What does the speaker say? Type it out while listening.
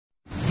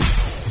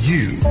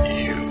You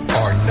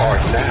are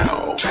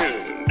now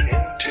tuned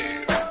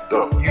into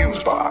the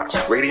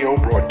Fusebox radio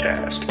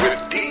broadcast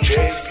with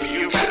DJ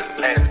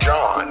Fusion and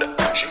John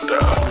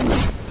Judah.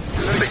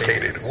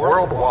 Syndicated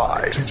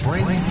worldwide to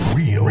bring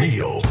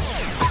real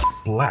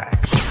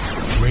black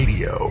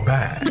radio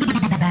back to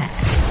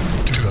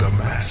the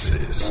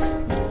masses.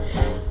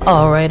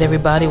 All right,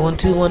 everybody,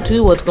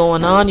 1-2-1-2, what's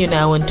going on? You're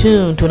now in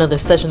tune to another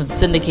session of the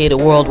syndicated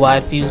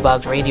worldwide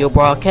Fusebox radio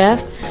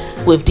broadcast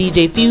with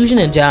DJ Fusion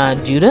and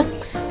John Judah.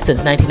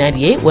 Since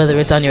 1998, whether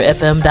it's on your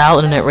FM dial,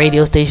 internet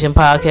radio station,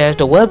 podcast,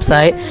 or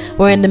website,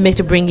 we're in the mix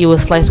to bring you a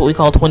slice of what we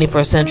call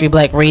 21st century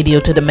black radio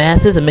to the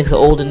masses, a mix of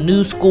old and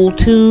new school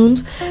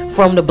tunes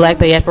from the black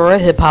diaspora,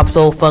 hip-hop,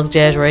 soul, funk,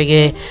 jazz,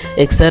 reggae,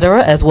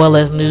 etc., as well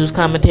as news,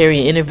 commentary,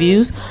 and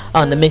interviews.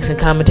 On the mix and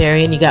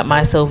commentary, and you got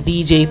myself,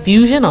 DJ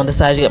Fusion. On the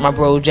side, you got my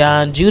bro,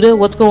 John Judah.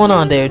 What's going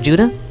on there,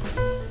 Judah?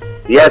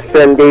 Yes,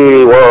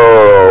 indeed.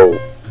 Whoa.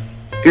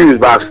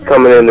 Fusebox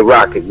coming in the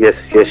rocket. Yes,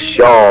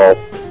 y'all.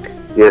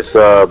 Yes,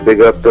 big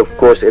up to, of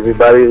course,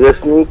 everybody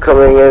listening,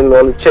 coming in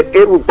on the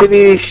check-in. We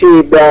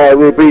appreciate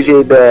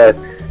that.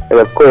 And,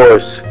 of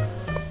course,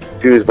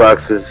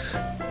 Fusebox is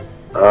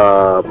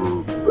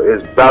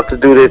about to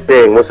do their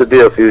thing. What's the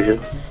deal, Fusion?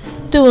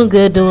 Doing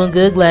good.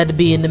 Glad to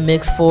be in the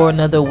mix for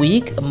another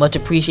week. Much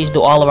appreciation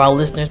to all of our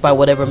listeners by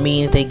whatever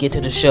means they get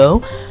to the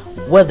show,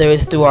 whether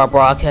it's through our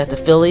broadcast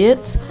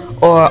affiliates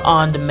or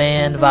on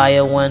demand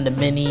via one of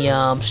the many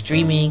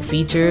streaming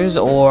features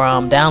or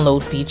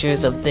download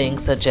features of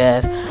things such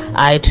as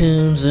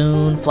iTunes,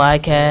 Zune,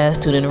 Flycast,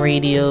 TuneIn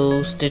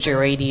Radio, Stitcher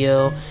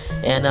Radio,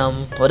 and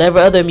whatever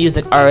other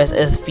music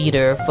RSS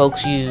feeder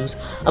folks use,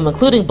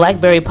 including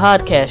BlackBerry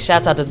Podcast.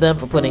 Shouts out to them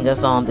for putting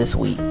us on this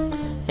week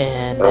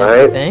and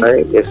everything. All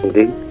right, yes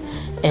indeed.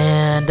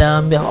 And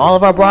all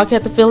of our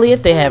broadcast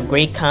affiliates, they have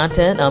great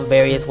content on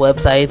various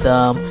websites,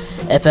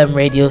 FM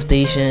radio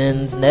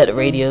stations, net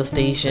radio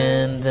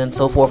stations, and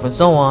so forth and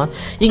so on.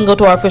 You can go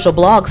to our official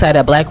blog site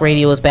at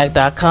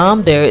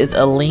blackradioisback.com. There is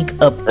a link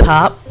up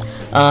top.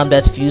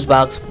 That's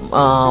Fusebox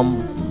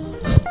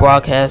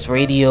broadcast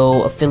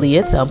radio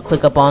affiliates.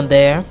 Click up on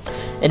there,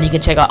 and you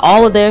can check out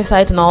all of their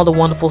sites and all the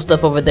wonderful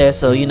stuff over there.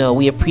 So,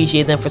 we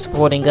appreciate them for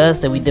supporting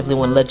us, and we definitely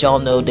want to let y'all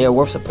know they're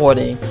worth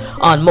supporting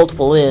on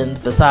multiple ends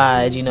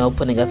besides,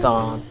 putting us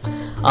on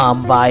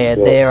via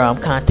their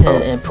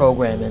content and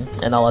programming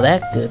and all of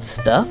that good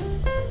stuff.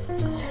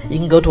 You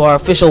can go to our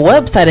official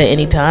website at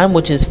any time,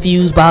 which is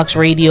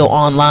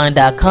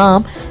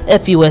fuseboxradioonline.com,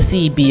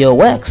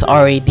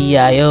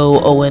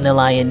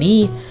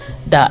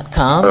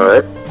 FUSEBOXRADIOONLINE.com.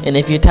 Right. And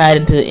if you're tied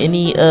into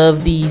any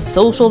of the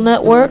social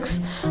networks,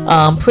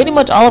 pretty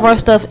much all of our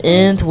stuff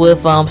ends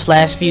with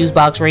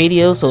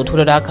 /FuseboxRadio, so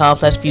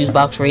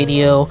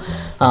twitter.com/FuseboxRadio,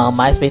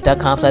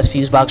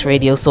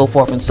 myspace.com/FuseboxRadio, so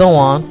forth and so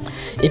on.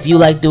 If you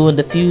like doing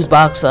the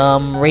Fusebox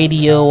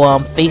Radio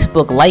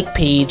Facebook like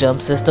page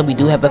system, we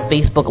do have a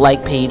Facebook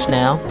like page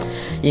now.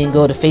 You can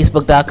go to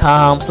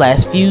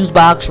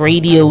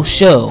facebook.com/FuseboxRadio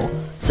Show.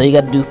 So you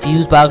got to do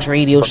Fusebox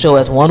Radio Show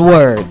as one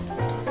word,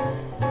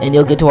 and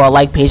you'll get to our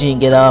like page, and you can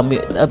get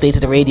updates to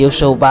the radio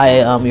show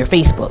via your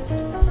Facebook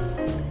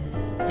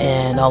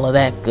and all of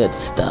that good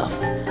stuff.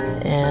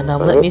 And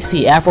let me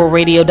see,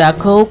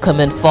 afroradio.co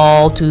coming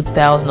fall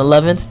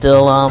 2011,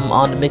 still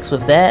on the mix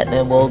with that,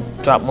 and we'll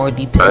drop more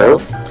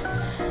details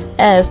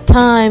as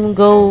time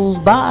goes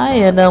by.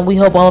 And we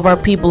hope all of our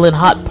people in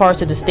hot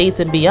parts of the states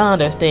and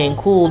beyond are staying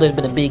cool. There's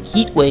been a big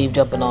heat wave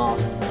jumping off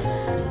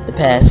the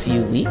past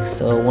few weeks,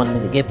 so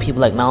wanted to give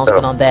people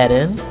acknowledgement on that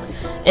end.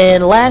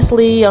 And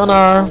lastly, on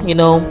our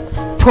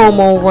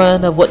promo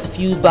run of what the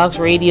Fusebox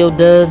Radio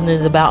does and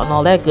is about and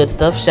all that good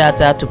stuff,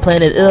 shouts out to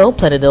Planet Ill,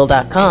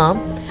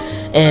 planetill.com,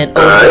 and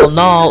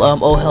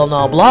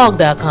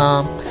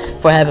ohellnallblog.com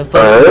for having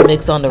folks in the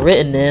mix on the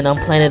written end. I'm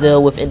Planet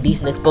Ill with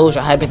Indecent Exposure,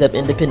 hyping up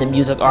independent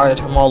music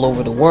artists from all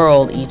over the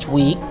world each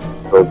week.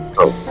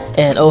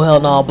 And Oh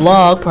Hell Nah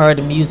Blog, part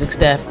of the music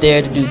staff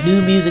there, to do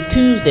New Music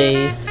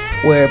Tuesdays,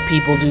 where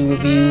people do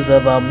reviews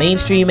of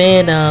mainstream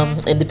and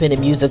independent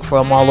music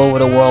from all over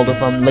the world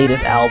with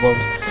latest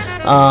albums.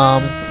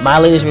 My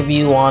latest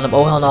review on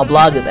Oh Hell Nah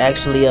Blog is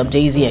actually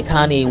Jay-Z and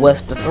Kanye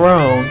West The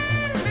Throne,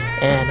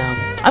 and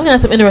I've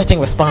got some interesting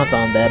response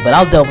on that, but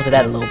I'll delve into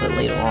that a little bit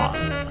later on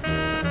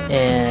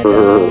and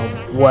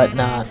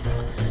whatnot.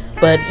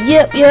 But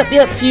yep,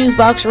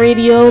 Fusebox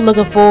Radio,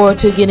 looking forward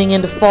to getting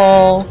into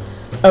fall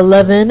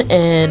 11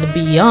 and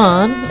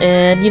beyond,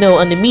 and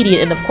on the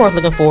immediate, and of course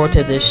looking forward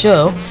to this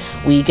show.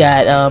 We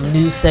got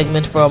news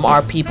segment from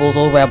our peoples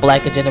over at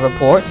Black Agenda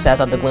Report.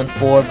 Shouts out to Glenn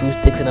Ford, Bruce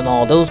Dixon, and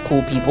all those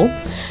cool people.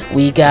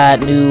 We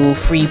got new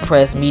Free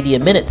Press Media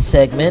Minutes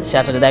segment.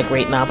 Shouts out to that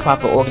great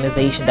nonprofit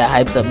organization that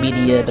hypes up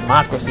media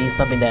democracy,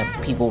 something that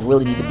people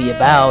really need to be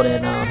about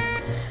and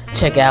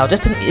check out.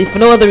 Just to, if for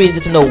no other reason,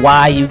 just to know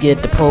why you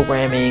get the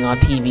programming on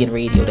TV and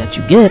radio that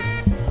you get.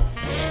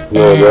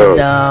 And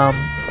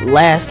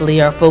lastly,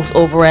 our folks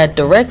over at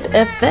Direct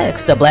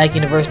FX, the Black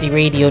University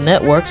Radio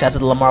Network. Shouts out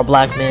to Lamar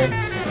Blackman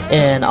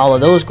and all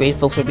of those great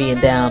folks for being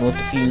down with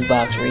the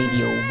Fusebox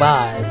Radio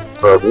vibe.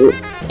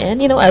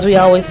 And as we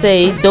always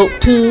say, dope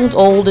tunes,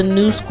 old and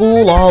new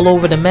school, all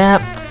over the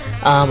map.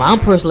 I'm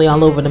personally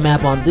all over the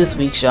map on this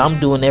week's show. I'm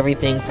doing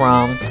everything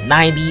from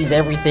 90s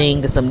everything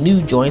to some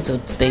new joints, so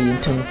stay in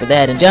tune for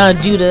that. And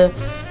John Judah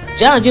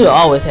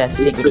always has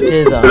the secret to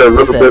his set. A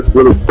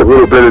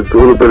little bit of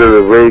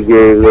the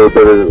reggae, a little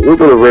bit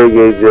of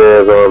reggae,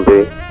 jazz,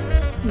 R&B.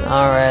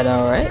 All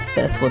right.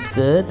 That's what's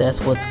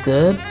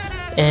good.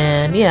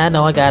 And yeah, I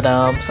know I got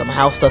some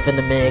house stuff in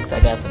the mix. I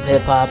got some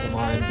hip hop, some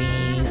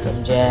R&B,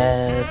 some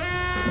jazz.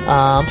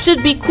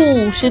 Should be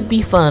cool, should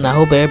be fun. I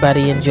hope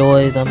everybody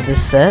enjoys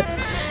this set.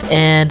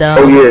 And got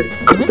a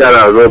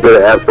little bit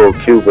of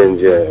Afro-Cuban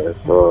jazz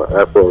or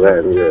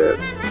Afro-Latin jazz.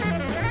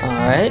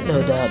 Alright,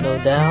 no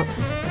doubt.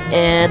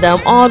 And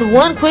on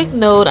one quick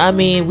note,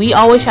 we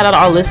always shout out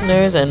our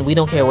listeners, and we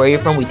don't care where you're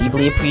from. We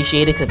deeply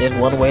appreciate it because there's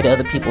one way that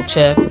other people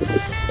check.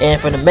 And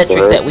for the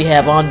metrics that we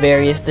have on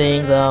various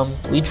things,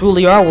 we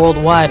truly are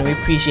worldwide, and we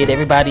appreciate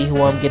everybody who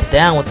gets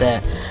down with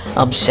that.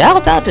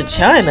 Shout out to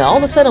China. All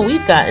of a sudden,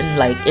 we've gotten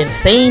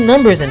insane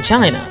numbers in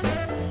China.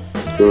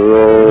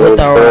 With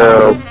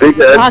our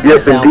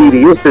yes,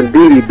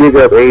 indeed. Big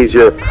up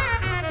Asia,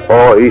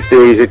 all East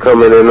Asia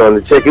coming in on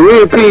the check. And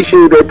we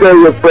appreciate it. Tell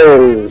your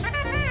friends.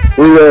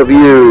 We love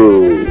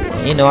you.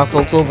 Our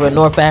folks over in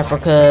North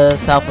Africa,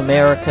 South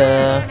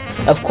America,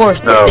 of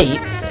course the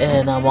States,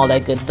 and all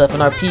that good stuff.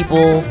 And our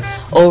peoples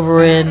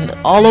over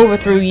all over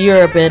through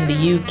Europe and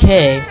the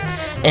UK.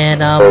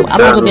 And I'm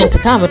also getting into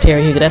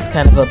commentary here, because that's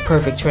kind of a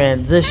perfect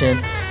transition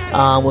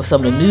with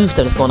some of the news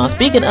stuff that's going on.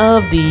 Speaking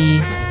of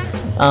the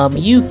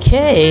UK,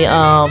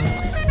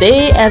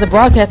 they, as a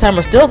broadcast time,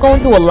 are still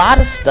going through a lot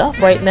of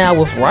stuff right now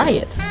with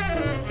riots.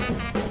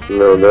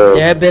 No doubt.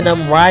 There have been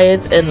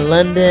riots in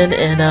London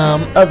and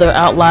other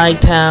outlying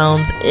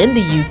towns in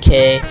the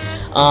UK.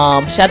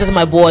 Shout out to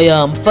my boy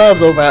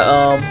Fubs over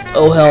at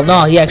Oh Hell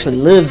No. He actually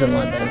lives in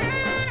London.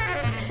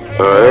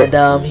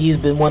 And he's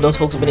been one of those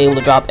folks who've been able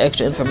to drop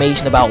extra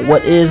information about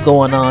what is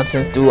going on,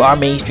 since through our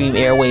mainstream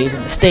airwaves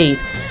in the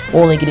States,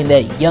 we're only getting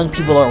that young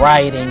people are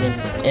rioting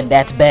and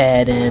that's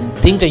bad. And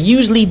things are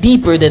usually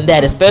deeper than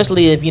that,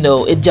 especially if,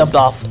 it jumped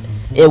off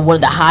in one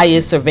of the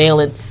highest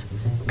surveillance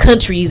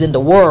countries in the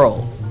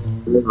world.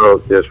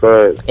 That's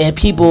right. And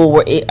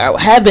people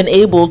have been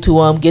able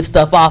to get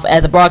stuff off.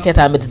 As a broadcast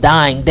time, it's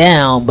dying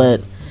down,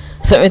 but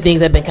certain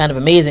things have been kind of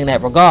amazing in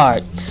that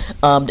regard.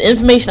 The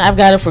information I've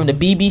gotten from the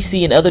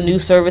BBC and other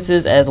news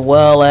services, as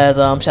well as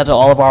shout out to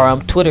all of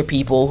our Twitter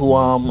people who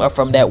are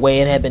from that way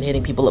and have been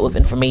hitting people up with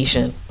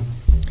information,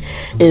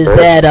 is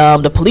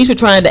that the police were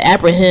trying to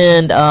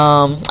apprehend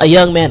a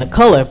young man of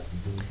color.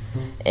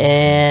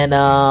 And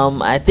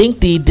I think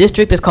the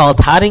district is called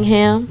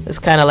Tottenham. It's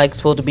kind of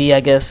supposed to be, I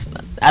guess,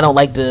 I don't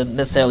like to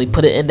necessarily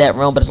put it in that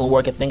realm, but it's the only word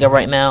I can think of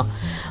right now,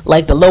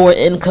 the lower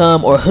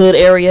income or hood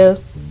area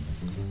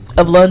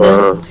of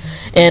London.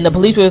 And the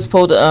police were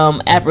supposed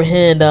to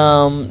apprehend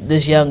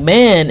this young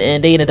man,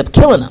 and they ended up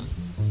killing him.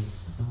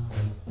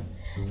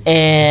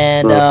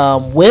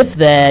 And with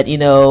that,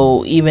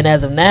 even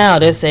as of now,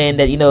 they're saying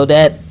that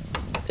that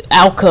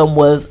outcome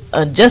was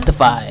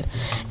unjustified.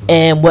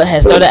 And what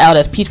had started out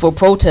as peaceful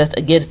protest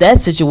against that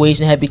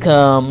situation had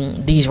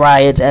become these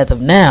riots as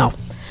of now.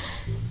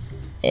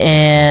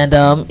 And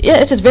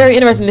it's just very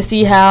interesting to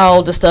see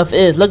how the stuff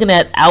is. Looking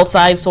at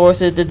outside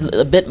sources, there's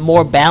a bit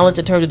more balance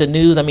in terms of the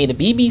news. The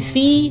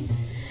BBC,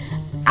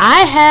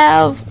 I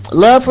have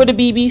love for the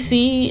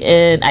BBC,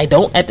 and I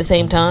don't at the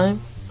same time.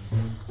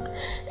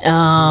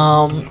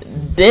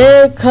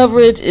 Their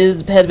coverage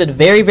has been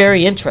very,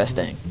 very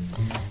interesting.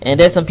 And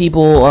there's some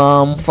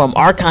people from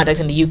our context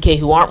in the UK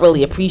who aren't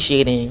really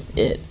appreciating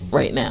it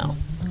right now.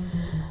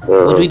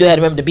 Which we do have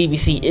to remember, the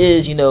BBC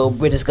is,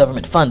 British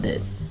government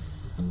funded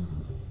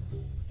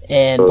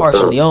and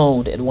partially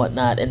owned and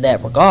whatnot in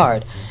that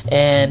regard.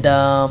 And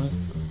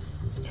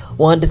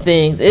one of the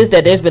things is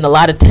that there's been a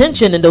lot of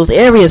tension in those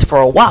areas for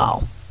a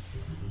while.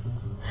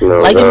 In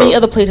many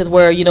other places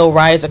where,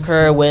 riots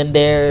occur when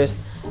there's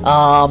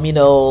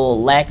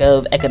lack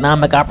of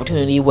economic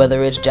opportunity,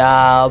 whether it's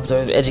jobs or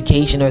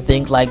education or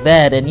things like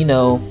that, and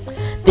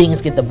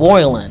things get to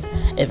boiling.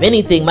 If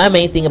anything, my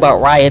main thing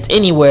about riots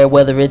anywhere,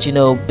 whether it's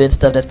been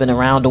stuff that's been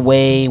around the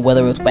way,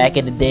 whether it's back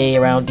in the day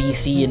around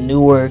DC and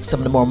Newark, some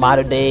of the more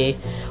modern day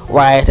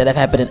riots that have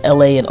happened in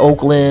LA and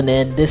Oakland,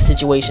 and this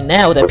situation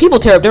now, is that people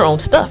tear up their own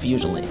stuff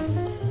usually.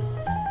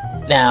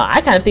 Now, I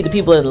kind of think the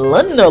people in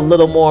London are a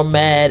little more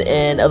mad,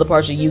 and other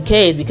parts of the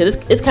UK, because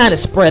it's kind of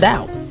spread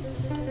out.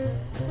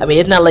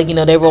 It's not like,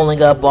 they're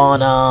rolling up on,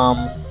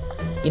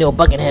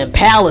 Buckingham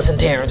Palace and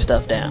tearing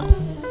stuff down.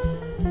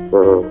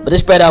 But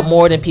it's spread out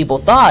more than people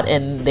thought.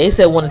 And they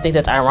said one of the things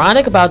that's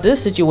ironic about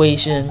this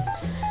situation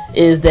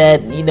is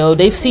that,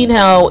 they've seen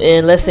how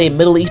in, let's say,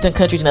 Middle Eastern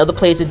countries and other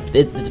places,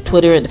 the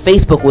Twitter and the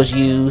Facebook was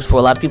used for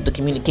a lot of people to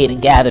communicate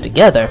and gather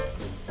together.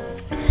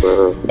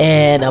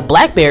 And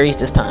BlackBerries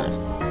this time.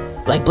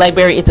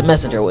 BlackBerry It's a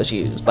Messenger was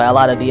used by a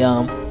lot of the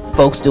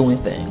folks doing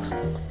things.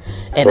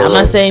 And I'm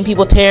not saying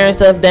people tearing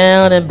stuff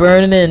down and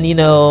burning and,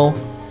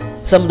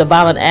 some of the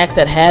violent acts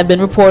that have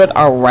been reported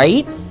are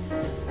right,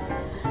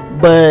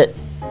 but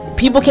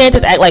people can't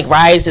just act like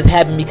riots just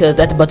happen because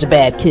that's a bunch of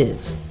bad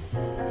kids.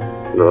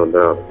 No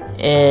doubt.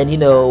 And, you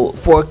know,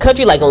 for a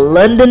country like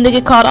London to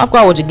get caught off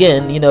guard, which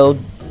again, you know,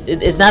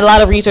 it's not a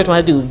lot of research on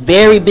how to do,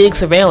 very big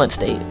surveillance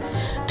state,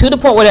 to the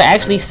point where they're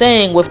actually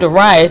saying with the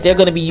riots, they're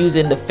going to be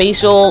using the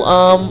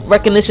facial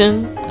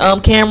recognition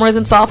cameras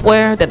and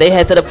software that they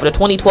had set up for the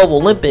 2012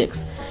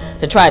 Olympics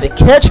to try to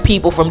catch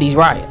people from these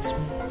riots.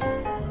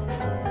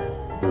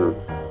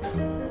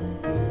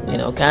 You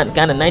know, kind of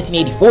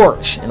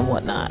 1984ish and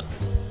whatnot.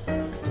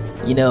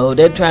 You know,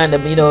 they're trying to,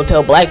 you know,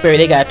 tell BlackBerry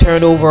they got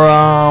turned over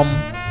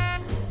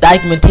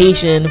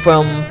documentation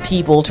from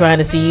people trying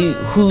to see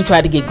who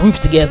tried to get groups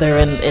together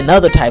and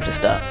other types of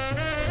stuff.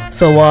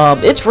 So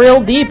it's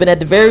real deep, and at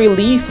the very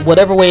least,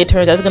 whatever way it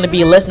turns out, it's going to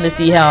be a lesson to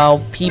see how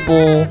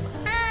people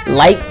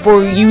like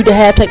for you to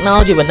have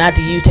technology but not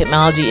to use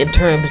technology in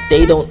terms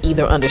they don't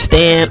either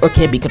understand or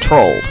can be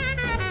controlled.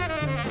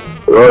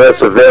 Well, that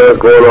surveillance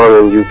going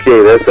on in UK,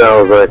 that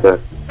sounds like that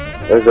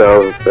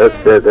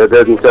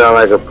doesn't sound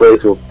like a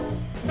place where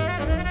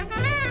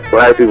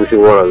black people should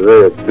want to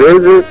live.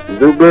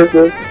 Do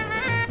business,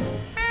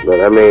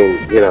 but I mean,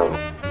 you know,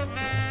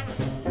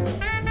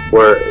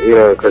 where, you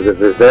know, because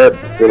if it's that,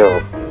 you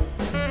know,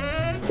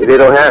 if they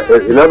don't have,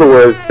 in other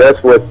words,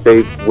 that's what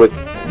they would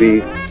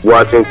be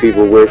watching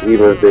people with,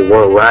 even if they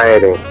weren't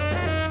rioting. You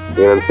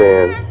know what I'm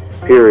saying?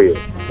 Period.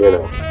 You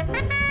know.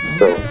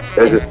 So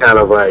that's just kind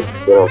of like,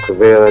 you know,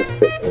 surveillance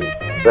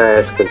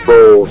 /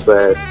 control /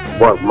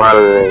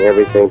 monitoring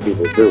everything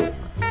people do.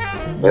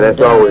 And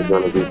that's always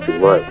going to be too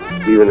much,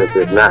 even if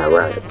it's not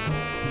right.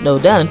 No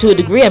doubt. And to a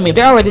degree, I mean, if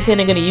they're already saying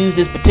they're going to use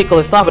this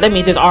particular software, that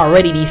means there's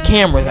already these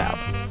cameras out.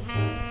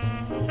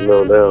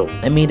 No doubt.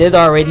 I mean, there's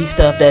already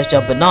stuff that's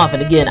jumping off.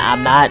 And again,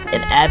 I'm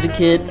an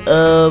advocate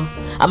of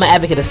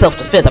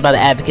self-defense. I'm not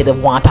an advocate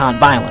of wanton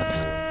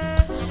violence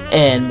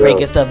and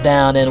breaking stuff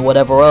down and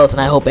whatever else.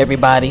 And I hope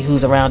everybody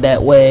who's around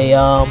that way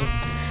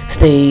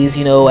stays,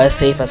 you know, as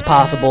safe as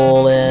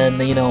possible and,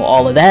 you know,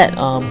 all of that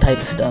type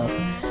of stuff.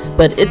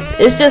 But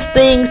it's just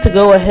things to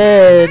go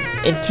ahead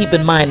and keep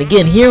in mind.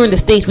 Again, here in the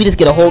States, we just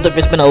get a whole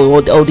different spin.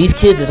 Oh, these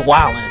kids is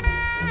wilding,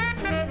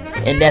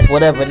 and that's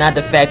whatever. Not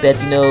the fact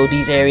that, you know,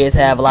 these areas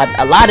have a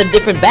lot of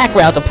different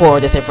backgrounds of poor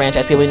and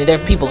disenfranchised people. I mean,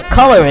 there are people of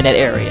color in that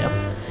area,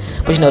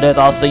 but, you know, there's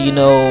also, you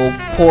know,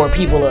 poor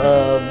people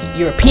of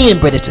European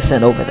British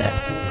descent over there,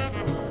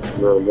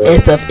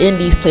 and stuff in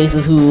these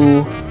places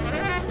who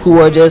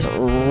are just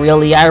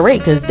really irate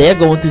because they're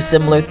going through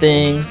similar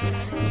things.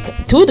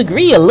 To a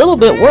degree, a little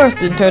bit worse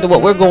in terms of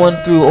what we're going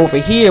through over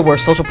here, where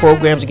social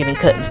programs are getting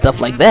cut and stuff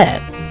like that,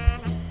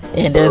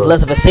 and there's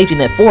less of a safety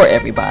net for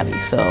everybody.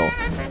 So,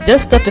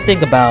 just stuff to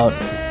think about.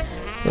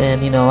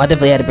 And, you know, I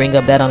definitely had to bring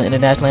up that on the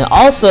international end.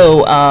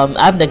 Also,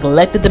 I've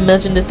neglected to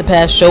mention this the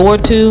past show or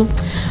two.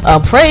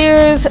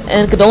 Prayers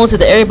and condolences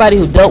to everybody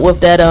who dealt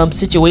with that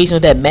situation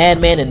with that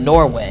madman in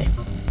Norway.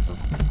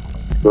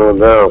 Oh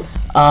no.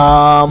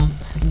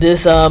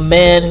 This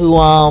man who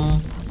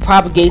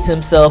propagates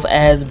himself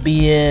as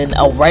being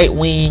a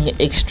right-wing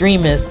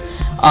extremist,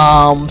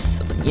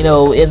 you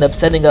know, end up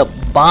setting up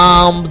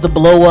bombs to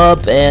blow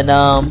up, and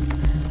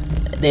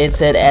they had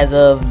said as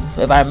of,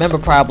 if I remember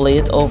properly,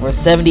 it's over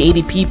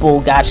 70-80 people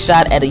got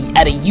shot at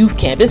a youth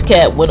camp. This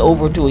cat went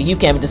over to a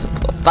youth camp and just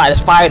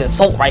fired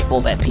assault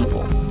rifles at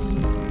people,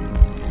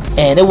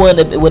 and it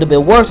would have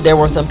been worse if there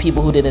were some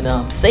people who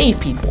didn't save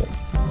people.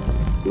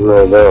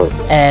 No.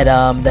 At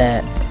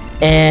that.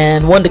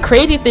 And one of the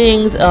crazy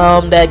things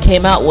that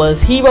came out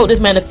was he wrote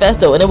this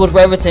manifesto, and it was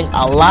referencing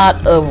a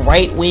lot of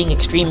right-wing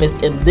extremists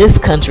in this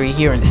country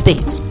here in the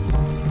States.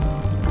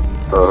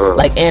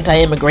 Like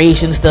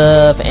anti-immigration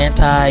stuff,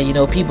 you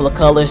know, people of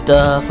color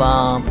stuff,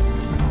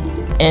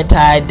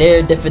 anti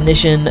their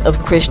definition of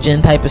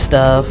Christian type of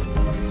stuff,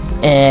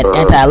 and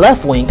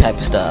anti-left-wing type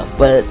of stuff.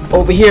 But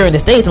over here in the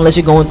States, unless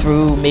you're going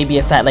through maybe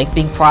a site like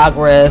Think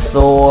Progress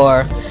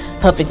or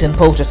Huffington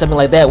Post or something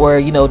like that, where,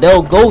 you know,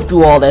 they'll go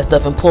through all that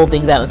stuff and pull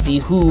things out and see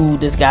who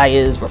this guy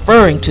is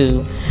referring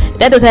to,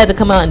 that just had to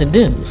come out in the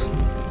news.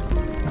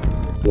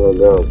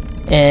 No.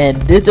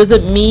 And this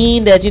doesn't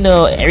mean that, you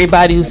know,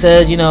 everybody who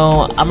says, you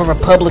know, I'm a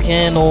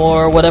Republican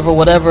or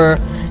whatever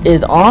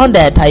is on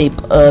that type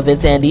of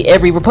insanity.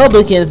 Every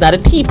Republican is not a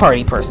Tea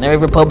Party person. Every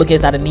Republican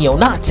is not a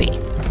neo-Nazi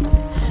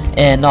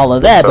and all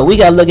of that. But we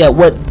gotta look at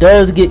what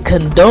does get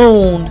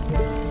condoned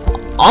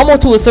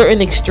almost to a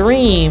certain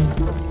extreme.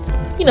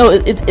 You know,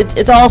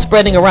 it's all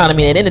spreading around. I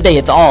mean, at the end of the day,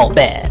 it's all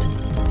bad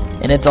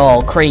and it's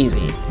all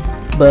crazy.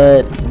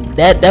 But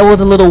that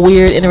was a little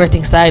weird,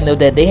 interesting side note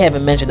that they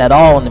haven't mentioned at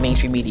all in the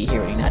mainstream media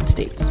here in the United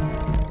States.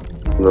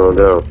 No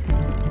doubt.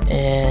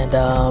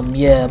 And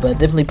yeah, but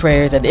definitely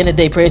prayers. At the end of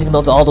the day, prayers can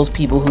go to all those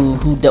people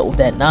who dealt with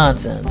that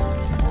nonsense.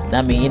 And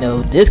I mean, you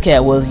know, this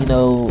cat was, you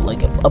know,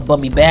 like a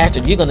bummy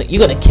bastard. You're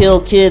gonna kill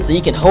kids so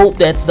you can hope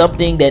that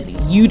something that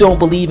you don't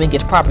believe in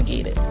gets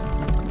propagated.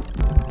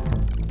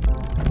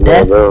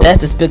 That's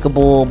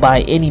despicable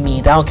by any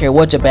means. I don't care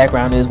what your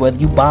background is, whether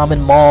you bombing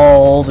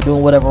malls or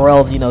doing whatever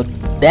else. You know,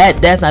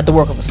 that's not the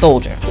work of a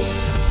soldier.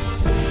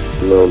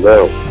 No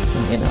doubt.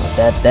 You know,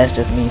 that's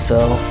just me.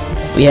 So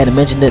we had to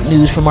mention that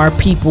news from our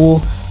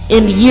people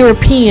in the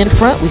European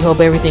front. We hope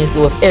everything's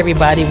good with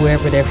everybody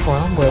wherever they're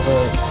from,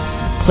 wherever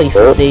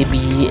places they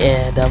be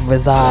and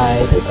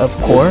reside, of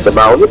course.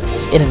 About it.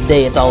 End of the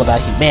day, it's all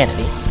about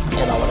humanity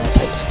and all of that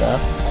type of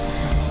stuff.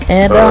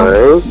 And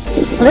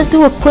let's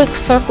do a quick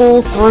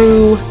circle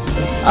through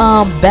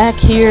back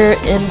here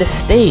in the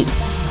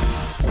States.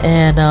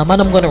 And I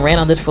know I'm going to rant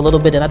on this for a little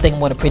bit, and I think I'm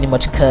going to pretty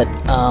much cut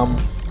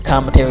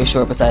commentary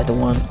short besides the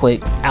one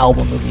quick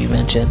album review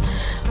mention.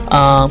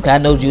 'Cause I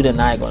know Judah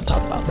and I are going to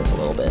talk about this a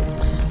little bit.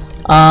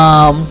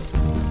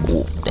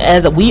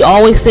 As we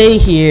always say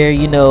here,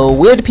 you know,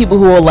 we're the people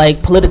who are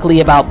like politically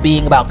about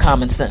being about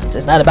common sense.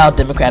 It's not about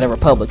Democrat or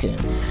Republican.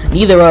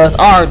 Neither of us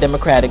are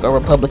Democratic or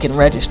Republican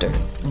registered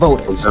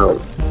voters.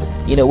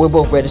 You know, we're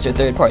both registered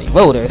third-party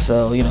voters,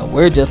 so, you know,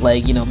 we're just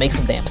like, you know, make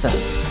some damn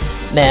sense.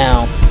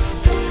 Now,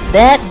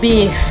 that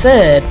being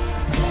said,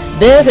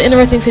 there's an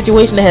interesting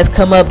situation that has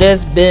come up.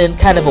 There's been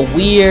kind of a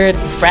weird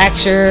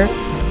fracture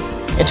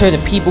in terms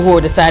of people who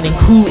are deciding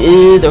who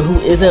is or who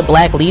isn't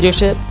black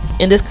leadership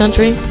in this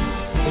country.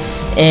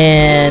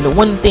 And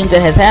one of the things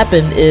that has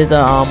happened is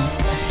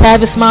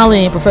Tavis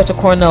Smiley and Professor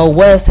Cornel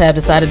West have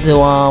decided to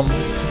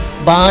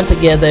bond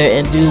together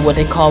and do what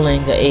they're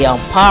calling a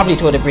poverty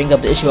tour to bring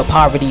up the issue of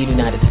poverty in the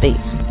United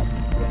States.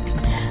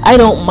 I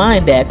don't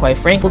mind that, quite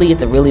frankly.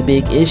 It's a really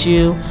big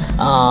issue.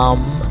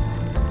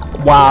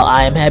 While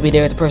I am happy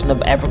there is a person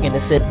of African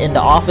descent in the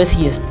office,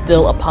 he is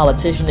still a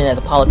politician, and as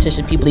a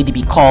politician, people need to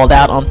be called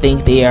out on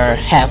things they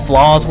have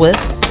flaws with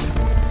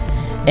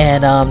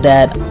and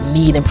that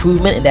need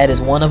improvement, and that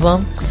is one of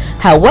them.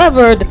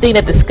 However, the thing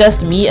that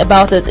disgusts me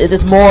about this is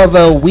it's more of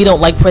a we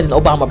don't like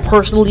President Obama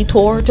personally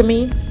tour to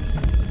me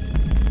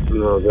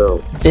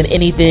than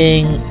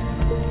anything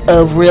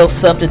of real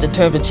substance in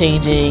terms of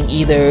changing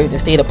either the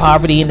state of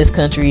poverty in this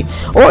country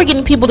or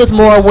getting people just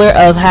more aware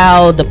of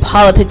how the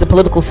politics, the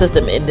political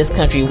system in this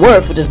country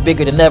works, which is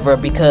bigger than ever,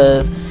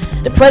 because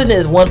the president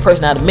is one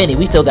person out of many.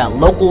 We still got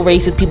local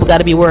races people got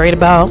to be worried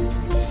about,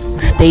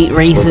 state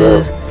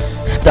races,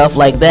 stuff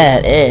like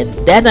that, and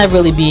that's not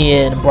really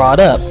being brought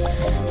up.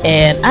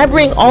 And I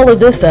bring all of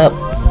this up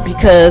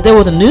because there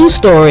was a news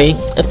story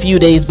a few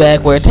days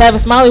back where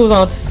Tavis Smiley was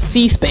on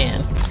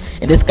C-SPAN,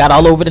 and this got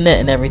all over the net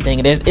and everything,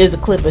 and there is a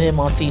clip of him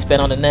on C-SPAN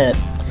on the net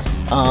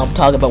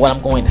talking about what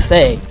I'm going to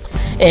say.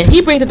 And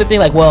he brings up the thing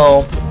like,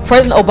 well,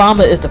 President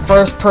Obama is the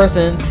first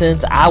person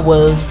since I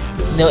was,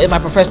 you know, in my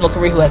professional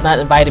career who has not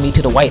invited me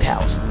to the White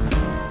House.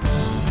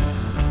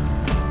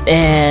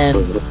 And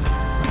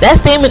that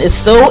statement is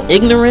so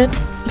ignorant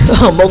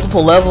on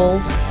multiple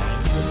levels.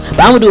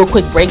 But I'm going to do a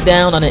quick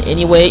breakdown on it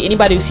anyway.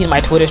 Anybody who's seen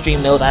my Twitter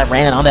stream knows I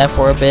ran on that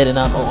for a bit, and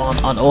on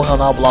Oh Hell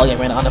No blog I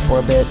ran on it for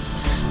a bit.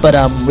 But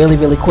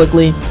really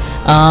quickly,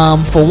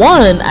 for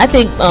one, I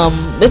think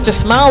Mr.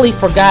 Smiley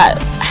forgot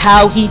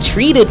how he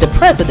treated the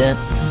president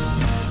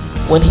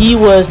when he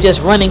was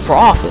just running for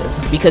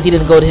office because he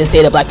didn't go to his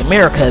State of Black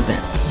America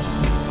event.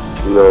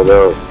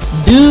 No.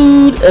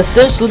 Dude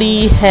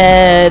essentially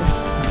had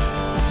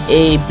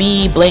a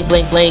B blank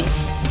blank blank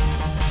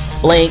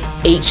blank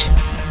H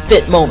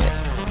fit moment.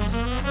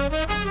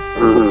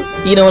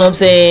 You know what I'm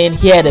saying?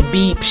 He had a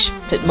B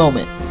fit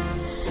moment.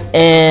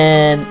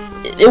 And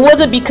it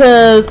wasn't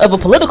because of a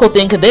political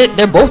thing, because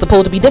they're both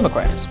supposed to be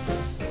Democrats.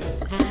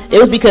 It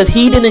was because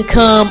he didn't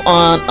come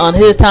on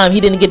his time. He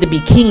didn't get to be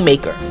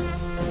kingmaker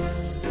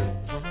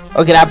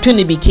or get an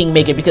opportunity to be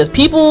kingmaker, because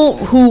people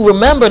who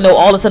remember know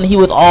all of a sudden he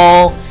was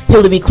all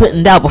Hillary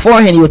Clinton out.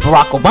 Beforehand, he was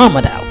Barack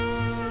Obama out.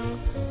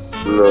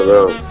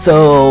 No.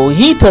 So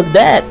he took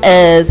that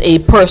as a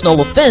personal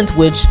offense,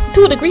 which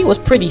to a degree was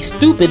pretty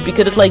stupid,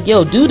 because it's like,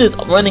 yo, dude is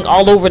running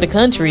all over the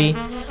country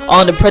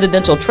on the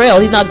presidential trail.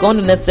 He's not going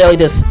to necessarily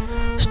just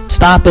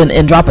stop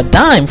and drop a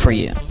dime for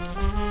you.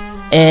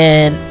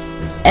 And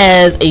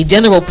as a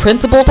general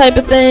principle type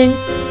of thing,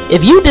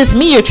 if you diss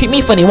me or treat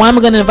me funny, why am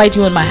I going to invite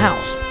you in my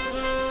house?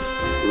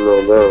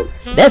 No.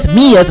 That's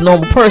me as a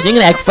normal person. You're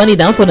going to act funny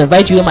that I'm going to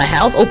invite you in my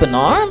house, open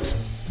arms?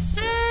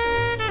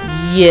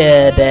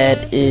 Yeah,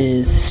 that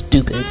is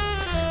stupid.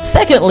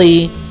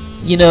 Secondly,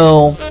 you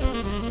know,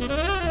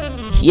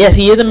 yes,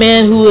 he is a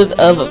man who is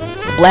of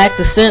black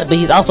descent, but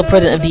he's also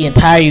president of the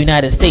entire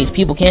United States.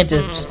 People can't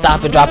just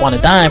stop and drop on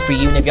a dime for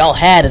you, even if y'all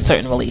had a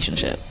certain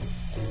relationship.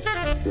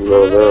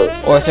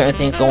 No. Or certain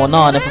things going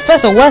on. And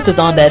Professor West is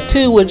on that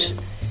too, which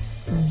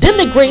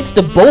denigrates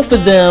the both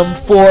of them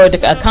for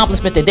the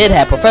accomplishment they did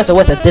have. Professor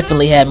West has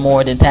definitely had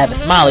more than Tavis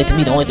Smiley. To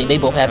me, the only thing they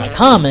both have in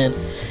common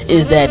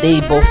is that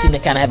they both seem to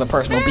kind of have a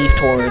personal beef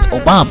towards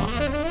Obama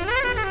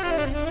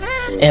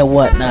and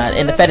whatnot.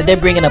 And the fact that they're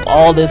bringing up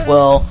all this,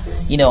 well,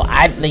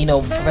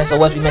 Professor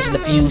West, we mentioned a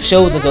few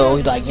shows ago,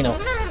 he's like,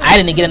 I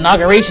didn't get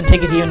inauguration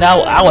tickets even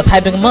though I was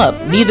hyping him up.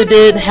 Neither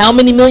did how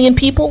many million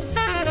people?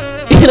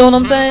 You know what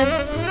I'm saying?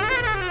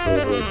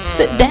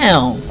 Sit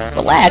down,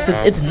 relax.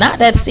 It's not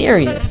that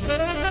serious.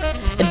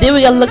 And then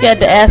we gotta look at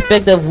the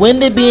aspect of when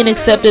did being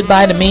accepted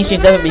by the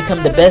mainstream government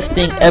become the best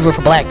thing ever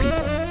for black people.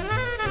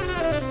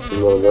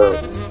 No.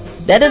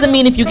 That doesn't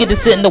mean if you get to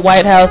sit in the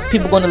White House,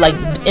 people are going to like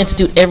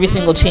institute every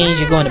single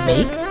change you're going to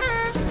make.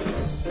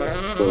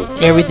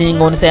 Everything you're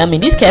going to say. I mean,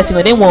 these cats, you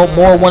know, they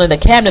wanted a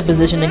cabinet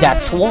position and got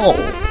swole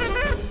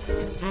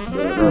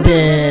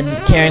than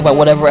caring about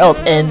whatever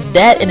else. And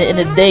that, in the end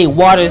of the day,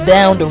 waters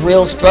down the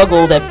real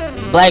struggle that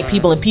black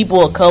people and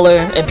people of color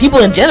and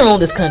people in general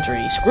in this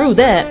country, screw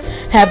that,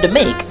 have to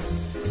make.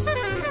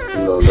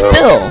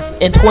 Still,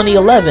 in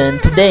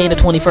 2011, today in the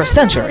 21st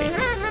century.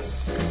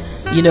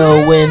 You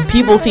know, when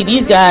people see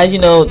these guys, you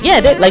know, yeah,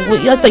 like,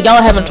 let's say y'all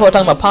are having a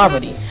talking about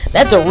poverty.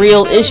 That's a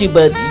real issue,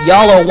 but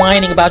y'all are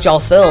whining about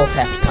yourselves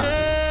half the time.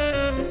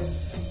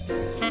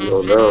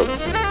 No.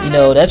 You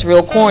know, that's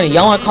real corny.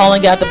 Y'all aren't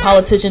calling out the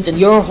politicians in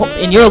your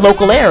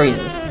local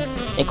areas.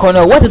 And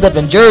Cornel West is up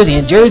in Jersey,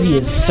 and Jersey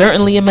is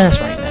certainly a mess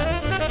right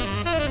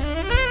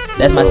now.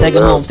 That's my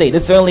second home state.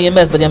 It's certainly a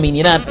mess, but I mean,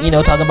 you're not, you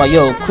know, talking about,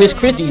 Chris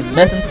Christie's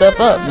messing stuff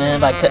up,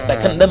 man, by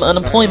cutting them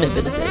unemployment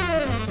benefits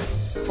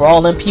for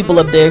all them people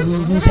up there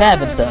who's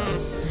having stuff.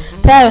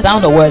 Tavis, I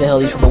don't know where the hell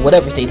he's from, but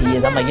whatever state he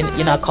is, I'm like,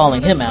 you're not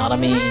calling him out. I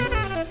mean,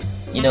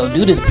 you know,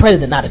 dude is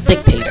president, not a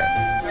dictator.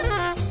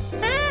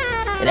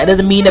 And that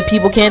doesn't mean that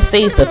people can't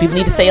say stuff. People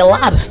need to say a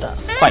lot of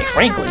stuff, quite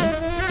frankly.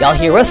 Y'all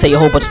hear us say a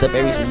whole bunch of stuff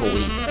every single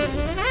week.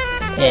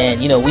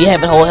 And, you know, we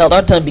haven't held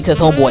our tongue because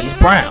homeboy is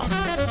brown.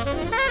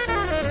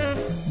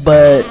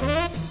 But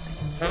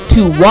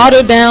to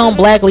water down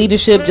black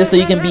leadership just so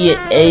you can be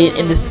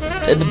in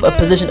a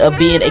position of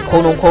being a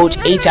quote-unquote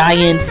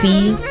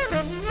HINC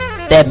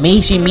that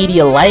mainstream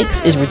media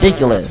likes is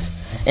ridiculous.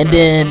 And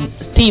then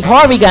Steve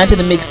Harvey got into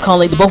the mix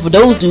calling both of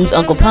those dudes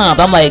Uncle Toms.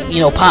 I'm like, you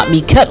know, pop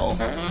me kettle.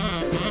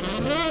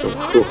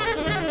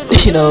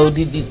 You know,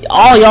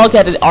 all y'all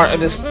got are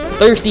just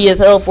thirsty as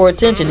hell for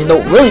attention and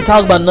don't really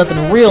talk about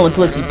nothing real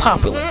until it's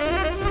popular.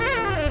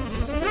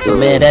 But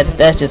man,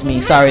 that's just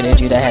me. Sorry there,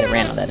 Jude. I had to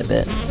rant on that a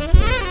bit.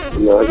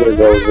 No, I think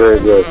that was very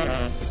good.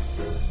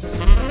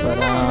 But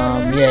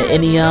yeah,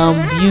 any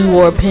view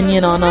or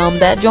opinion on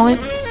that joint?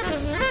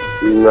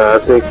 No, I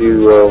think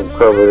you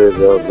covered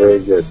it very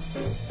good.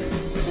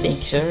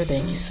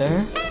 Thank you,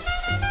 sir.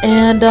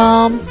 And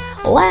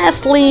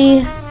lastly,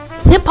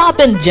 hip-hop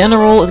in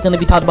general is going to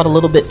be talked about a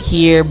little bit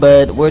here,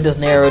 but we're just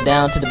narrowed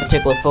down to the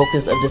particular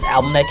focus of this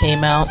album that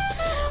came out.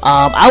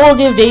 I will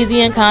give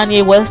Jay-Z and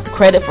Kanye West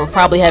credit for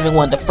probably having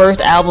one of the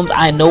first albums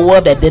I know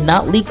of that did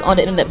not leak on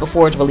the internet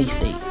before its release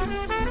date.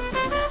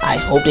 I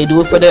hope they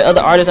do it for their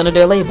other artists under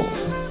their labels.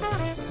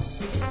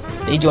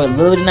 They joined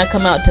literally did not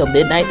come out till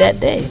midnight that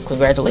day.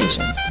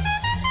 Congratulations.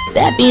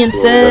 That being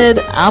said,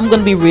 I'm going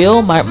to be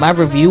real. My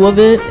review of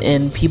it,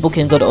 and people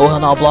can go to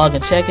OHNL blog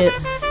and check it,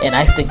 and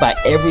I stick by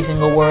every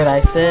single word I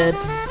said.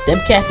 Them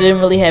cats didn't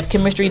really have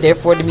chemistry,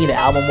 therefore to me the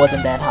album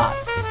wasn't that hot.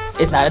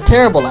 It's not a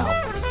terrible album.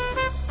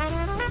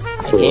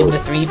 I gave it a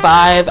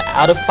 3.5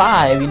 out of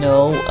 5, you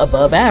know,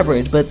 above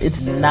average, but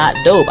it's not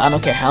dope. I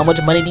don't care how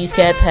much money these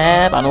cats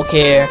have. I don't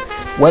care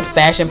what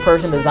fashion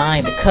person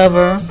designed the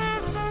cover.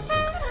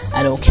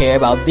 I don't care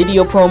about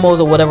video promos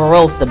or whatever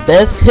else. The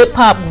best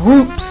hip-hop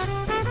groups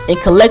and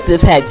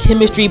collectives had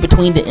chemistry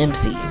between the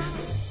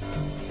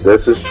MCs.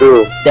 This is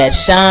true. That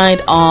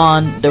shined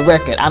on the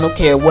record. I don't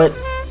care what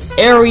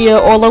area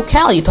or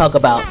locale you talk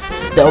about.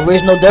 The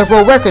original Death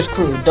Row Records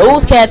crew,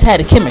 those cats had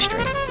a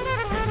chemistry.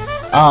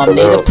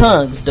 Native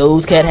Tongues,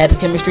 those cats had the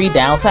chemistry.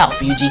 Down South,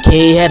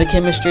 UGK had a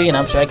chemistry, and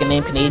I'm sure I can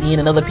name Canadian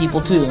and other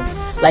people too.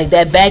 Like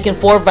that back and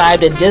forth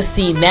vibe that just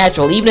seemed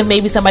natural, even if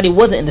maybe somebody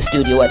wasn't in the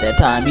studio at that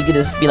time. You could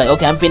just be like,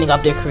 okay, I'm feeding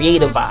off their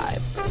creative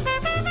vibe.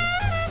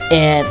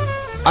 And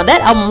on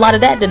that album, a lot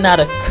of that did not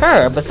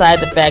occur,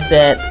 besides the fact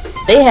that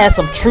they had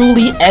some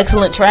truly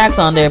excellent tracks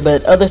on there,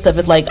 but other stuff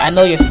is like, I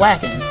know you're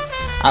slacking.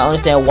 I don't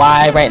understand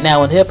why right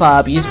now in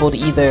hip-hop you're supposed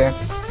to either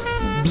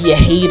be a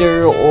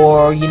hater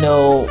or, you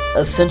know,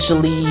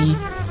 essentially,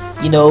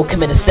 you know,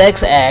 commit a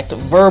sex act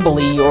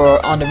verbally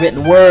or on the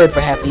written word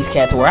for half these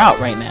cats who are out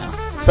right now.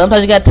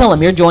 Sometimes you gotta tell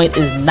them your joint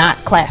is not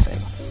classic.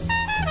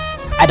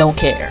 I don't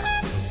care.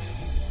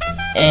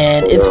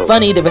 And it's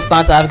funny the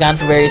response I've gotten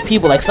from various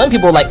people. Like, some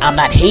people are like, I'm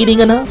not hating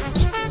enough.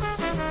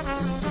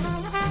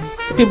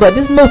 People are like,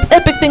 this is the most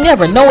epic thing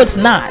ever. No, it's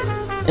not.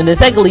 And then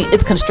secondly,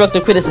 it's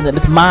constructive criticism.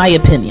 It's my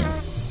opinion.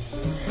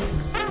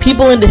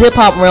 People in the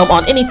hip-hop realm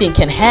on anything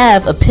can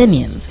have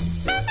opinions.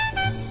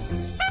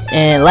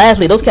 And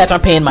lastly, those cats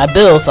aren't paying my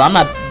bills, so I'm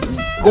not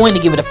going to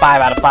give it a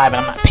 5 out of 5,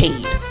 and I'm not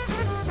paid.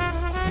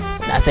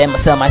 Not saying I'm going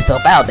to sell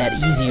myself out that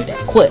easy or that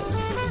quick.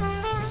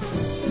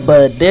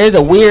 But there's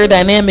a weird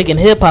dynamic in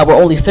hip-hop where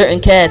only certain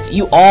cats,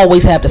 you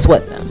always have to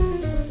sweat them.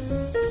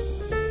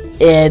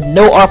 And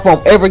no art form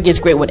ever gets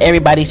great when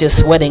everybody's just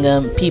sweating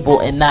them,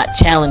 people, and not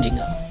challenging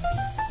them.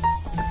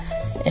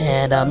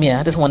 And yeah,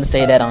 I just wanted to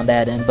say that on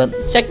that end. But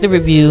check the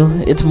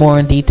review, it's more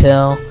in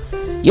detail.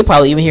 You'll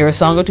probably even hear a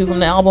song or two from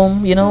the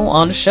album, you know,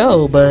 on the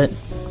show. But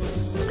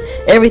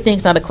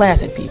everything's not a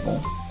classic,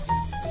 people.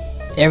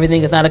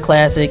 Everything is not a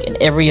classic, and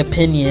every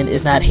opinion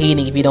is not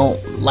hating if you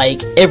don't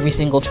like every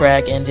single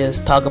track and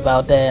just talk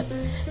about that.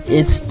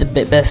 It's the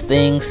best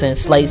thing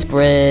since sliced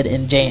bread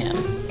and jam.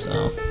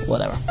 So,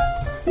 whatever.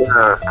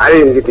 Nah, I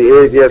didn't get to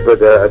hear it yet,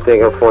 but I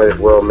think her point is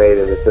well made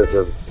in the sense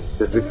of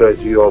just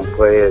because you don't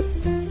play it,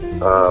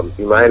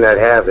 you might not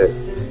have it,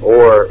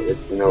 or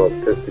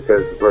just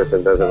because the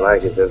person doesn't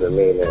like it doesn't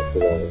mean that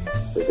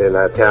if they're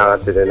not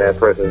talented in that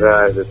person's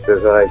eyes, it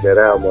doesn't like that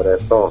album or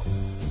that song.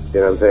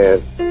 You know what I'm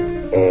saying?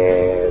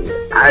 And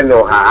I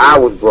know how I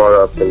was brought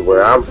up and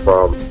where I'm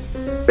from.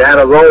 That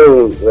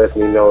alone lets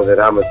me know that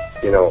I'm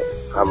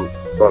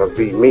gonna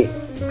be me.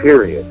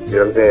 Period. You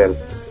know what I'm saying?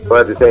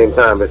 But at the same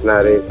time, it's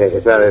not anything.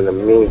 It's not in a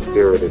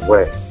mean-spirited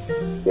way.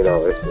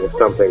 If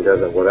something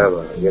doesn't,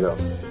 whatever.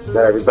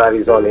 Not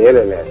everybody's on the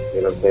internet.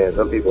 You know what I'm saying?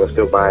 Some people are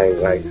still buying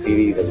like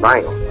CDs and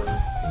vinyl.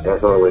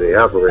 That's the only way they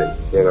operate.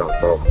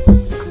 So.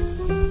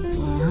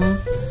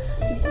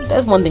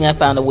 That's one thing I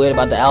found weird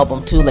about the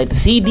album too. Like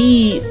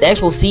the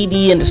actual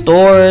CD in the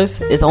stores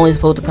is only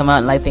supposed to come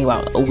out in I think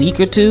about a week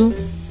or two.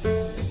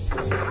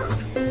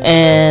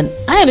 And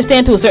I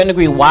understand to a certain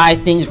degree why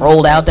things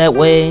rolled out that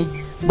way,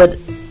 but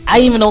I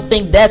even don't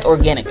think that's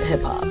organic to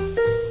hip hop.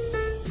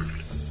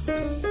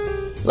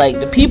 Like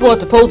the people are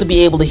supposed to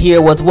be able to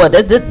hear what's what.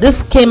 This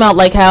came out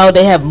like how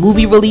they have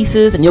movie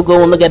releases, and you'll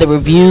go and look at a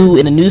review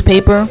in a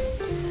newspaper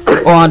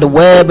or on the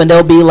web, and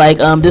they'll be like,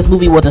 "This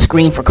movie wasn't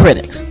screened for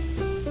critics."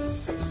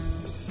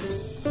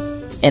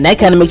 And that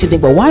kind of makes you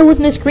think, well, why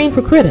wasn't it screened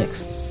for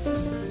critics?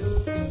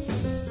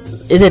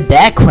 Is it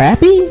that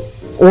crappy?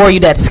 Or are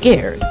you that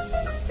scared?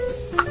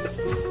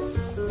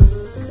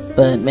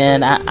 But,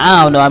 man,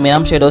 I don't know. I mean,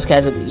 I'm sure those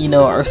cats,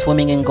 are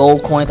swimming in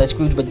gold coins like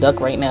Scrooge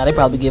McDuck right now. They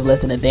probably give less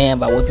than a damn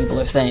about what people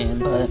are saying.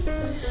 But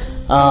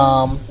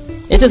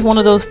it's just one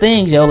of those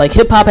things, yo. Like,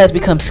 hip-hop has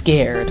become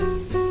scared.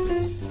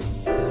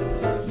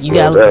 You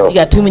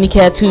got too many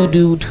cats who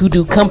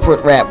do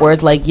comfort rap, where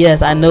it's like,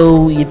 yes, I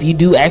know if you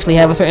do actually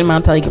have a certain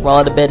amount of time, you can roll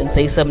out of bed and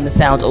say something that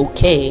sounds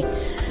okay.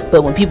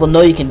 But when people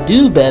know you can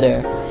do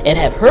better and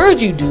have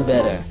heard you do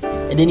better,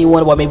 and then you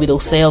wonder why maybe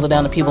those sales are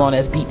down to people on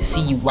that beat to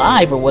see you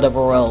live or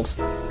whatever else,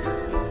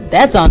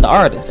 that's on the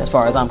artist as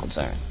far as I'm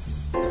concerned.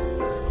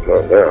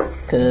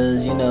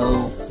 Because, in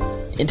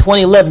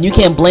 2011, you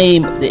can't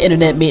blame the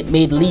internet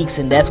made leaks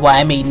and that's why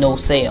I made no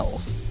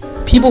sales.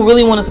 People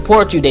really want to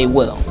support you, they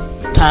will.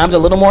 Times are a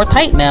little more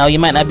tight now. You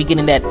might not be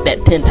getting that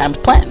 10 times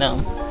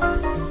platinum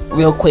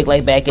real quick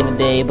like back in the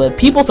day, but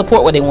people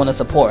support what they want to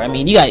support. I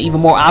mean, you got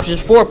even more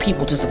options for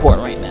people to support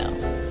right now.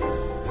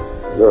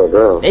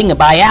 They can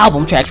buy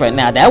album tracks right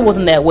now. That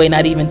wasn't that way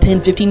not even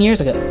 10, 15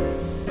 years ago.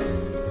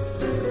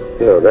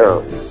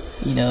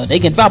 They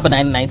can drop a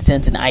 99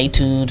 cents in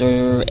iTunes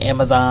or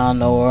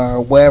Amazon or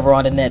wherever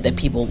on the net that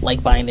people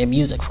like buying their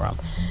music from.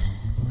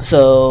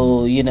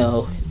 So, at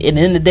the end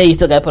of the day, you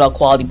still got to put out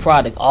quality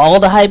product. All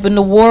the hype in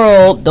the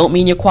world don't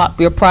mean your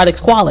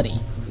product's quality.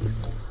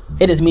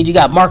 It just means you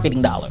got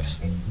marketing dollars.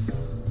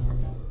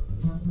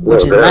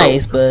 Which is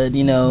nice, but,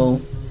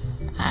 knowing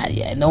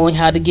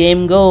how the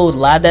game goes, a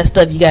lot of that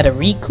stuff you got to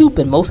recoup,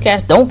 and most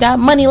cats don't got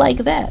money like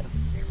that.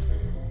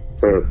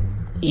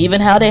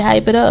 Even how they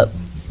hype it up.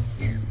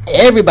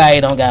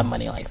 Everybody don't got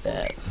money like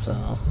that.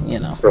 So,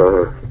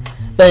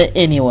 But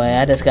anyway,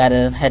 I just had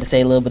to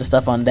say a little bit of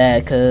stuff on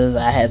that because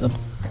I had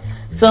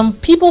some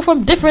people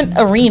from different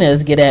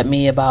arenas get at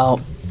me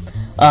about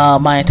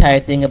my entire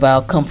thing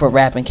about comfort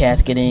rap and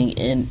cats getting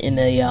in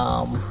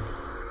a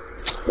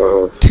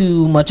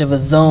too much of a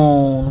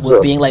zone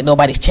with being like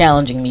nobody's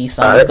challenging me,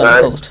 so I'm just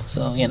gonna post.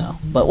 So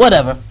but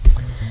whatever.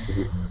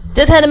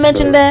 Just had to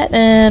mention that,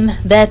 and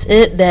that's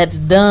it. That's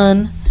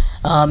done.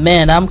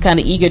 Man, I'm kind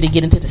of eager to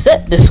get into the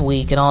set this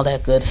week and all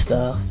that good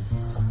stuff.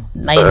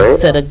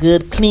 Nice set of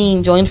good,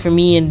 clean joints for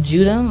me and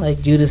Judah.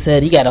 Like Judah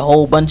said, he got a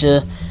whole bunch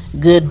of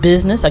good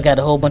business. I got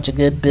a whole bunch of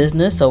good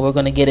business, so we're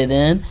going to get it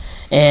in.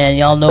 And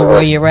y'all know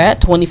where you're at.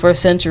 21st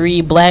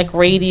Century Black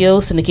Radio,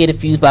 syndicated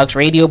Fusebox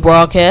radio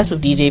broadcast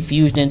with DJ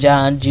Fusion and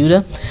John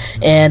Judah.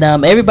 And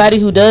everybody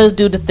who does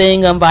do the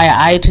thing via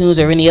iTunes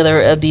or any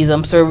other of these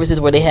services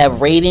where they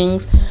have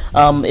ratings,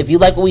 if you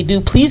like what we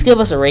do, please give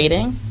us a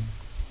rating.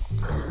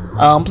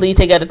 Please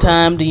take out the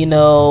time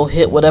to,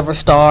 hit whatever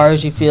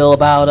stars you feel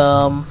about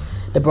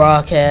the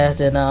broadcast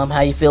and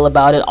how you feel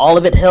about it. All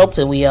of it helps,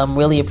 and we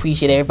really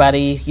appreciate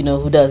everybody,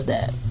 who does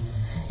that.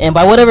 And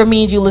by whatever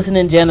means you listen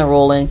in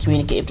general and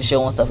communicate with the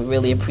show and stuff, we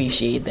really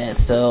appreciate that.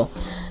 So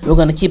we're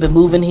going to keep it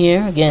moving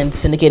here. Again,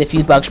 syndicated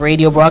Fusebox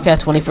radio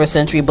broadcast, 21st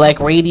Century Black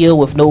Radio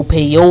with no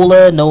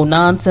payola, no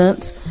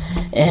nonsense,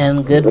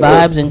 and good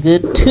vibes and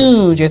good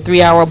tunes. Your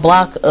 3-hour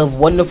block of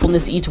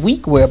wonderfulness each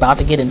week. We're about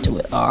to get into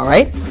it. All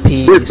right?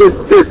 Peace. This is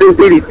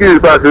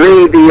Fusebox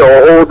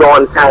Radio. Hold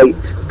on tight.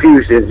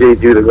 Fusion J.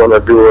 Judah gonna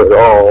do it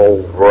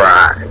all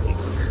right.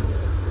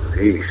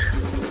 Peace.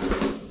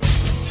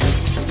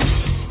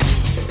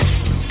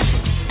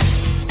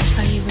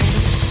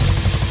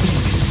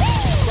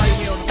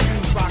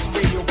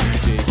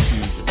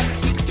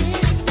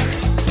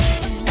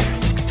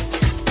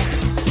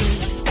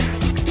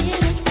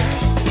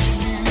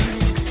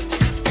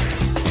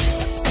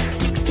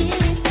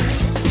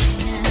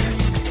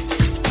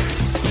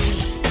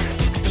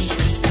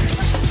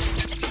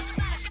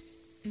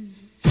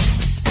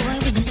 Boy,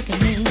 when you look at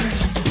me, you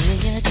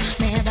just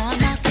mad about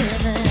my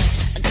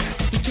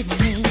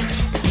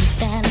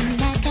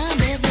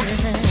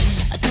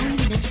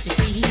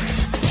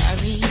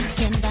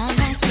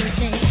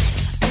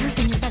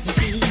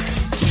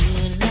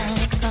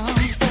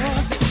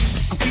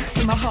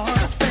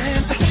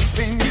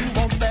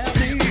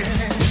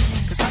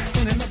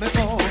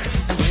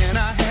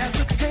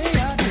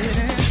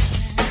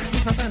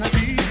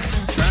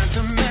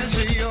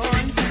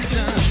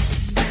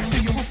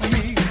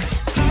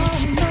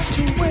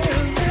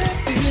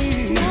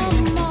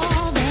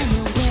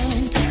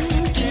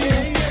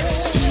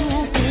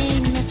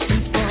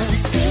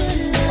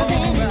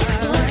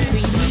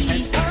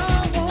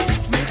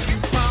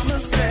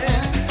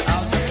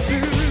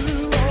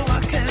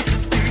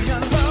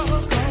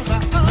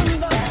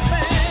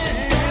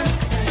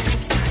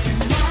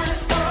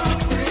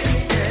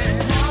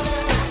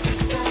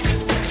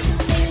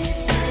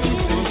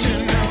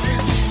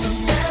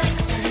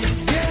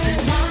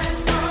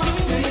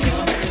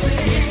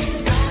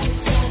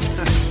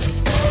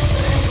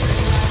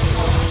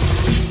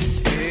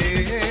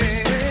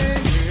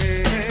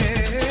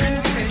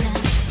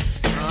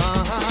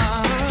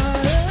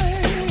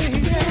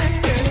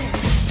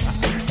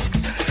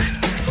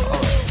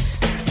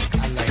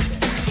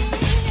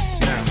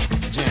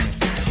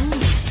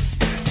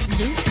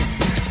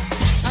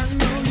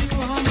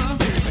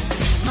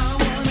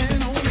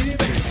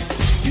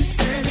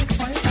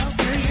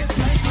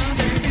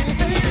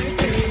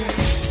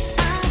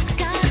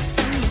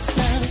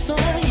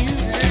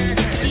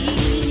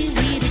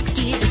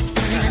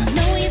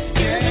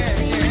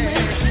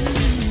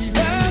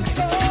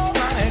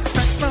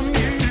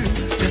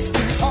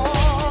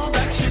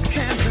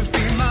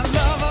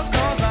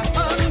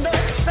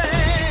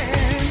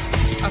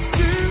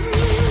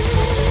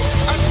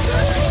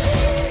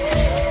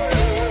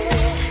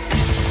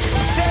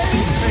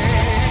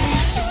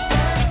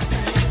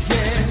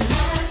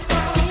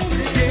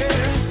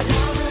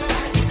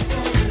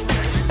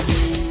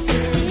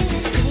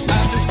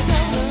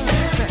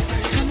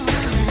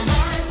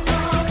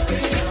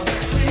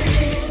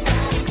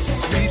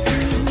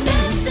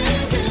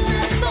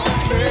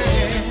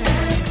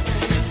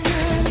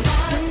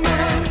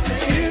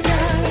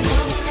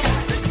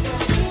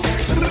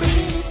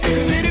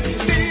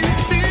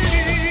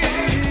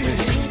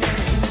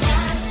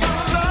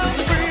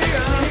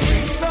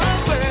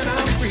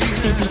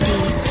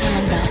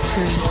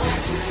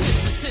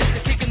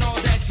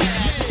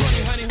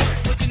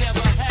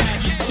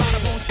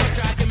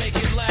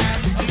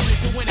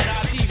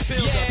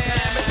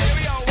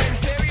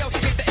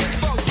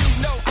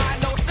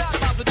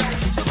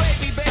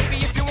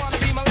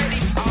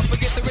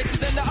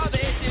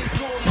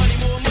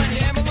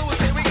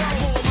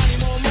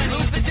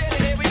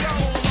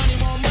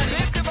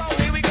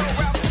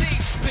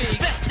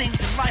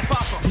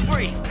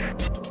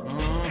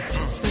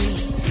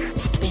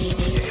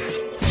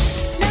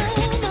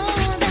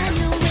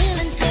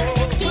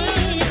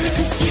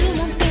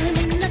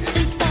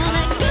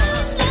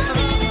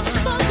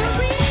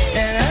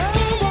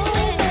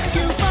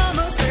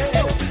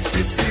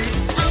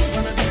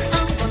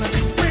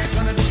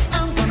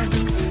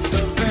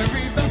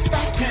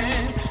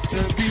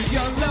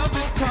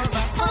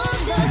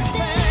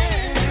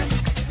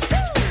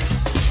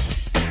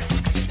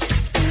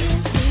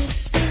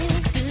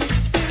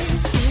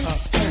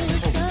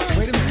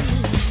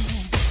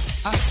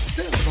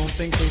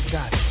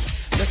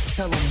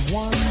Tell them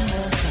one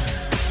more time.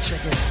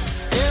 Check it out.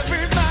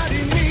 Everybody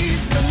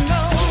needs to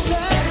know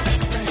that.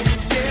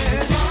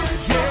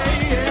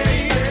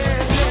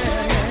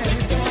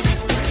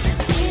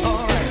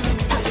 All right.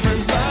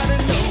 Everybody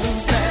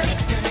knows that.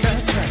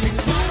 That's right.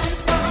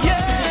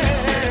 Yeah.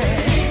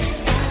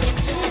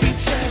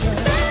 Each other.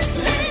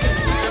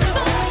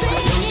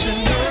 Don't you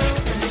know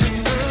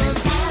this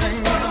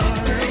thing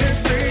already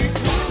free?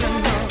 Don't you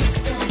know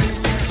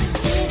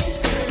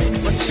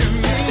what you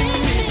mean?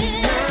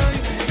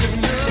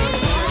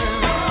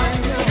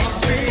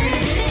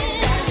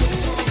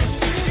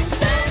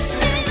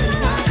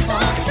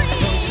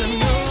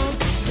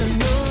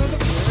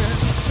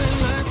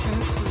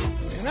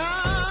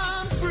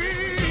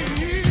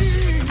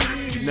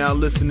 Now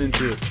listening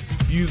to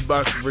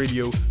Fusebox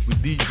Radio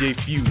with DJ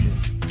Fusion.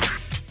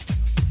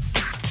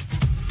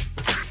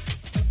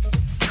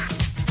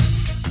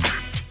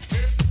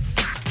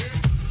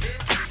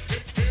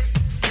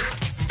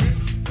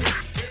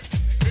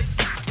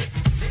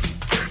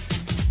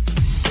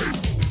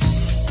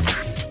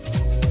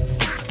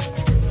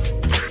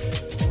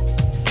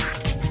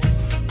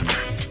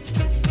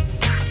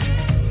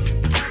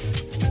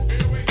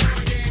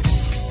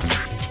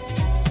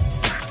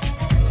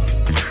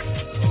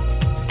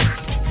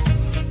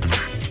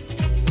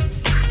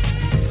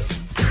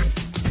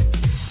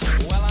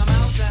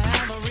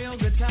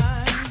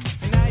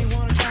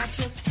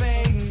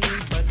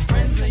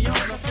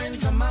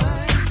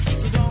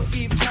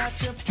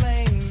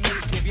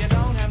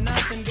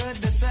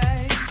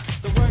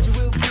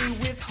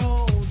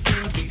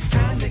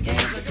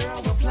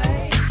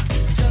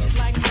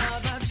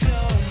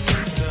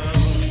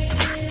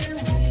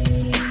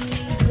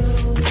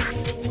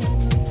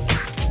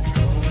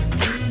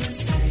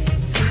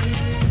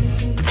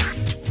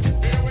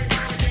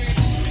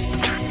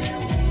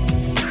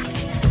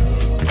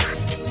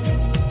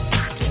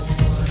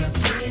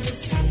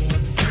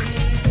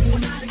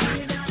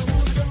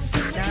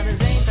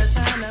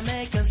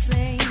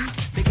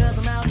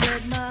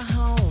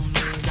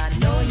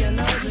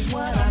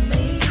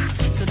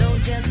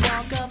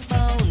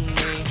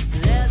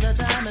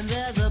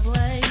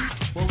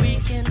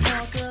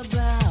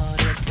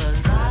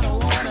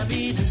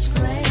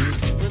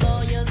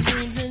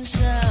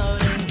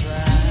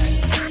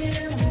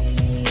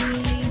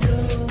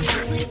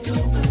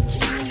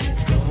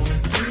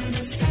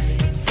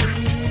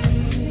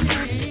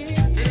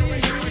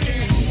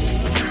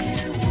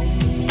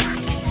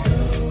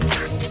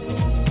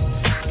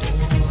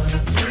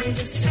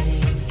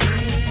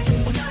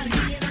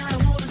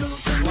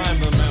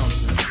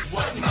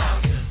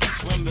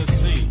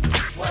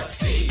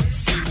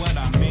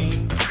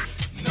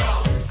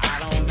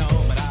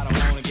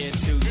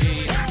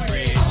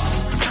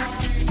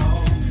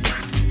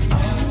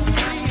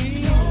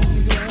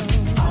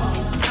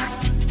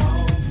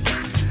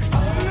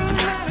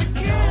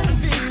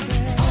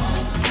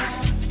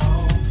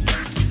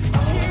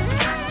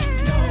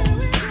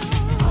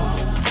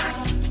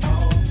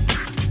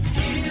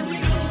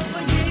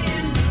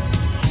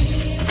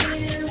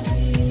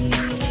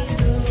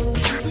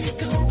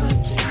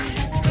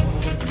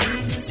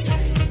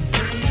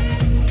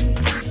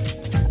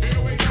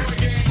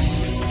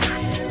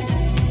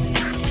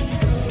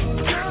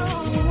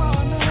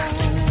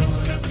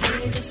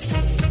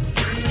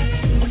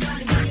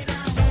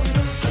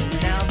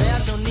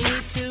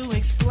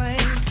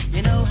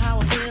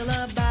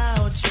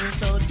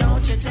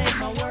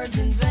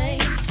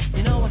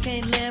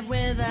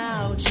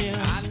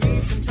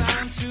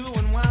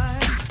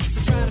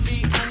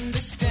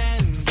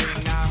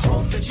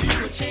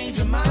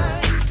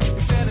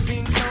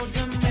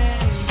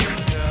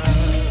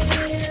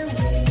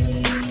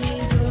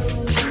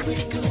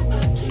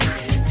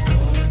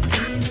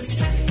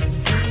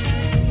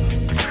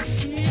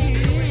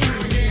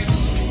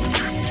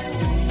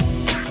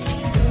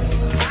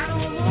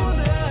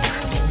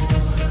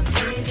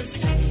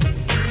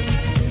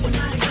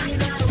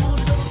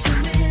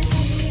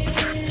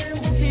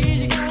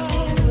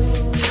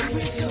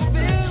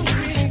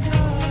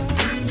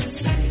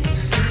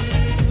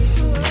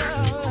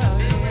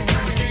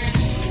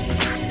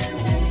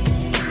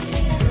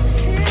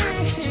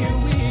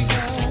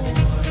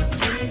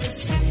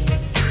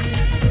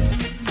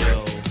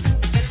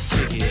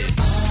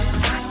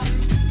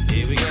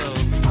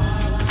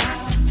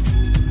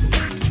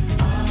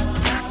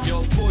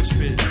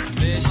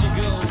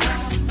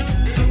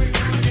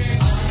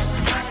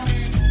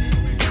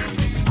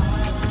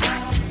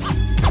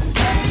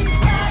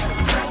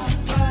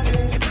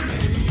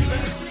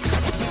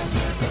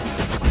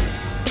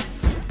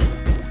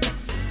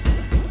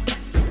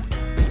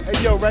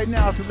 Yo, right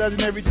now it's the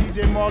legendary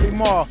DJ Marley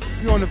Marl.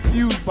 You're on the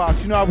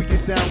Fusebox. You know how we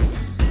get down.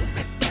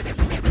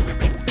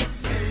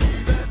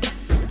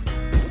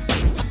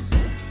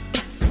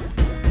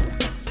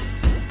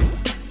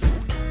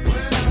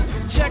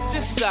 Check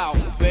this out,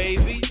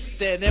 baby.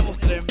 Tenemos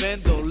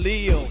tremendo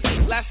lío.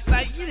 Last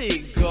night you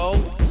didn't go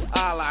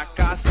a la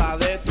casa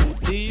de tu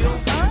tío.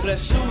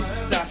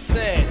 Resulta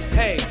ser,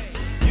 hey,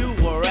 you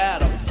were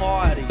at a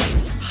party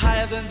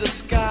higher than the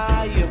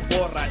sky,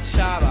 emborrachado.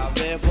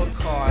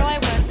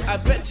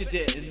 you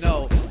didn't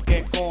know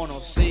que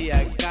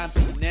conocía el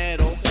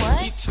cantinero. What?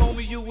 He told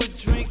me you were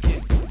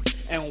drinking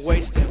and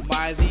wasting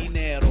my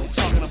dinero.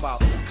 Talking about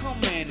come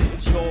and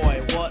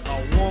enjoy what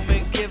a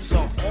woman gives a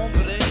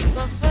hombre.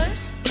 But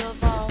first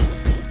of all,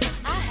 see,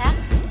 I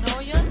have to know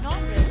your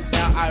nombre.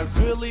 Now I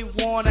really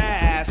wanna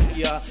ask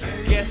ya,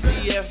 que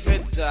si es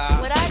verdad.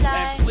 Would I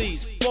lie? And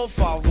please, por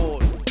favor,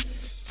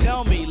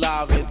 tell me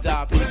la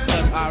verdad,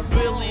 because I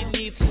really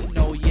need to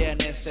know. Yeah,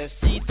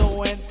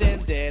 necesito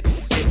entender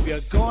if you're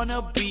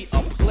gonna be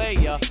a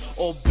player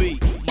or be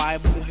my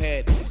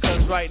mujer.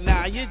 Cause right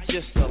now you're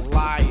just a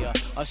liar,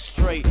 a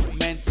straight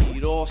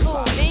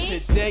mentirosa. Who, me?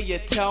 Today you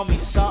tell me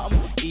something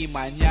y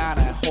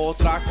mañana es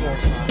otra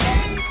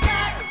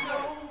cosa.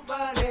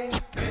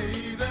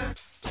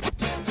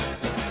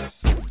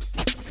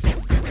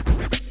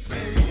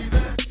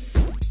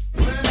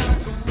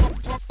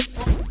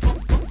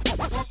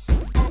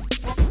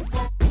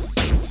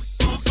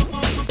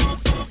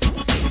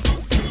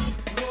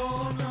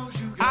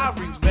 I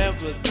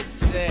remember the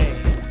day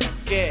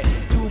que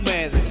tú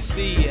me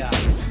decías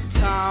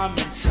time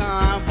and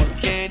time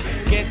again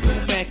que tú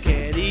me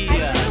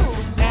querías.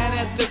 And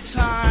at the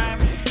time,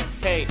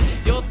 hey,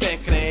 yo te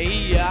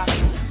creía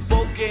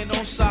porque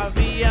no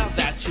sabía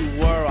that you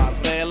were a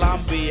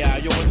relambía.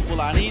 Yo was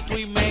fulanito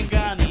y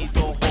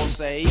menganito,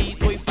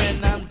 Joseito y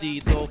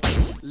Fernandito,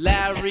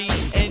 Larry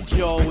and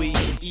Joey,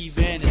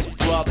 even his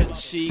brother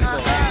Chico.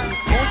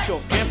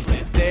 Mucho que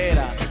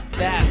frontera,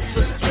 that's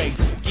a straight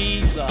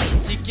skeezer.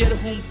 Si quieres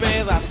un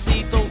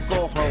pedacito,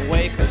 go her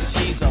way, cause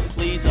she's a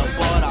pleaser.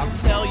 But I'll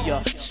tell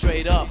ya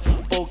straight up,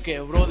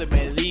 porque brother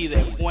me di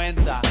de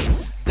cuenta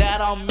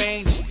that on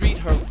Main Street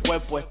her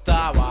cuerpo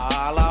estaba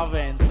a la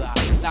venta.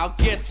 Now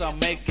get some,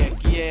 make que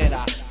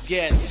quiera,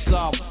 get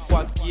some,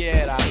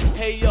 cualquiera.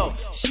 Hey yo,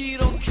 she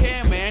don't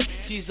care man,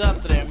 she's a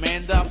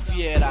tremenda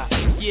fiera.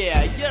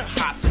 Yeah, you're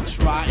hot to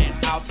try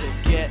and out to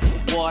get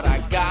what I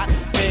got,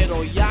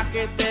 pero ya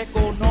que te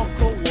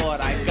conozco,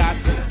 what I got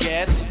to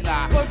get's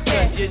not.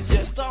 Cause you're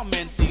just a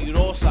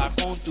mentirosa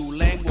con tu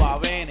lengua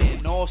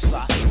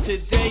venenosa.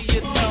 Today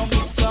you tell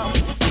me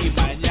something y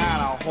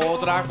mañana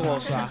otra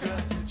cosa.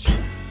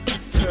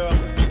 Girl,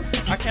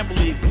 I can't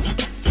believe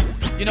it.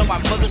 You know, my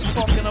mother's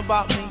talking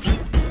about me.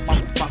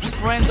 My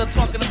friends are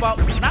talking about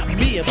me. Not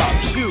me,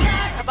 about you.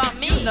 About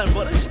me? You're nothing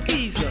but a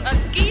skeezer. A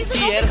skeezer? Sí,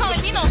 Don't be eres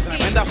calling me no skeezer.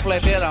 tremenda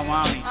fletera,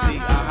 mami. Sí,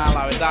 ajá,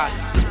 la verdad.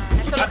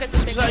 Eso es lo que tú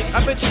te It's like, crees.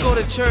 I bet you go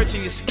to church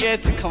and you're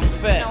scared to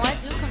confess. No, I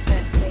do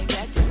confess, baby.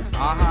 I do confess.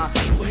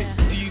 Uh-huh. Wait,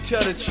 Yeah. do you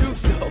tell the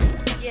truth, though?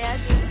 Yeah, I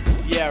do.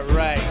 Yeah,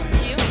 right.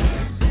 You?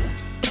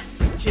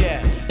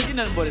 Yeah, you're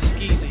nothing but a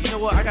skeezer. You know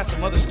what? I got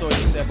some other stories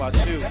to say about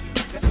you.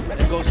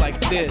 It goes like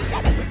this.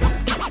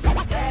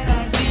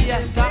 Un día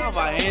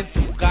estaba en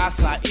tu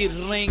casa y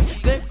ring,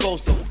 there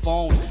goes the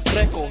phone.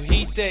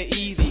 Recogiste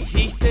y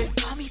dijiste,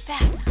 Call me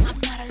back. I'm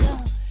not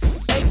alone.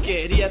 él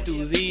quería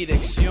tu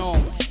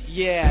dirección.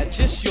 Yeah,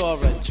 just your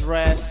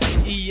address.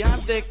 Y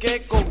antes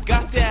que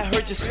colgaste, I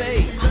heard you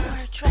say, Our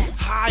address.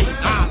 ay,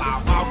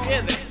 alabao,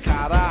 que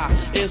descarada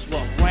is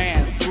what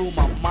ran through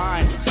my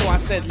mind. So I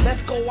said,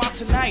 let's go out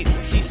tonight.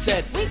 She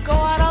said, We go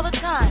out all the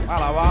time.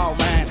 alabao,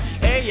 man.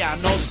 Ella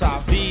no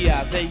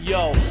sabía de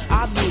yo.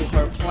 I knew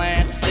her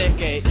plan de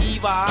que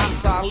iba a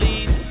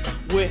salir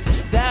with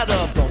that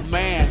other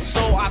man.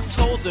 So I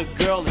told the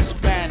girl in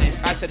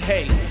Spanish, I said,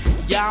 hey,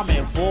 ya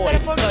me voy. Pero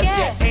 ¿por Cause qué?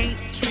 you ain't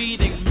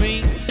treating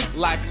me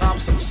like I'm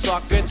some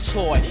sucker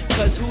toy.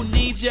 Cause who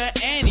needs you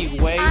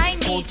anyway? I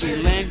need Con tu you.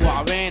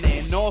 lengua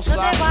venenosa.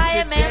 No te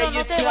vayas, Today Melo, you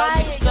no te tell me vayas,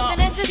 yo te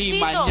something necesito. y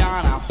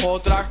mañana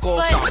otra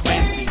cosa But-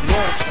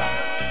 mentirosa.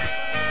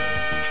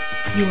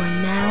 You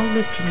are now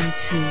listening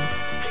to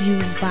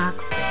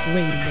Fusebox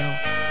Radio.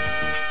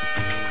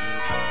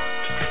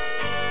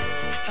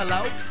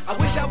 Hello? I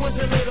wish I was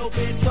a little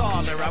bit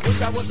taller. I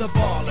wish I was a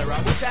baller.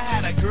 I wish I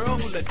had a girl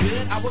who looked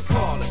good, I would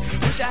call her.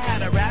 Wish I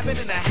had a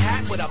rabbit in a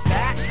hat with a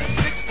bat and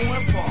a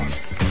 6'4" parlor.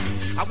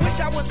 I wish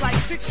I was like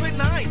 6'9"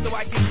 so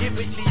I could get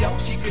with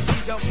Leoshi, cause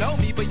she don't know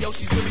me, but yo,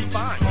 she's really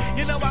fine.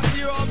 You know, I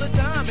see her all the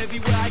time,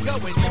 everywhere I go,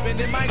 and even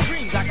in my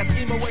dreams, I can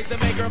scheme a way to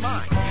make her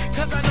mine.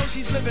 Cause I know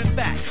she's living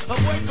fat. Her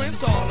boyfriend's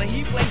tall and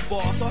he plays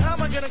ball, so how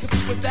am I gonna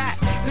compete with that?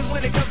 Cause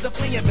when it comes to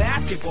playing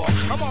basketball,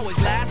 I'm always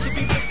last to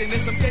be picked, and in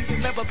some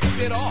cases never picked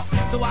at all.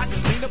 So I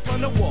just lean up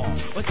on the wall,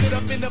 or sit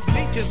up in the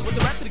bleachers with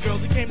the rest of the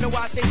girls who came to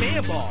watch they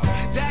man ball.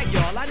 Dag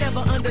y'all, I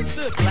never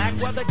understood black,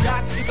 why the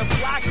jocks get the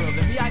fly girls,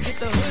 and me I get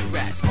the hood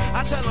rats.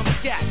 I tell them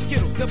scat,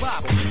 skittles,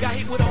 kabobble, got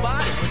hit with a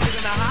bottle, and sit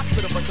in a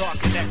hospital for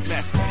talking that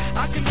mess.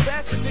 I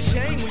confess it's a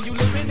shame when you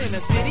living in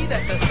a city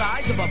that's the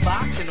size of a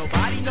box and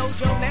nobody knows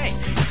your name.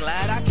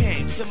 Glad I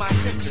came to my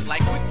senses,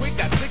 like quick,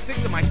 got sick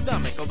to my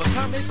stomach,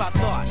 overcome it by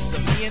thoughts of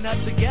me and her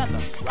together,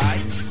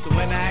 right? So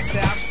when I asked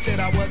her out, she said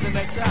I wasn't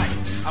a type.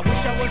 I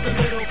wish I was a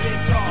little bit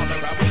taller,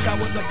 I wish I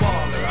was a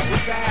baller, I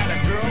wish I had a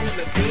girl who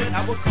looked good,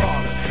 I would call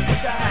her.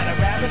 Wish I had a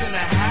rabbit in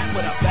a hat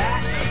with a bat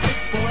and a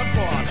 6'4"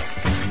 parlor.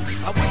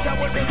 I wish I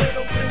was a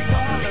little bit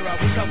taller, I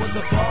wish I was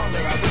a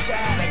baller, I wish I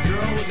had a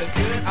girl who looked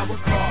good, I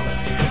would call her.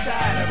 Wish I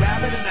had a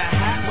rabbit in a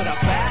hat with a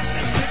bat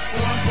and a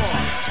 6'4"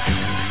 parlor.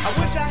 I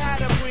wish I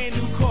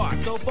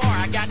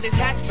this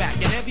hatchback,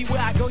 and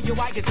everywhere I go, yo,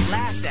 I get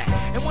laughed at.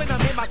 And when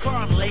I'm in my car,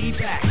 I'm laid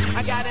back.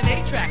 I got an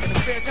 8-track and a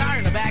spare tire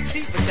in the back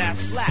seat, but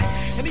that's flat.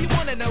 And do you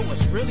wanna know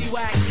what's really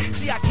whack?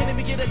 See, I can't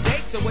even get a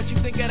date, so what you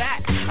think of that?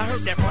 I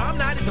heard that prom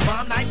night is a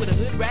bomb night with a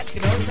hood rat,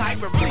 you know,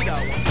 type of really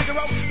though.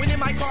 Figaro, when in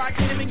my car, I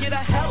can't even get a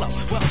hello.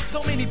 Well,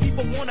 so many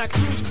people wanna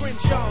cruise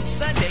Crenshaw on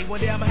Sunday. One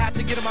day I'ma have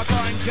to get in my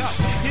car and go.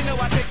 You know,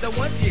 I take the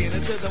 110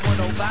 until the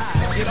 105.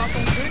 Get off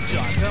on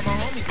Crenshaw, tell my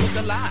homies look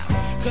alive.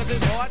 Cause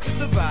it's hard to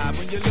survive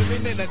when you're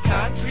living in the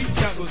concrete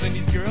jungles and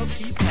these girls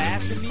keep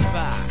passing me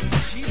by.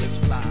 She looks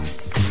fly,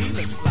 she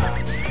looks fly.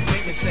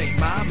 Make me say,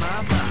 my.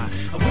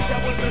 I wish I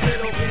was a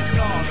little bit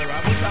taller. I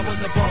wish I was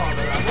a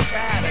baller. I wish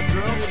I had a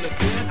girl who looked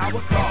good, I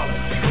would call her.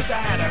 Wish I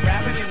had a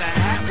rabbit in a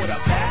hat with a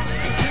bat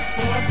and 6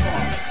 for a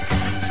baller.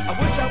 I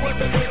wish I was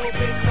a little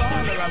bit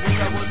taller. I wish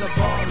I was a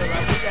baller.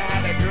 I wish I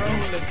had a girl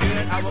who looked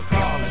good, I would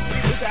call her.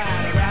 Wish I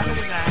had a rabbit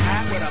in a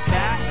hat with a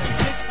bat and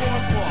 6 for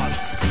a baller.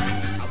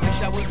 I wish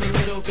I was a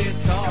little bit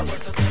taller.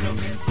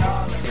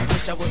 I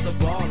wish I was a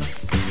baller.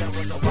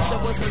 I wish I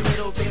was a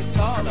little bit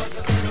taller.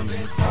 I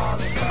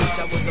wish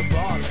I was a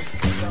baller.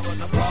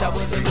 I wish I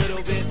was a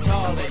little bit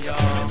taller, y'all.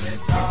 I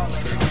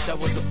wish I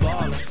was a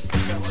baller.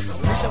 I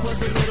wish I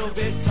was a little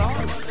bit taller.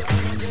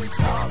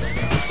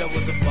 I wish I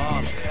was a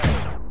baller.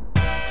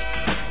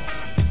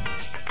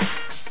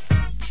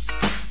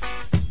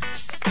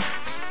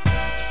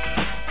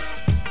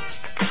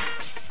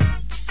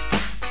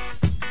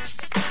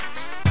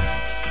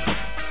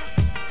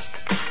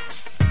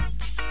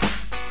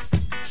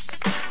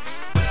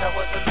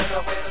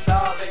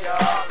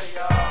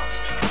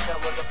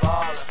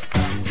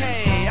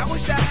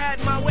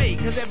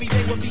 Cause every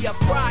day would be a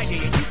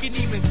Friday and you can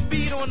even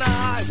speed on the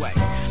highway.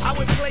 I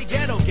would play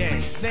ghetto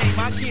games, name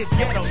my kids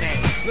ghetto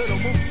names. Little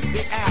Mookie,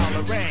 Big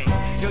Al, Lorraine.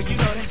 Yo, you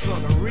know that's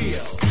on the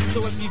real.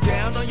 So if you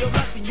down on your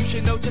luck, then you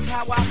should know just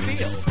how I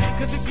feel.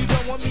 Cause if you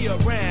don't want me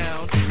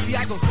around, see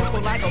I go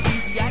simple, I go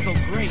easy, I go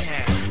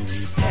Greyhound.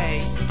 Hey,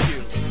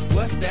 you,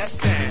 what's that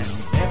sound?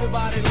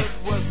 Everybody look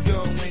what's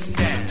going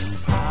down.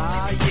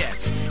 Ah,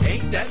 yes,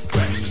 ain't that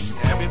fresh?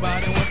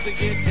 Everybody wants to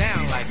get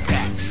down like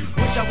that.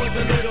 Wish I was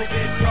a little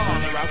bit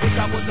taller. I wish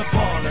I was a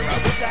baller. I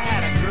wish I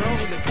had a girl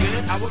who looked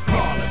good, I would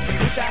call her.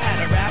 Wish I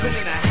had a rabbit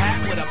in a hat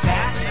with a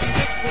bat and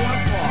 6 for a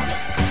baller.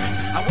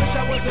 I wish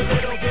I was a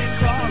little bit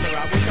taller.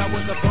 I wish I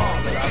was a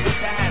baller. I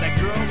wish I had a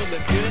girl who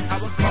looked good,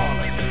 I would call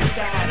her. Wish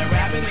I had a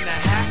rabbit in a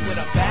hat with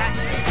a bat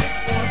and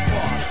 6 for a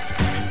baller.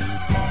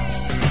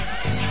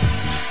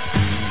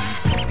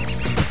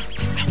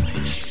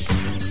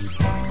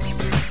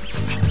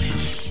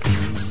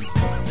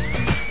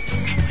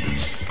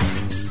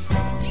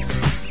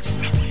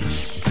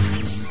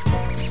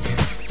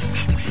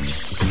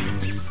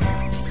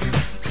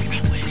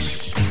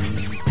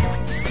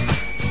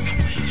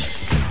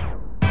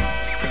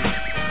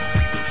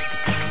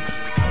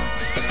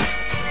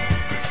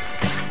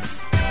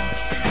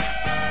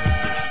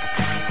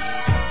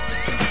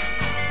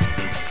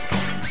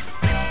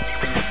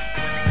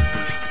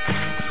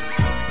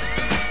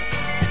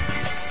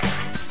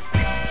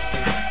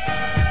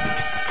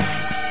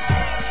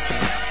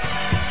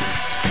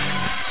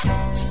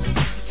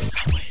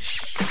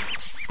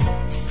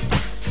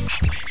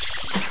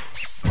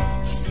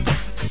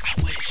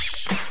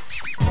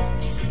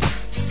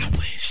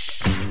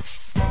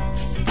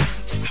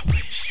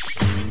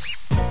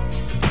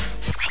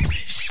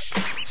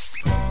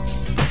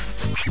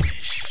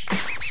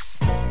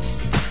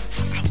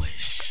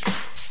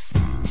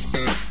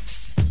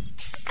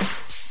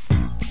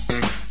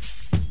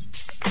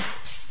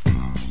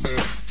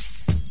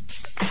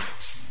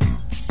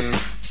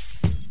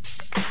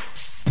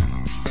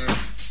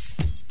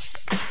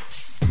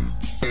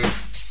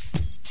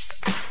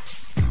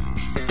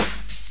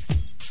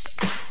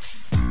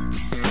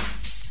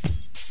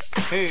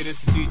 Hey,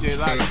 this is DJ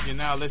Logic. You're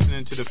now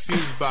listening to the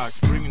Fuse Box,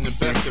 bringing the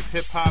best of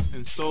hip-hop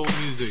and soul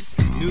music,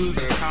 news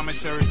and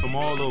commentary from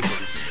all over.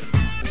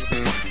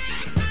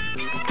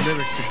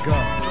 Lyrics to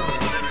go.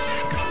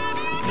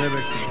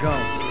 Lyrics to go.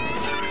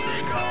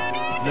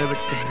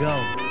 Lyrics to go.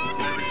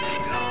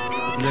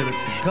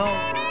 Lyrics to go.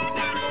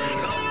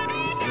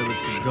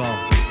 Lyrics to go.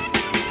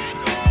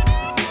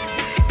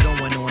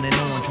 Going on and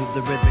on to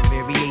the rhythmic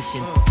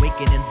variation.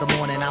 Waking in the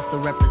morning, I'll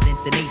still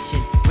represent the nation.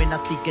 When I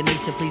speak a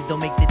nation, please don't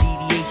make the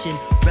deviation.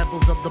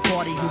 Rebels of the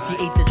party who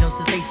create the drum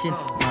sensation.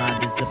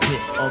 Mind is a pit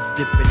of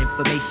different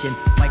information.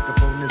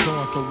 Microphone is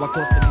on, so I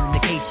cause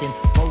communication.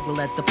 Mogul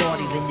at the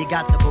party, then you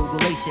got the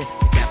vogulation.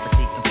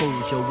 Decapitating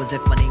fools, show as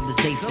if my name was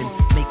Jason.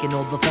 Making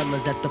all the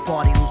fellas at the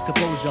party lose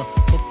composure.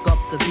 Hook up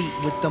the beat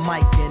with the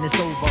mic and it's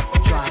over.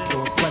 Try to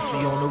quest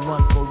me on the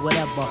run for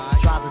whatever.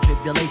 Trials and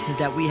tribulations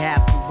that we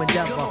have to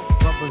endeavor.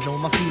 Brothers know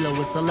my CeeLo,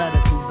 it's a letter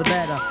to the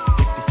better.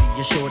 If you see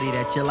a shorty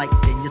that you like,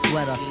 then you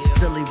sweater.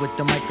 Silly with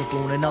the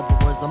microphone, in other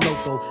words, I'm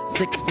loco.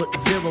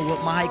 6'0"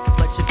 with my height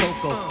complexion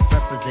cocoa.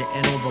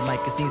 Representing over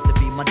mic, it seems to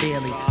be my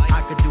daily.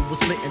 I could do a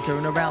split and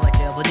turn around like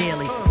Ever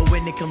Nearly. But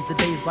when it comes to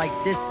days like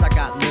this, I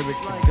got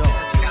lyrics to go.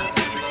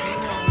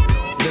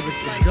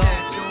 Lyrics to go.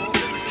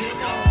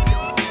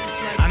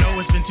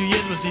 it's been 2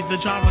 years, but see the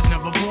job was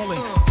never falling.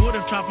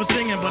 Would've tried for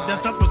singing, but that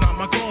stuff was not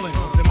my calling.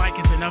 The mic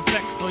is in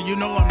effect, so you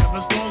know I'm never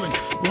stalling.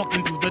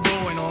 Walking through the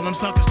door and all them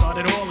suckers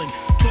started hauling.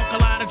 Talk a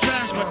lot of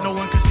trash, but no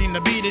one could seem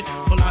to beat it.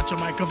 Pull out your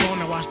microphone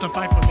and watch the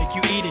fight for make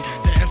you eat it.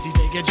 The MCs,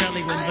 they get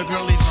jelly when the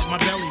girlies rub my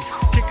belly.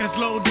 Kick a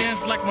slow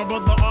dance like my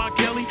brother R.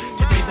 Kelly.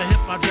 Today's a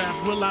hip-hop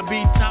draft, will I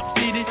be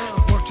top-seeded?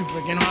 Work too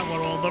friggin' hard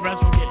while all the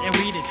rest will getting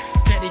weeded.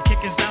 Steady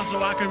kicking style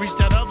so I can reach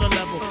that other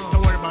level.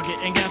 Don't worry about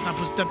getting gas, I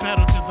push the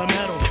pedal to the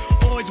metal.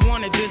 Always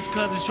wanted this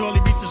cause it surely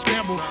beats a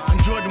scramble. I'm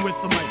Jordan with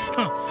the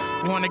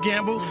mic, wanna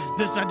gamble?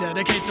 This I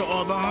dedicate to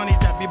all the honeys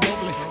that be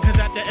bubbling. Cause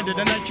at the end of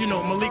the night, you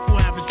know Malik will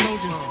have his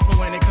Trojans. But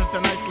when it comes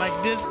to nights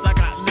like this, I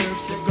got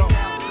lyrics to go.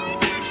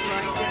 Lyrics to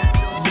go.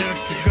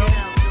 Lyrics to go.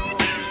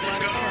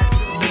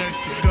 Lyrics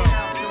to go.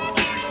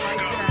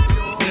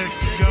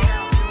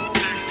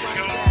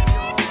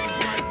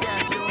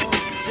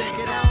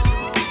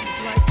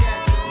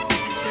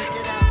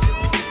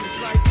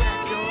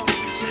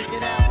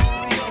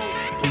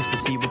 Please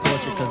proceed with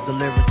caution, cause the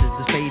lyricist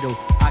is fatal.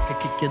 I could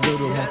kick your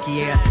little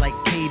honky ass like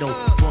Kato.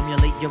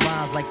 Formulate your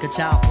rhymes like a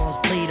child forms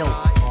Play-Doh.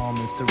 Calm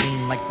and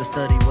serene like the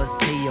study was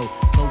Teo.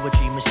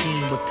 Poetry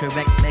machine with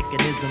correct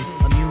mechanisms.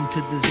 Immune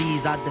to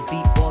disease, I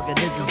defeat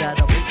organisms that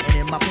are waiting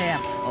in my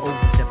path. I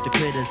overstep the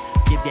critters.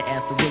 Give your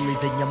ass the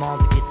willies and your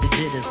moms to get the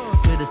jitters.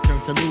 Quitters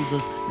turn to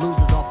losers,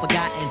 losers all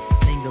forgotten.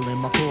 Tangle in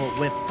my cord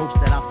with hopes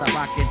that I'll stop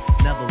rocking.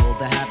 Never will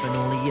that happen,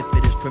 only if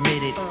it is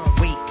permitted.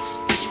 Wait,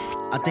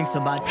 I think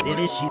somebody did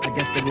this shit. I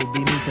guess it will be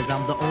me, cause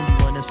I'm the only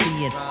one I'm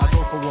seeing. I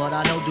go for what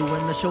I know,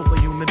 doing the show for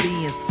human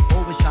beings.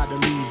 Always try to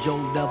lead Joe,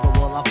 never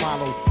will I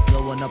follow.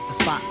 Blowing up the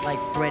spot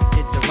like Fred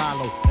did to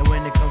Rollo. And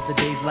when it comes to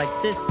days like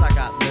this, I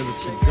got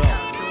lyrics to go.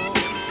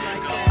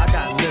 I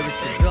got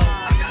lyrics to go.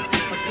 I got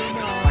lyrics to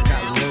go. I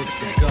got lyrics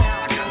to go.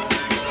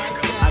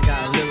 I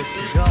got lyrics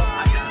to go.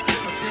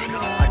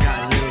 I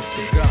got lyrics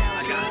to go.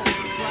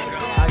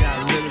 I got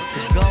lyrics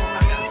to go.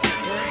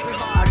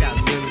 I got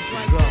lyrics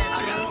to go.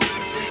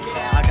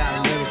 I got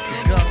lyrics to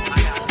go.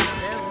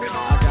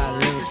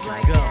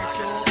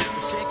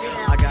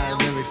 I got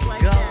lyrics to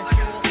go.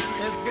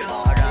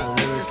 I got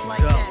lyrics to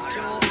go.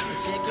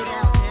 Check it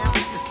out now.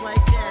 It's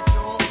like that,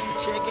 y'all.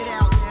 Check it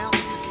out now.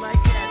 It's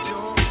like that,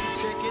 y'all.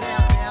 Check it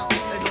out now.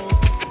 It goes.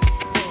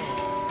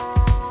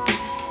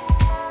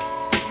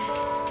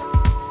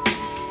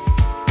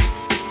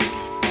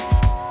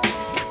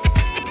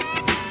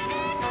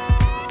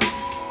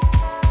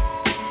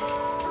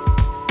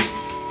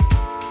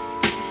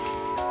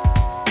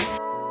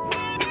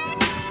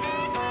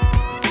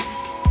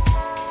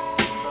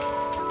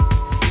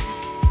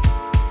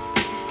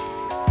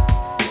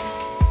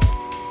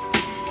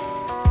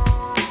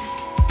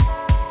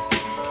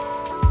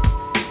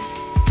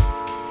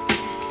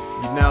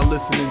 Now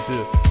listening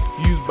to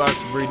Fusebox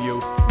Radio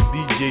with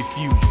DJ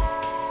Fusion.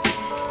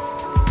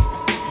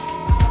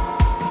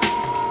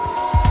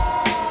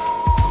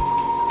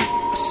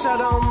 Shut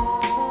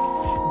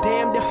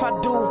damned if I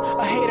do,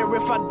 a hater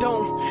if I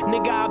don't.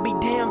 Nigga, I'll be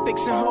damn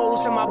fixing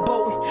holes in my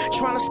boat,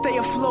 trying to stay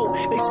afloat.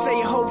 They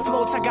say hope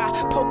floats, I got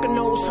poker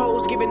nose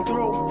hoes giving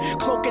throat.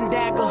 Cloak and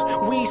dagger,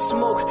 weed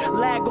smoke,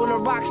 lag on the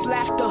rocks,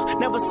 laughter,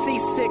 never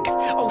seasick.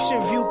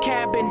 Ocean view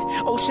cabin,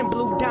 ocean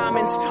blue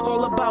diamonds,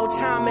 all about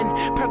timing.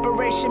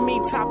 Preparation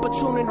meets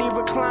opportunity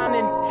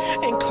reclining.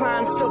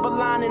 Inclined silver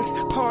linings,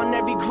 pawn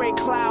every gray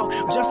cloud.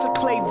 Just a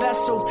clay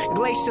vessel,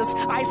 glaciers,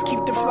 ice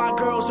keep the fly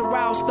girls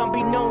aroused.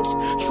 Unbeknownst,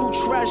 true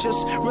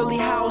treasures, really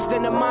housed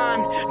in the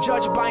mind.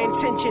 Judged by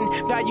intention,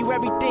 value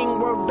everything,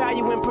 work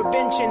value in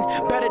prevention.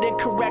 Better than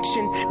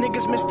correction,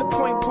 niggas miss the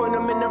point, point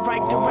them in the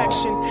right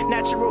direction.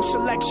 Natural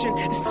selection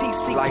is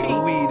TCP. Like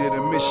weed in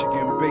a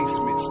Michigan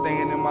basement,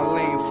 staying in my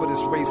lane for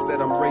this race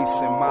that I'm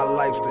racing. My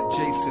life's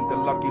adjacent to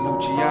Lucky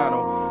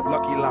Luciano,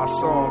 Lucky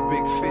Lasson,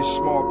 big fish,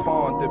 small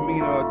pond,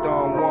 demeanor of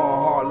Don Juan,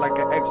 hard like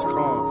an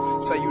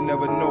ex-con. Say you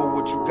never know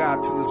what you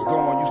got till it's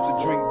gone. Used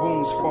to drink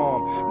Boone's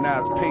Farm, now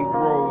it's Pink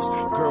Rose.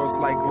 Girls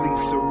like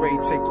Lisa Ray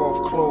take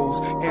off clothes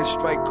and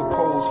strike a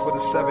pose for the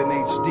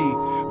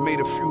 7HD. Made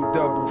a few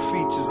double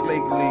features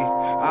lately.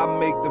 I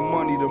make the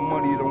money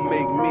don't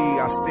make me.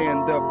 I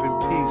stand up in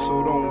peace,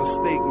 so don't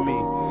mistake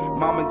me.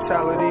 My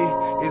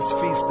mentality is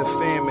feast to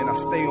famine. I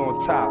stay on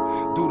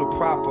top, do the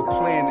proper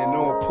planning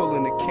or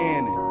pulling the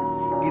cannon.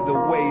 Either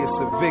way, it's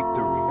a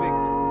victory.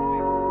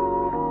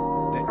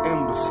 The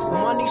embassy.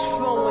 Money's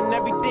flowing,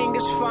 everything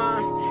is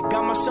fine.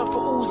 Got myself a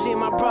Uzi and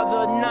my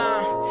brother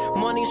a 9.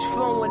 Money's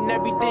flowing,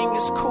 everything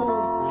is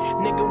cool.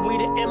 Nigga, we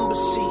the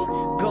embassy,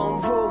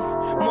 gon' rule.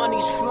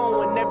 Money's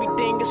flowing,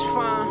 everything is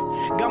fine.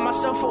 Got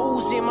myself a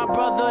Uzi and my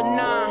brother a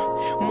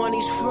 9.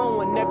 Money's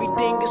flowing,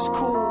 everything is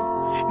cool.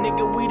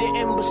 Nigga, we the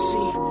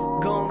embassy,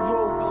 gon'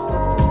 rule.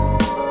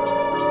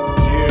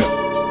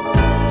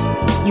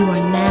 You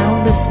are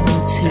now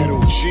listening to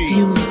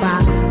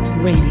Fusebox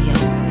Radio.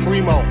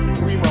 Primo.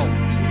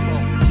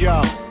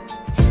 Yeah.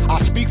 I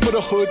speak for the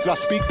hoods, I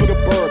speak for the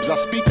burbs, I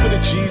speak for the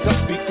G's, I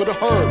speak for the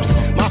herbs.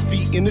 My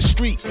feet in the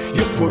street,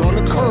 your foot on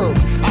the curb.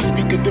 I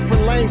speak a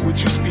different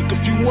language, you speak a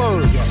few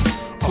words.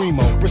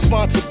 primo.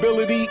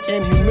 Responsibility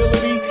and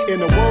humility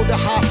in a world of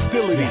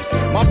hostilities.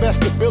 My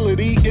best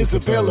ability is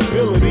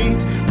availability.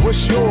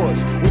 What's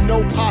yours? With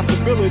no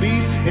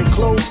possibilities and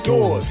closed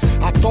doors.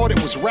 I thought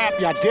it was rap,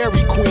 y'all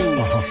Dairy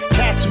Queens.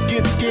 Cats who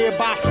get scared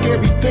by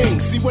scary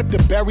things. See what the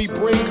berry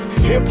brings?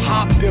 Hip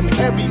hop, them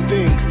heavy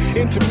things.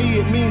 And to me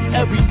it means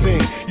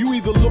everything. You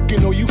either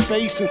looking or you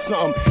facing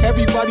something.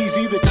 Everybody's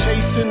either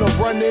chasing or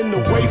running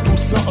away from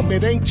something.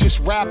 It ain't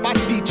just rap, I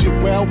teach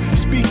it well,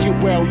 speak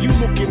it well. You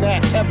looking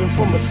at heaven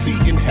from a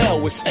seat in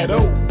hell. It's Edo.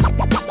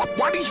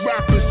 Why these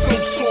rappers so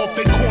soft?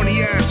 They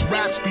corny ass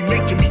raps be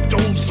making me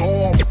doze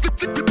off.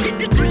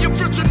 The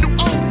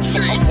original OG.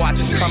 I'm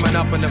watching coming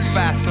up in the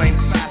fast lane.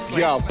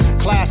 Yo,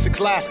 classics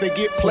last, they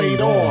get played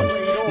on.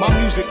 My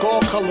music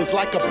all colors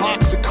like a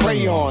box of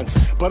crayons.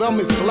 But I'm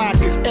as black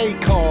as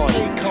Akon.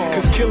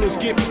 Cause killers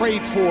get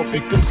prayed for,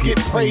 victims get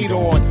preyed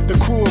on. The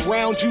crew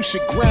around you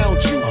should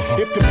ground you.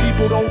 If the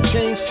people don't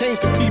change, change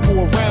the people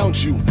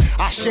around you.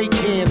 I shake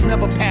hands,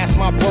 never pass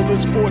my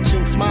brother's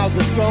fortune. Smiles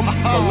at some,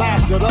 but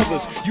laughs at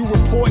others. You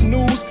report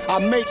news, I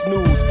make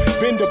news.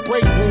 Bend to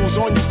break rules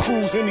on your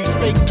crews and these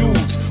fake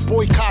dudes.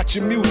 Boycott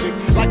your music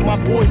like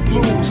my boy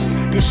Blues.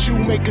 The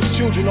shoemaker's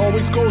children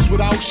always goes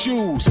without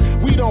shoes.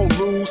 We don't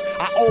lose,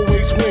 I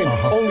always win.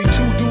 Only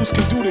two dudes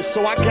can do this,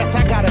 so I guess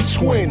I got a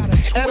twin.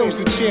 Edo's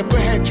the champ, go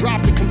ahead,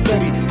 drop the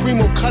confetti.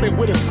 Primo cut it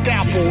with a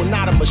scalpel and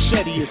not a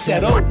machete. It's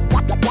set up.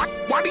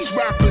 Why these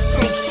rappers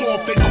so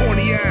soft? They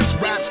corny ass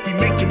raps be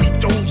making me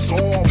doze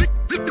off.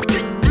 The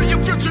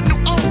original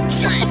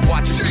OG. I'm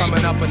watching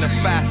coming up in the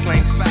fast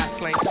lane.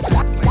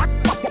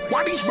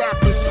 Why these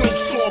rappers so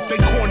soft? They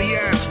corny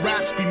ass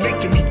raps be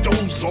making me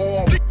doze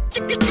off. The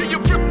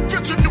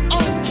original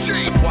OG.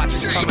 I'm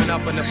watching coming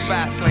up in the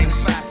fast lane.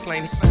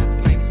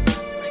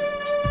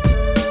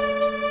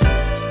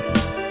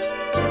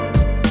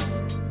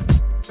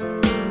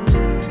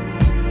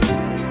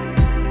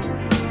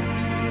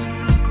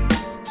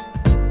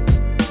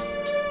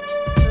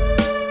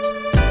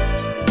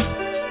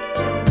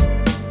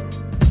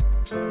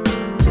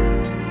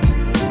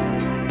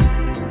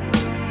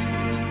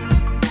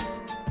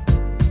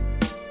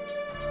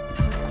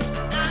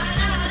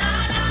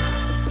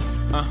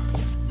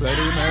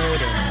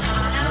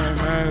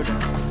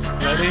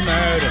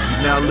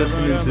 Now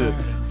listening to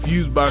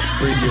Fusebox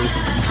Radio,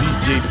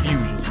 DJ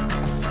Fusion.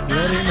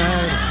 Bloody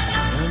murder,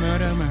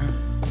 murder, murder.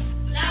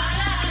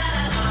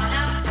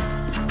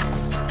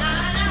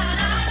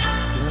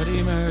 Bloody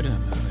murder,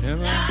 murder,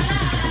 murder.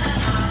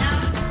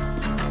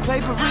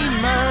 Papery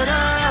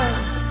murder,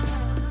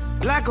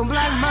 black on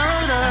black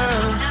murder.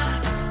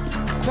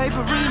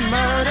 Papery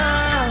murder,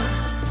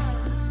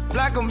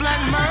 black on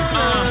black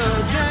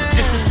murder.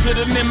 This is to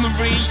the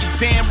memory of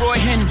Dan Roy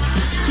Henry.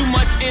 Too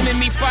much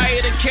enemy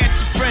fire to catch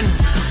a friend.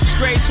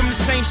 Strays from the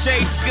same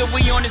shade, still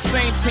we on the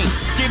same team.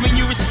 Giving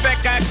you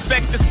respect, I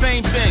expect the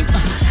same thing.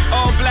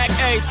 All black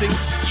everything,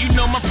 you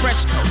know my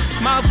fresh coat.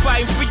 Mouth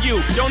fighting for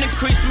you, don't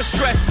increase my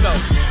stress though.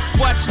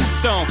 Watching the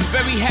throne,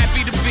 very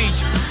happy to be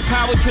you.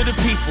 Power to the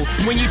people,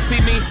 when you see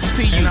me,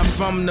 see you. And I'm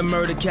from the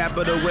murder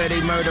capital where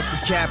they murder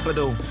for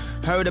capital.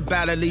 Heard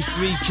about at least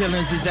 3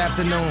 killings this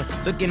afternoon.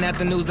 Looking at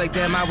the news like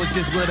damn, I was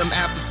just with them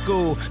after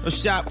school. No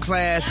shop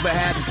class, but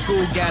had the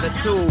school got a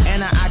tool.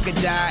 And I could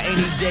die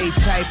any day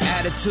type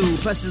attitude.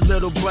 Plus his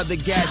little brother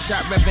got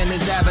shot repping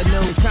his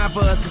avenue. It's time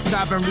for us to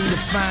stop and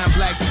redefine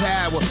black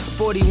power.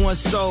 41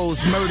 souls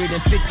murdered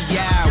in 50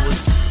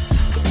 hours.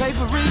 The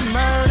papery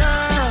murder,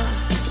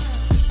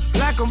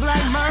 black on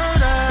black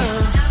murder.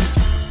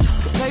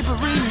 The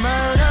papery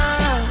murder,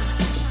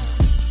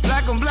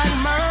 black on black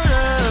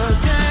murder.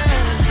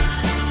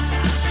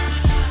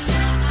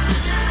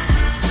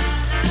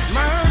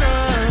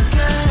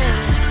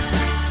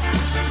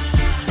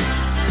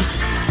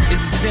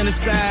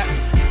 Genocide,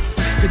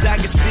 cause I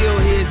can still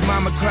hear his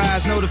mama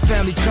cries. Know the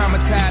family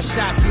traumatized,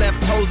 shots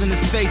left holes in his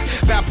face,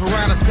 about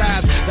piranha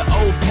size. The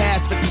old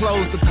pastor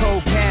closed the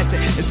cold casket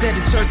and said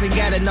the church ain't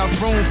got enough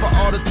room for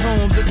all the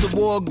tombs. It's a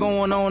war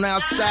going on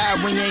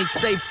outside when you ain't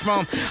safe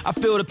from. I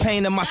feel the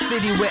pain of my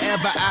city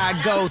wherever I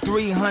go.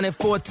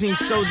 314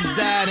 soldiers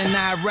died in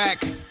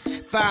Iraq,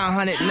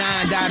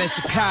 509 died in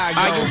Chicago.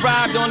 I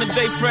arrived on the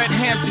day Fred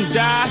Hampton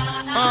died.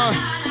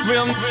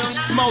 Real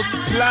smoke to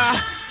fly.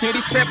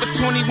 87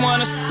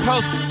 21 is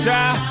supposed to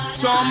die.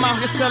 So I'm out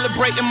here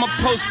celebrating my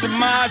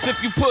post-demise.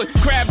 If you put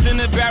crabs in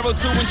the barrel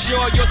to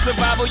ensure your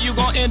survival, you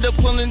gon' end up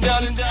pulling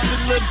down and down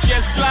to look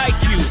just like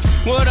you.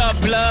 What up,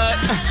 blood?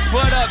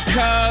 What up,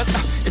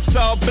 cuz? It's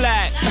all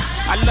black.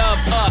 I love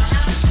us.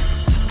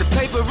 The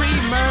papery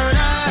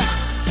murder,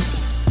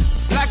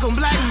 black on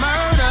black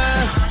murder.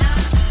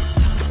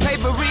 The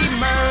papery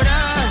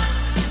murder,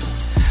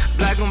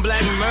 black on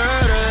black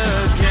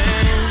murder.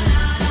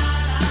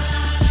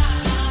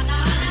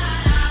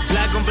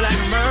 Black on black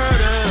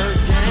murder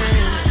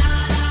again.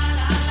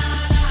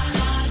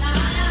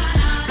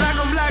 Black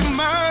on black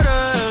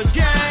murder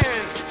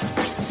again.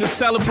 It's a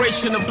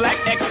celebration of black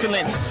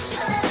excellence.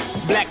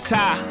 Black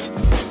tie,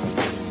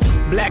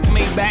 black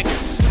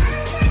Maybachs.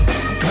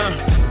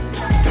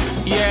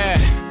 Yeah.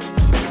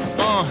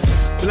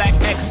 Black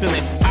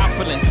excellence. I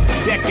benevolence,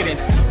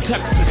 decadence.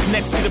 Tuxes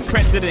next to the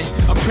president.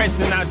 A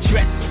present I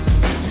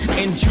dress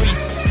in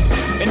Dries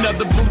and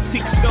other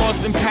boutique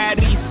stores in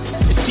Paris.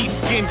 And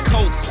sheepskin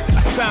coats, I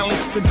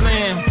silence the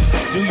glam.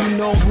 Do you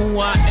know who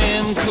I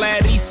am,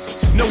 Clarice?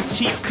 No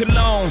cheap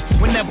cologne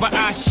whenever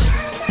I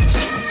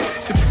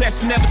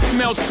success never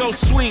smells so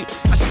sweet.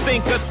 I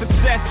stink of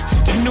success,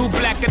 the new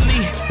black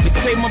elite. They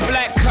say my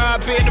black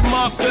card bear the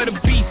mark of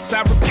the beast.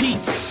 I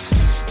repeat,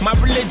 my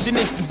religion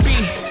is the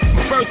beat.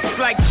 My verse is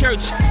like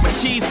church, my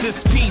cheese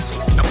is peace.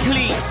 Now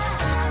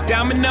please,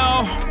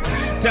 domino,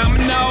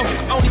 domino.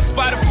 Only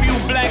spot a few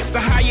blacks, the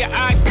higher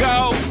I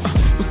go.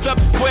 What's up,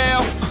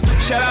 well?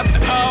 Shout out to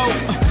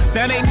O.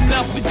 That ain't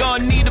enough, we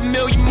gon' need 1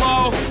 million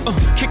more.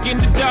 Kicking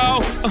the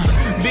door,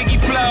 Biggie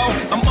flow.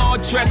 I'm all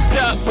dressed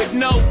up with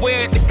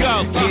nowhere to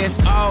go. Yeah, it's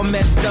all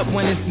messed up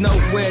when it's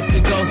nowhere to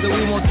go. So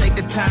we won't take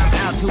the time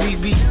out till we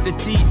reach the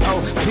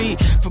T.O.P.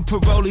 For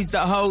parolees, the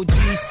whole G.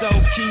 So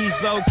keys,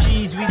 low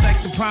keys. We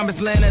like the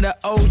promised land of the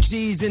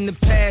OGs in the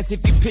past.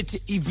 If you picture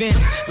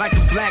events like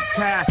a black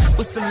tie,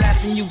 what's the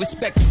last thing you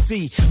expect to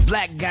see?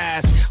 Black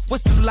guys.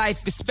 What's the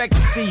life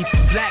expectancy for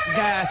black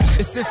guys?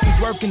 The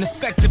system's working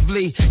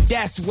effectively.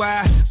 That's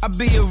why I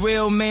be a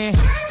real man.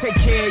 Take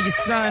care of your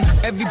son.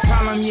 Every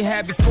problem you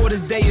had before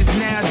this day is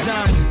now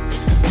done.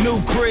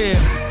 New crib,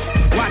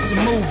 watch a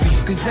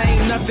movie. Cause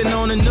ain't nothing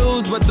on the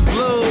news but the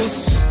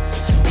blues.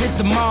 Hit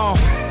the mall,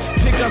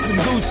 pick up some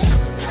Gucci.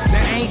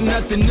 There ain't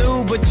nothing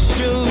new but your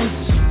shoes.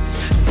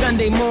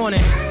 Sunday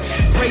morning,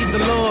 praise the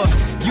Lord.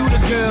 You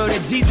the girl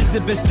that Jesus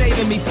has been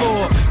saving me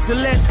for. So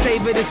let's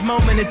savor this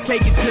moment and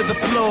take it to the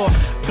floor.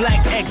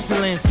 Black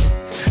excellence,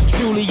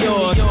 truly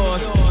yours.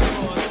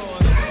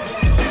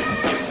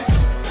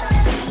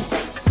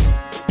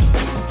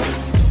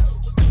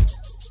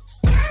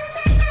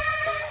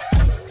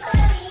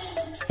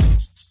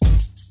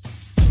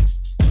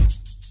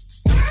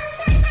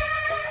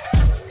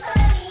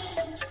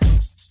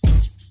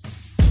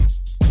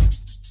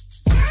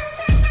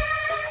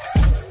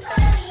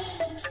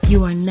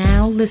 You are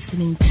now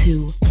listening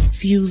to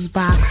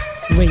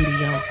Fusebox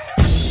Radio.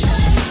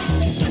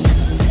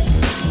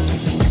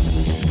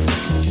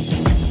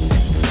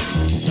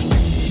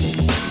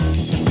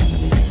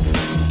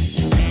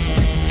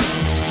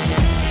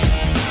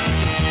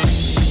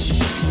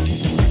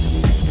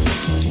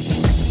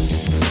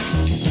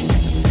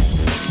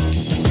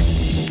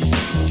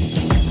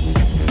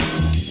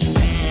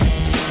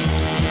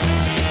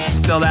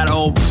 Still that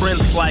old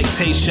Prince like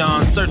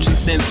Tayshaun, searching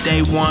since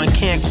day one.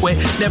 Can't quit,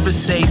 never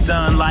say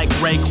done like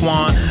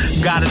Raekwon.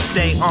 Gotta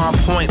stay on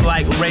point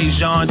like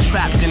Ray-Jon.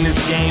 Trapped in this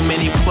game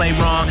and he play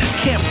wrong.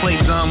 Can't play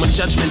dumb when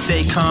Judgment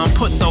Day come.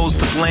 Put those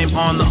to blame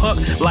on the hook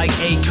like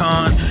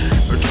Akon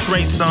or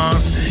Trey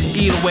Songz.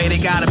 Either way they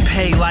gotta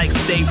pay like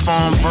State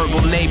Farm.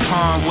 Verbal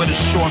napalm with a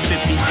short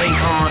 58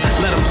 on.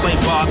 Let him play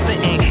boss, it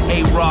ain't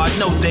A-Rod,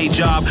 no day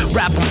job.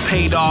 Rap him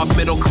paid off,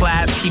 middle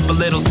class, keep a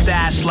little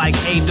stash like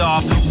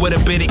Adolf. With a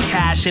bit of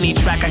cash, any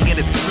track I get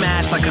it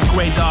smashed like a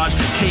gray Dodge.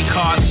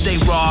 K-Cars, stay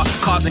raw,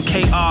 causing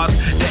chaos.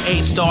 The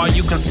A-star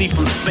you can see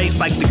from space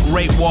like the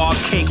Great Wall.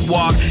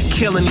 Cakewalk,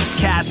 killing these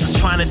cats is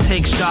trying to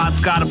take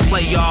shots. Gotta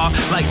play y'all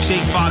like J.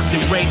 Fox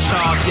did Ray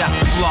Charles. Yeah,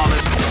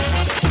 flawless.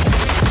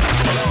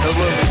 A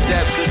woman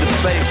steps to the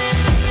plate.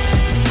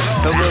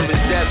 A woman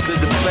steps to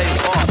the plate.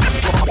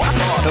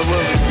 A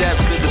woman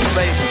steps to the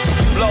plate.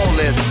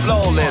 Flawless,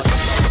 flawless.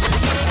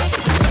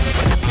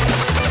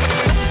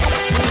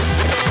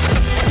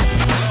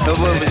 A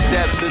woman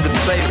steps to the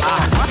plate.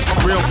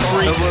 Real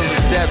free. A woman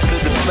steps to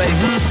the plate.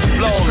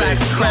 This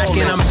track's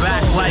cracking, I'm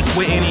back like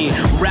Whitney.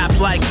 Rap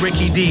like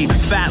Ricky D,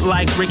 fat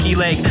like Ricky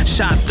Lake.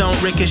 Shots don't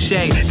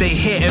ricochet, they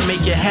hit and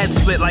make your head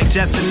split like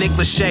Jess and Nick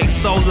Lachey.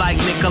 Soul like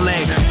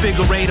Nicolay,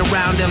 figure eight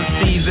around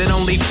MCs and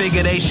only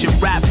figure they should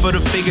rap for the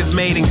figures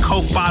made in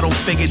Coke bottle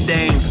figure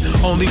dames.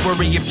 Only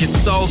worry if your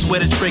soul's where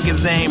the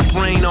trigger's aim.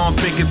 Brain on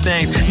bigger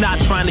things, not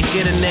trying to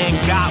get a name,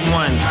 got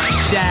one.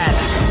 Shad,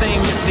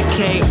 same Mr.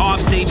 K, off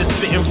stage is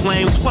spitting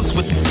flames. What's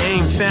with the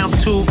game?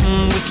 Sounds too,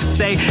 what you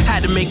say?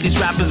 Had to make these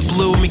rappers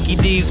blue. Mickey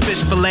D's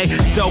fish fillet,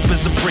 dope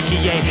as a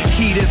brickier.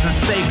 Heat isn't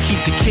safe,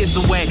 keep the kids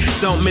away.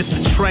 Don't miss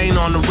the train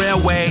on the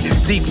railway.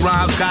 Deep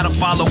rhymes gotta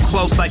follow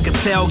close like a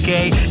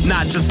tailgate.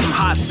 Not just some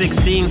hot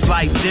 16s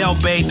like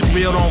jailbait. The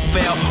real don't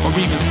fail or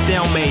even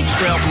stalemate.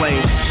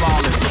 Trailblaze,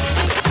 flawless.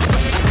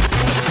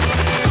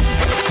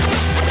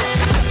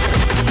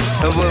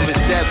 A woman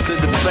steps to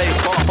the plate.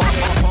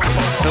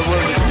 A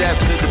woman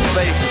steps to the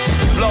plate.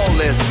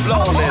 Flawless,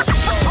 flawless.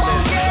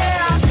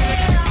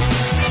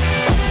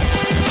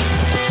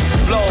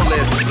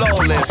 Flawless,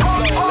 flawless.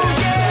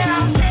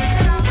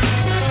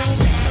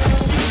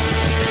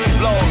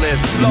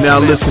 Flawless, flawless. You're now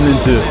listening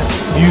to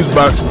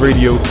Fusebox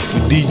Radio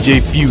with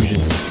DJ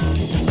Fusion.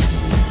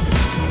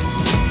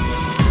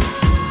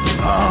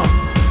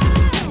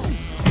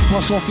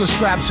 Bust off your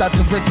straps at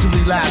the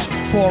victory laps.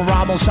 For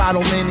Ramos,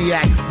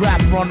 Automaniac.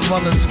 Rap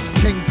runners,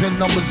 Kingpin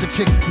numbers to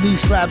kick, knee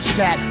slap,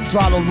 scat,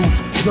 throttle loose.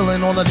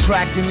 Villain on the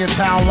track in your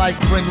town like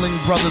Ringling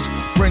Brothers.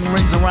 Bring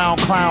rings around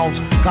clowns.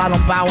 Got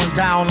them bowing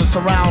down and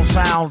surround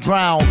sound.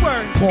 Drown.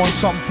 Pawn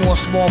something for a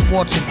small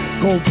fortune.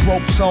 Go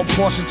broke, sell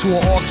portion to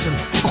an auction.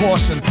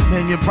 Caution,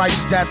 name your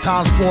prices that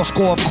times 4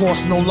 score. Of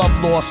course, no love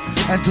lost.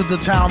 Enter the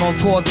town on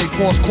tour, they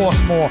force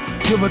cost more.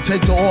 Give or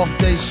take the off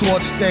day,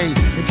 short stay.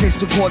 In case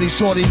the Gordy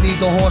shorty need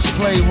the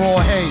horseplay, raw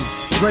hay.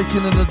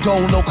 Breaking in the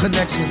dough, no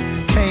connection.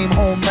 Came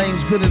home,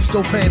 lanes bidding,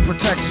 still paying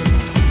protection.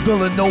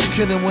 Villain, no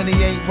kidding when he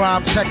ain't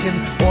rhyme checking.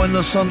 Or in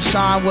the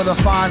sunshine with a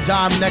fine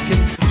dime necking.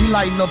 He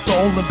lighting up the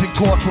Olympic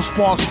torch with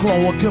sparks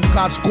glow. A gift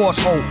God scorch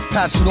hole,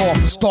 pass it off,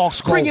 the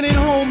stalks go. Bringing it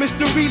home, it's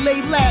the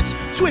relay laps.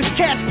 Twist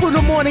cats, put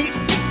them on it.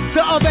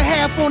 The other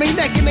half on their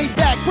neck and they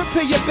back.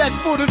 Prepare your best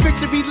for the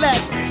victory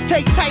laps.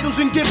 Take titles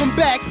and give them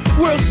back.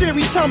 World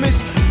Series hummus,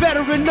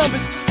 veteran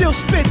numbers, still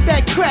spit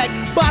that crack.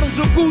 Bottles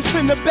of goose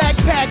in the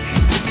backpack.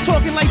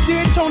 Talking like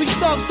dear Tony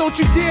Starks, don't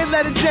you dare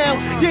let us down.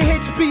 Your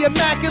hits be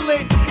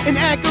immaculate and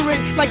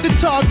accurate like the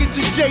targets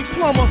of Jay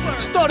Plummer.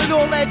 Started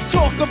all that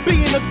talk of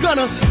being a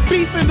gunner.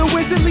 Beef in the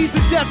winter leads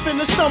to death in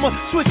the summer.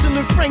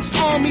 Switzerland, Frank's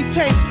army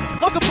tanks.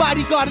 Like a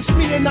bodyguard, it's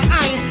me in the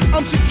iron.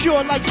 I'm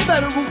secure like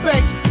federal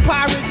banks.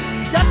 Pirates,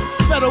 y'all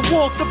better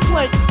walk the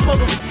plank,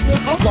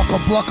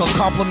 motherfucker. Blucker,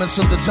 compliments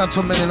of the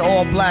gentleman in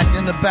all black.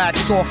 In the back,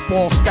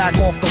 softball stack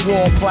off the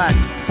wall plaque.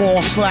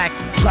 Fall slack,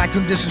 track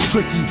conditions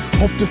tricky.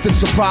 Hope to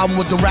fix the problem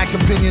with the rack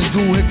opinion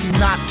doohickey.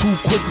 Not too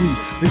quickly,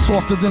 they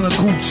softer than a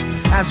gooch.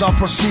 As I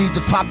proceed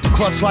to pop the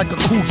clutch like a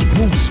cooch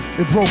boosh.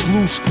 It broke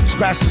loose,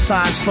 scratched the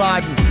sign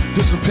sliding.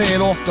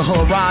 Disappeared off the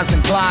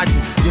horizon gliding.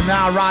 You're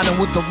now riding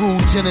with the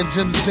rude gin and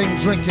ginseng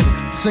drinking.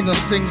 Sing a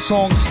sting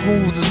song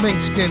smooth as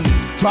mink skin.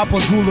 Drop a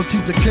jeweler,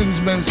 keep the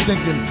kingsmen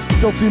thinking.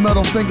 Filthy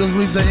metal fingers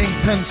leave the ink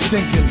pen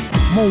stinking.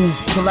 Move,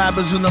 collab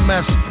is in a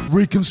mess.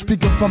 Reeking,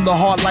 speaking from the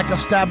heart like a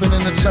stabbing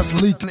in the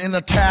chest. Leaking in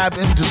a cab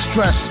in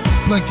distress.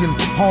 Blinking,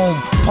 home,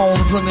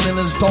 poems ringing in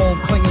his dome.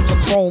 Clinging to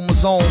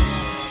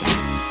chromosomes.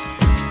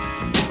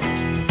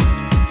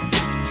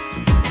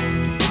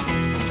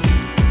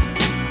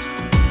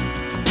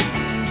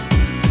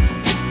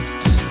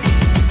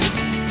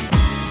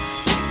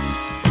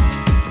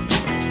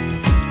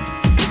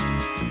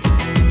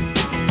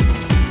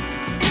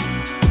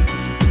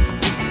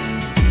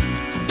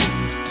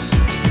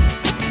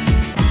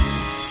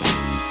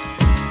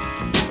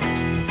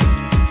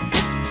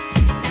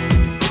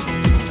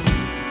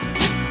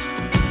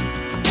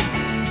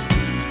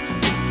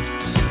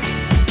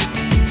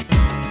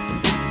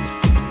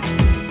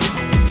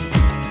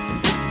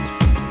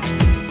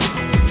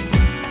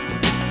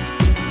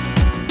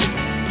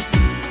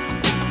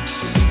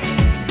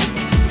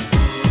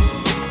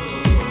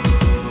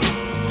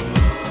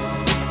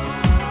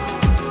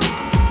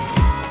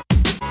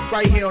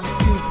 Right here on the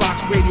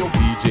Fusebox Radio.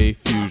 DJ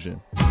Fusion.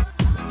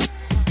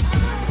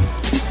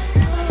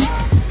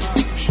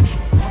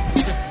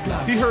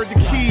 He heard the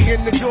key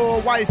in the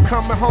door, wife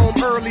coming home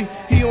early.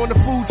 He on the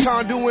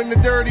futon doing the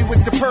dirty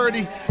with the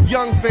purdy.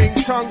 Young thing,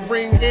 tongue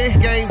ring, air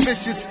game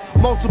vicious.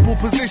 Multiple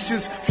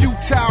positions,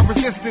 futile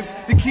resistance.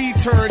 The key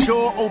turn,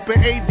 door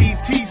open,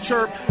 ADT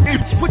chirp.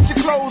 Put your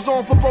clothes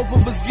on for both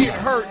of us get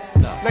hurt.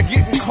 Now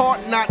getting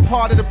caught, not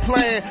part of the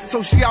plan.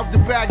 So she out the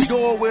back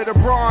door with a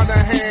bra in her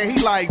hand.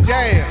 He like,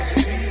 damn.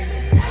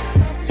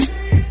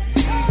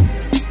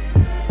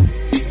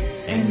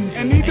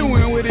 And he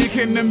doing what he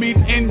can to meet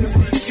ends.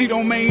 She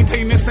don't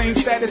maintain the same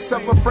status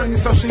of a friend,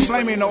 so she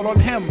blaming all on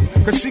him.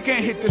 Cause she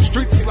can't hit the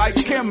streets like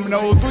him.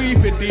 No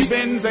 350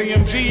 Benz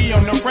AMG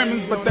on the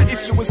rims, but the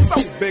issue is so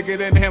bigger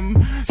than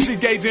him. She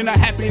gauging her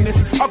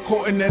happiness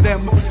according to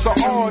them. So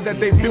all that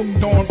they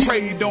built on,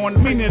 preyed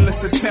on,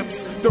 meaningless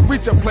attempts to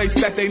reach a place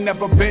that they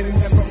never been.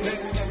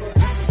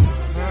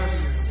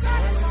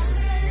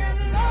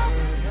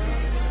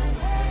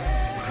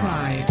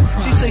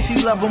 She say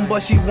she love him,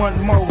 but she want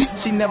more.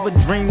 She never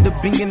dreamed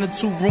of being in a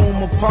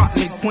 2-room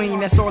apartment queen.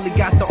 That's all he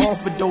got to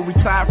offer, though.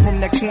 Retired from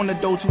that corner,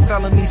 though. 2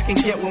 felonies can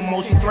get one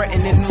more. She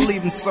threatening to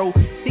leave him, so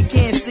he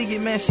can't see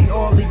it, man. She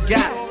all he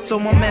got. So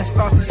my man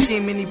starts to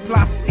scheme and he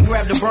plots. He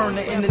grabbed the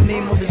burner in the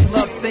name of his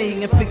love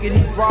thing and figured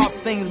he'd rob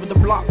things. But the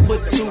block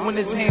put 2 in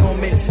his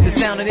helmet. The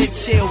sound of that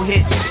chill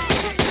hit.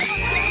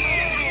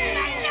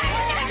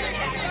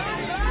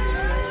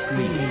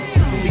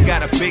 He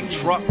got a big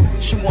truck,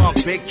 she want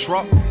a big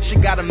truck. She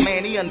got a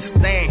man, he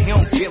understand, he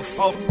don't give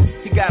fuck.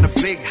 He got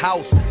a big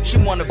house, she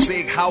want a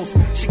big house.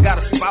 She got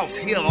a spouse,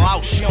 he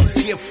allow, she don't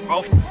give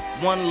fuck.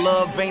 One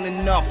love ain't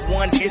enough,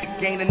 one hit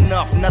ain't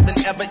enough.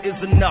 Nothing ever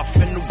is enough,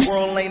 and the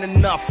world ain't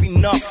enough.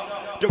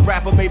 The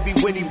rapper may be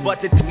witty,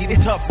 but the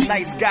tough,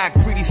 nice guy,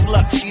 greedy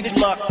slut, cheated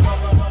luck.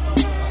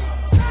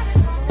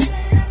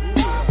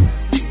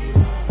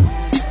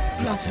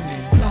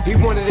 He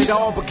wanted it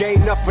all but gave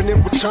nothing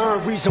in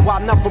return. Reason why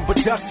nothing but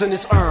dust in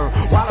his urn.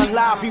 While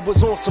alive, he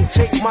was on some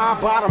take my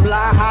bottom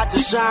line, hide to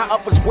shine.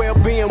 Up his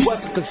well-being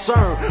wasn't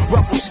concerned.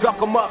 Ruffle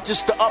stuck him up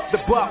just to up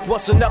the buck.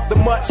 Wasn't up to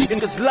much in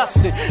his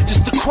lusting,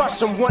 just to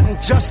crush him, wanting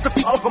just to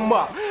fuck him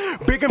up.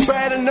 Big and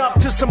bad enough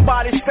till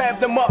somebody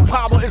stabbed him up.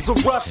 Power is a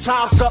rush,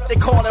 time's up, they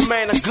call a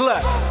man a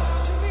glut.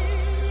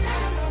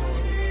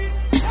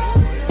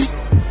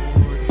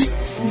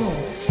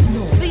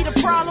 See, the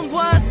problem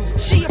was,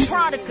 she a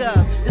product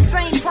of the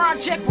same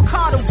project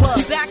Ricardo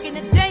was. Back in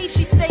the day,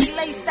 she stayed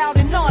laced out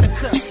in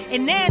Nautica.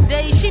 And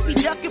nowadays, she be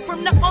ducking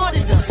from the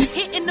auditor,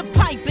 hitting the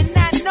pipe and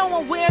not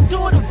knowing where her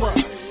daughter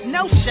was.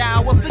 No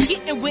shower,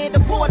 forgetting where the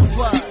border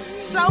was.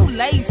 So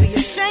lazy, a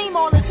shame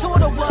all the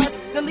torture was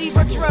to leave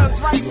her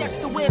drugs right next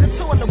to where the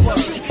toilet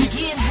was. So she could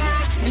get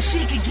high, and she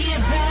could get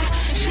back.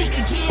 She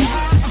could get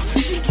high,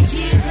 she could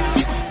get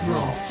back.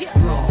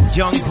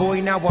 Young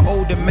boy, now an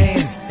older man,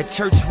 at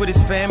church with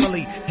his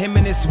family. Him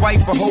and his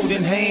wife are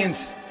holding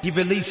hands. He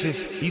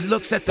releases, he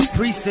looks at the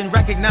priest and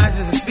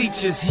recognizes his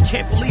features. He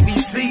can't believe he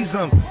sees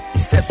him. He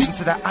steps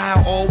into the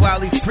aisle all while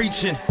he's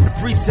preaching. The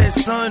priest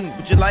says, son,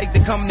 would you like to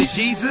come to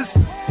Jesus?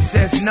 He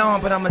says, no,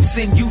 but I'ma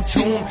send you to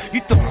him.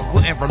 You thought I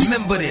wouldn't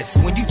remember this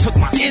when you took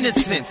my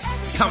innocence.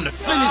 It's time to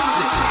finish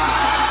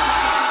this.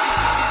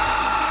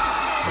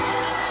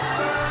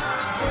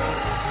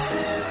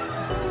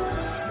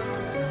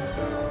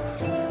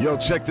 Yo,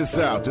 check this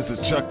out. This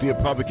is Chuck D,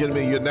 Public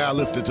Enemy. You're now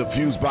listening to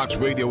Fusebox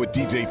Radio with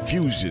DJ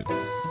Fusion.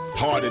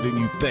 Harder than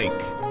you think.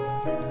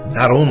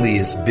 Not only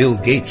is Bill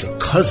Gates a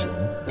cousin,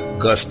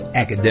 gushed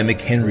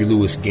academic Henry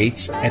Louis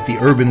Gates at the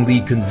Urban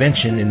League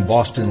convention in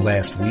Boston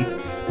last week,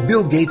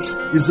 Bill Gates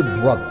is a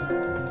brother.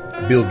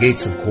 Bill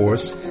Gates, of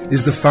course,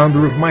 is the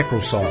founder of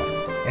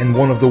Microsoft and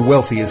one of the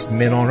wealthiest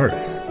men on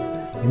earth.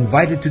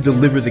 Invited to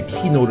deliver the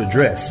keynote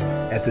address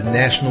at the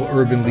National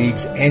Urban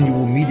League's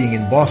annual meeting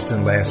in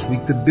Boston last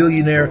week, the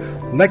billionaire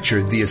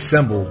lectured the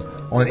assembled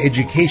on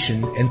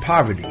education and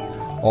poverty.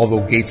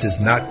 Although Gates is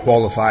not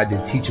qualified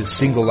to teach a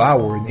single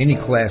hour in any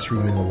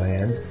classroom in the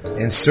land,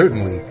 and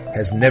certainly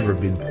has never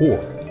been poor.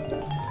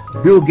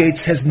 Bill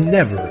Gates has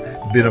never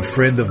been a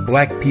friend of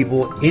black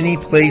people any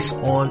place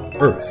on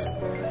earth.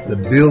 The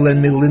Bill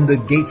and Melinda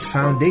Gates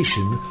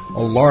Foundation,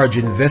 a large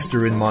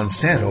investor in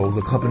Monsanto,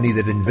 the company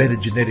that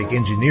invented genetic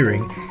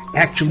engineering,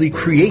 actually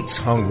creates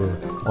hunger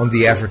on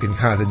the African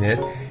continent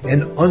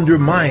and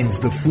undermines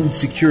the food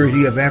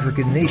security of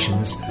African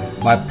nations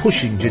by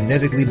pushing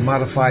genetically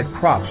modified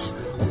crops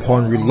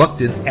upon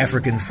reluctant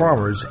African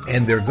farmers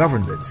and their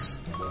governments.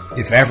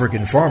 If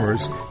African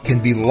farmers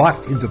can be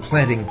locked into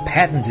planting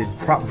patented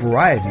crop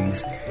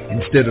varieties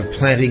instead of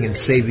planting and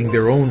saving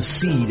their own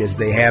seed as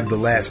they have the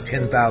last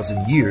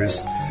 10,000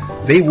 years,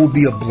 they will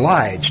be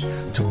obliged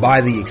to buy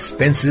the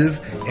expensive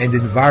and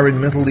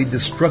environmentally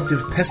destructive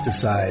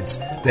pesticides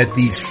that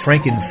these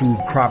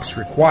frankenfood crops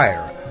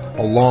require,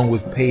 along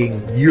with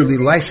paying yearly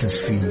license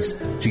fees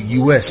to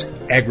U.S.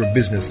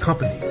 agribusiness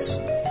companies.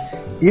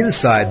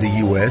 Inside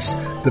the U.S.,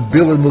 the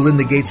Bill and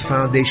Melinda Gates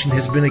Foundation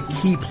has been a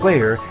key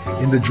player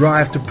in the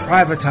drive to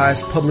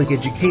privatize public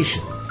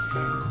education.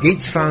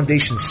 Gates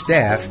Foundation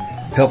staff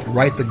helped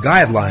write the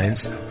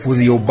guidelines for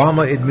the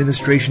Obama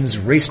administration's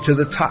Race to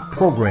the Top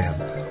program,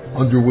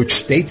 under which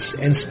states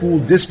and school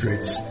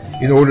districts,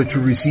 in order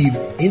to receive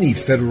any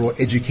federal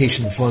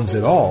education funds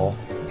at all,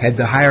 had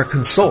to hire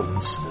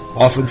consultants,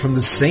 often from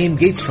the same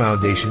Gates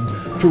Foundation,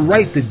 to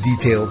write the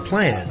detailed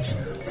plans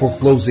for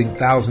closing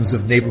thousands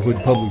of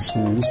neighborhood public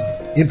schools,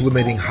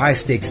 implementing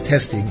high-stakes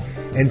testing,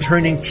 and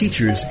turning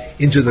teachers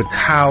into the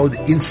cowed,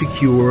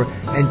 insecure,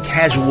 and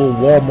casual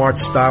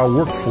Walmart-style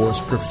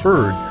workforce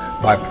preferred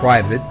by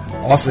private,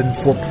 often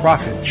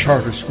for-profit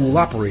charter school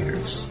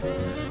operators.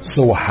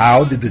 So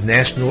how did the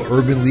National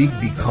Urban League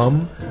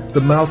become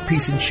the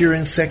mouthpiece and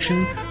cheering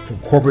section for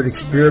corporate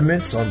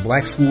experiments on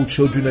black school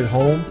children at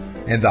home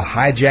and the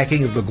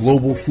hijacking of the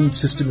global food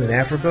system in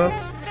Africa?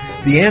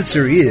 The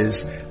answer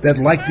is that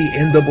like the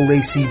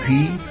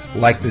NAACP,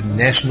 like the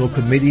National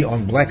Committee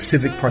on Black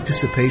Civic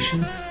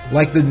Participation,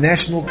 like the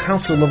National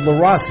Council of La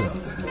Raza,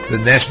 the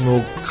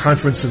National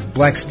Conference of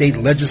Black State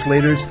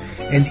Legislators,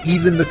 and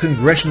even the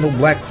Congressional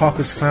Black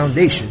Caucus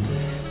Foundation,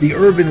 the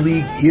Urban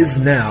League is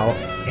now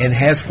and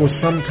has for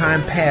some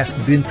time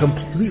past been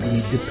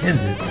completely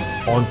dependent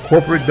on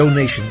corporate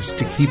donations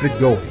to keep it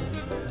going.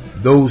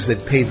 Those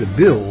that pay the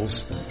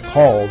bills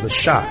call the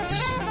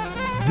shots.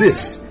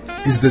 This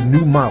is the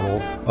new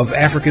model of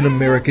African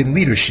American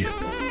leadership,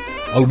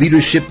 a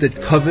leadership that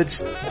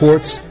covets,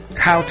 courts,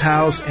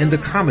 kowtows, and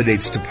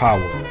accommodates to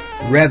power,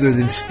 rather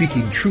than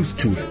speaking truth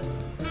to it.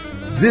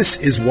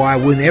 This is why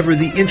whenever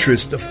the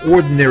interests of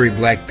ordinary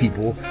black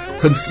people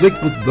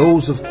conflict with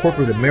those of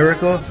corporate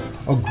America,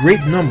 a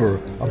great number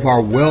of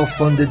our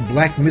well-funded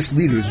black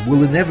misleaders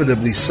will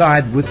inevitably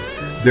side with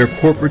their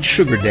corporate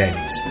sugar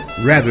daddies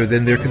rather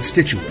than their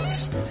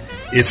constituents.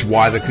 It's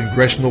why the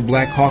Congressional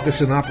Black Caucus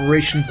and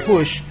Operation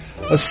Push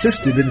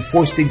assisted in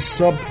foisting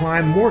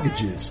subprime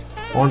mortgages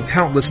on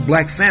countless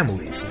black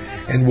families,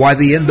 and why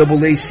the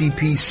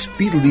NAACP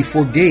speedily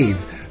forgave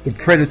the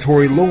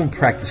predatory loan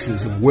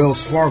practices of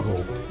Wells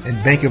Fargo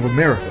and Bank of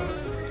America.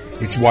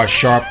 It's why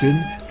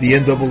Sharpton, the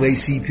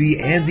NAACP,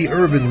 and the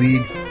Urban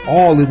League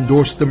all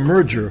endorsed the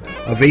merger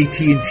of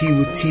AT&T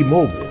with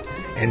T-Mobile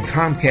and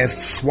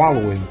Comcast's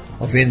swallowing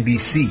of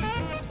NBC.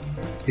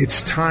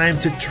 It's time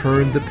to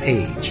turn the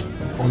page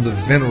on the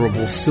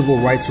venerable civil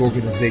rights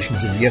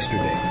organizations of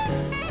yesterday,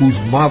 whose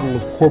model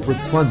of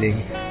corporate funding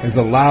has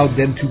allowed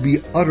them to be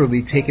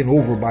utterly taken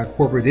over by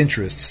corporate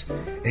interests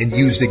and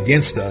used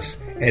against us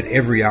at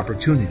every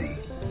opportunity.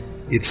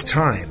 It's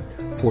time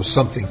for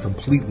something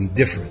completely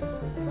different.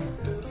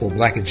 For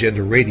Black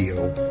Agenda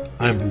Radio,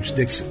 I'm Bruce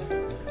Dixon.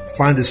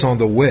 Find us on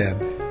the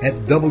web at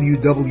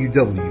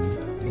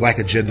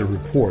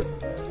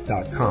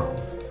www.blackagendareport.com.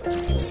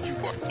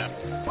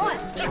 1,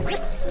 2,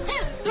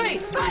 3,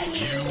 5.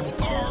 You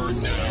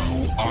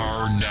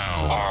are now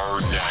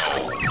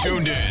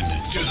tuned in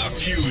to the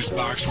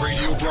Fusebox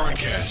radio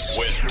broadcast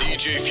with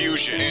DJ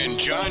Fusion and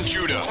John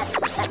Judah.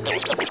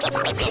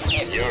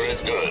 You're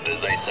as good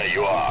as they say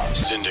you are.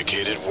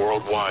 Syndicated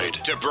worldwide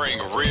to bring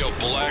real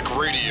black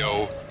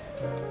radio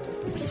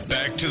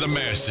back to the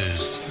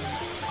masses.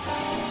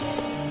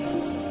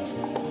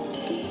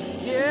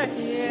 Yeah.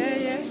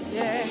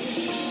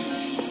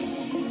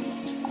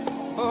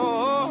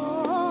 Oh,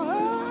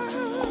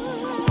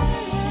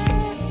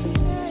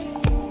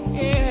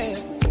 yeah.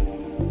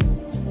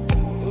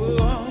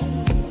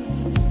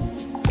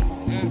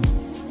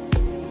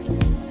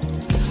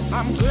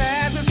 I'm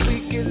glad this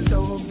week is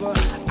over.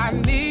 I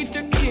need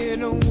to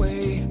get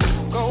away.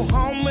 Go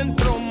home and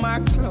throw my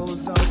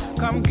clothes on.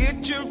 Come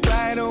get you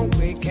right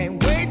away.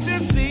 Can't wait to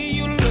see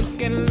you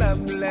looking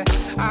lovely.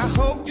 I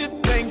hope you're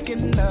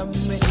thinking of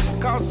me.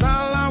 Cause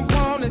all I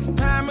want is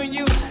time with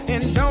you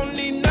and don't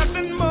need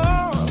nothing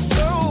more.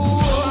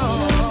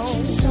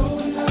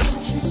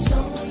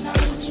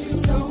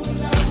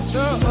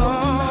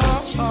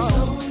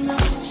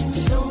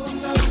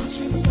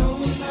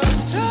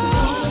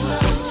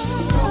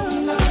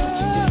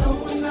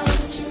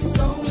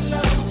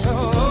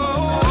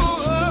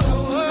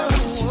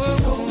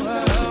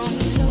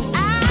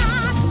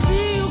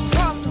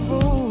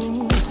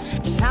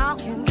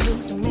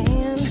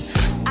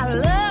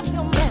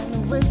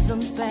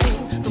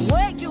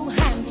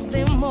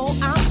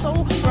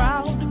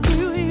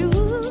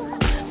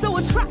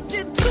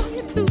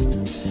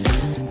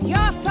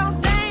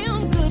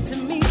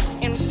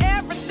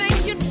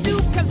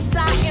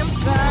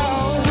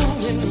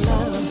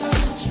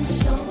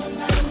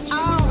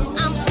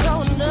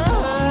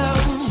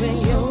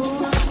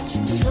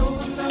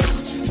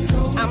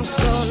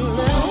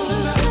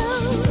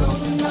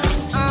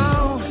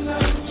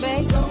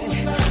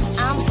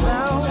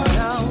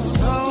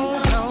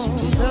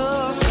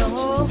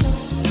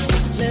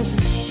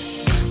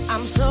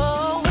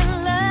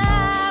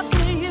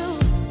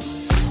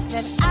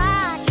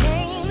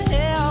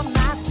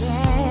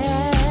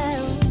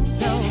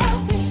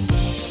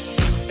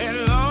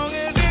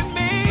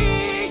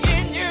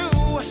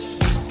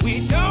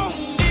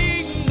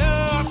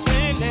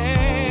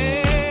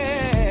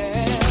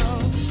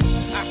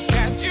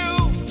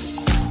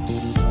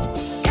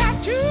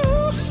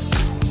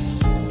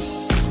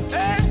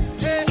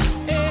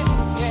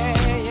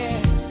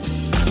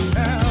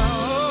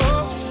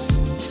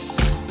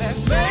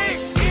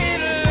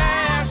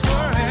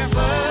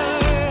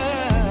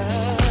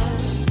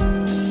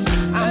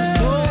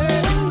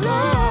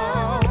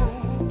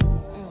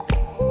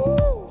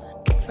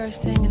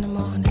 First thing in the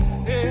morning,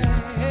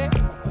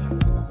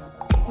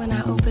 when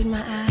I open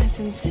my eyes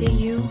and see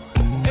you,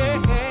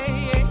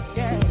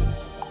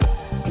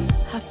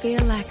 I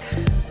feel like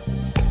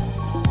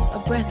a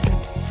breath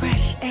of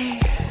fresh air.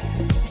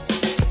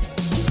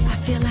 I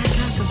feel like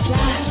I could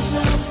fly,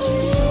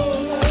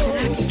 that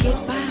I could get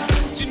by.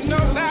 You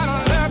know that I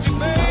love you,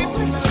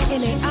 baby.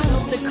 Any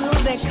obstacle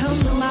that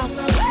comes my way,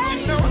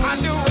 you know I'd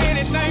do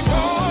anything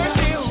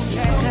for you.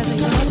 Because of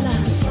your love.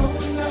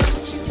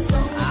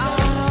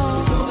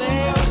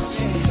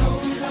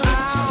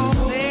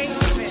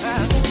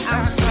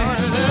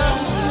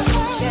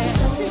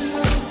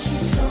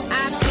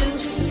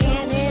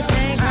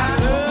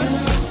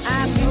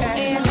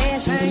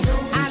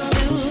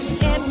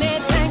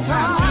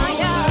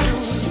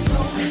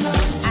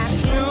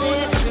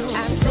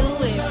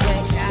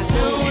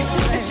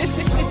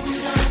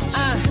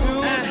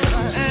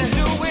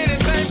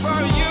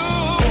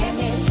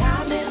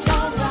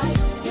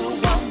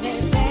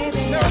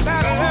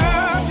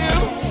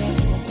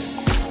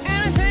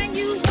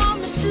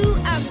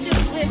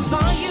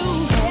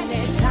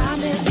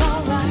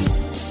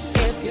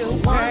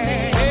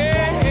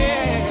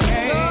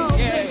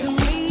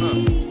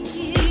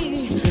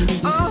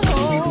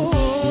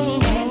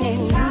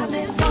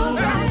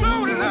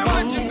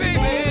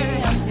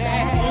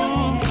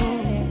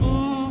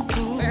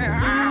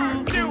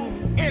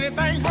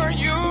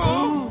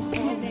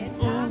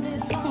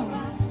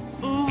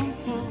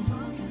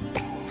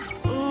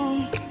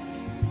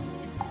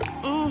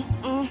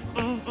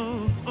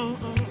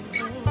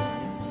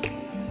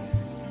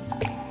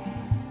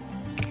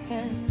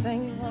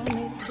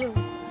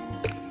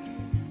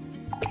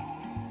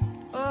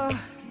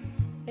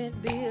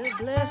 it'd be a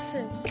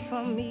blessing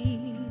for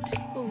me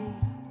too.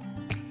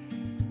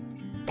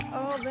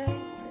 Oh, baby.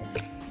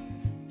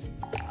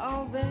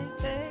 Oh,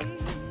 baby.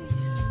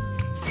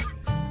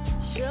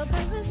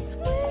 Sugar is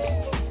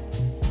sweet,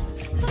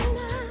 but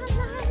not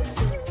like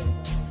you.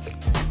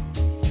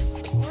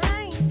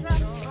 Raindrops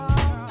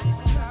fall.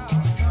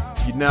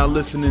 You're now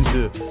listening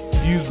to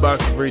Fusebox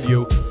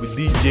Radio with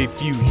DJ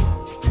Fusion.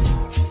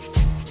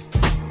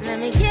 Let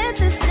me get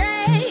this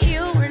straight.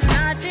 You were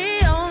not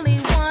the only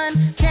one.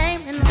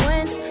 Came and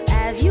went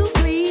as you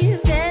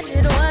pleased, and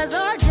it was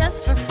all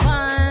just for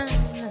fun.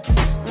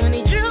 When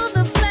he drew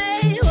the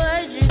play,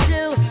 what'd you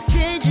do?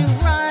 Did you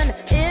run?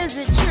 Is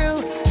it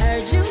true?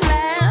 Heard you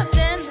laughed,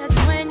 and that's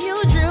when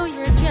you drew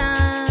your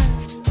gun.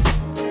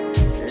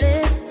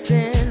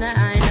 Listen,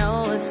 I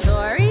know a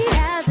story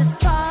has its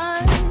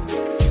parts,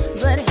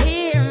 but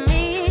hear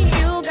me,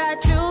 you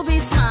got to be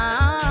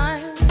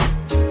smart.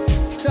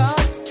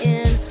 Caught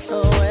in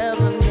a web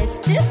of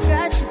mischief,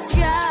 got you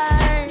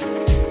scarred,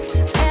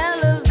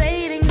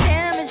 elevating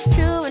damage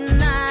to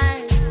an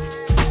art.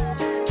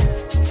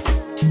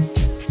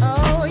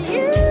 Oh,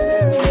 you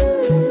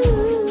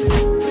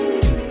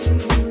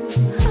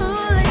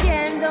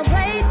hooligan, don't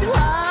play too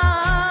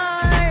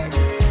hard.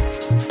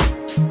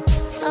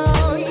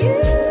 Oh, you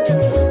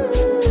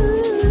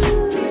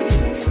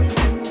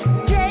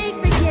take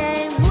the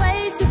game way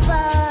too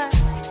far.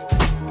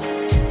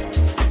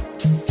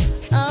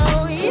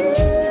 Oh, you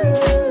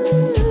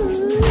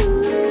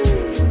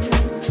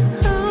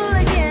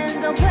hooligan,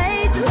 don't play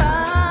too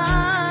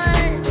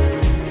hard.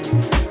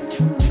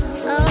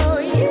 Oh,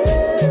 you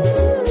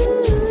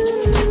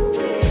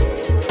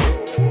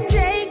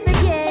take the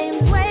game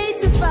way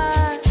too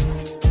far.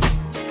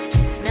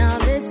 Now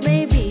this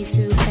may be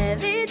too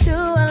heavy to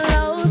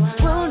unload.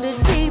 Wounded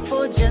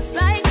people just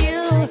like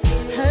you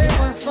hurt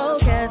more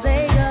folk as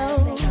they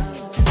go.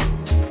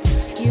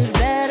 You'd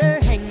better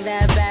hang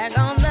that bag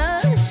on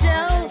the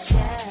shelf.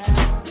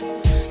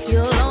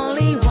 You'll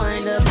only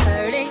wind up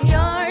hurting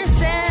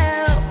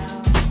yourself.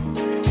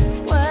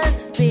 What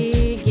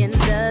begins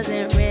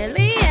doesn't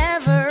really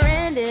ever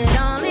end.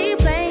 It only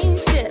plain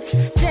shifts,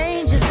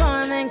 changes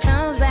form and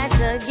comes back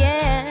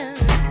again.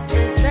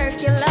 It's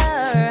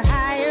circular,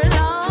 high or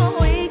low,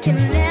 we can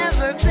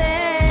never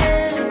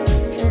bend.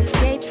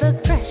 Escape the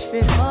crash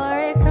before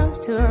it comes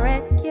to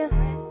wreck you.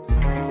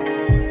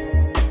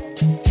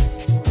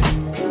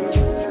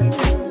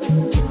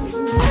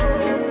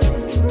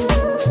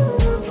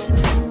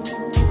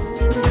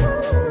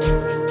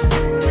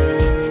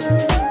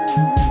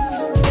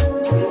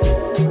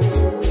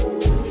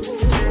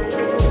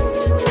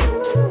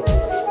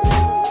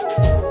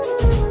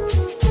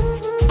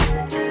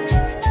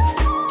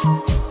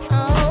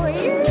 Oh,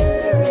 you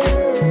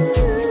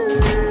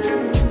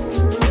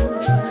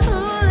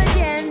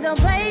hooligan, don't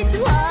play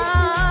too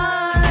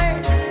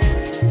hard.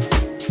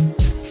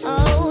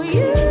 Oh,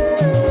 you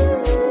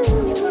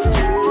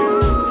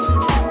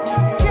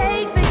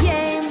take the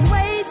game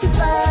way too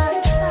far.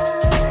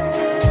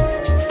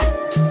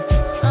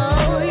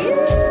 Oh, you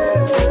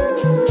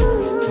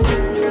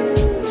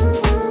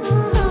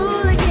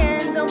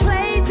hooligan, don't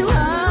play too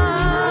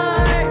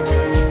hard.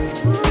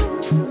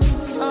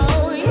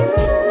 Oh, you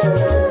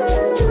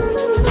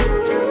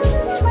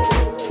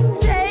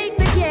take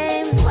the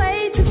game way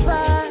too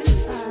far.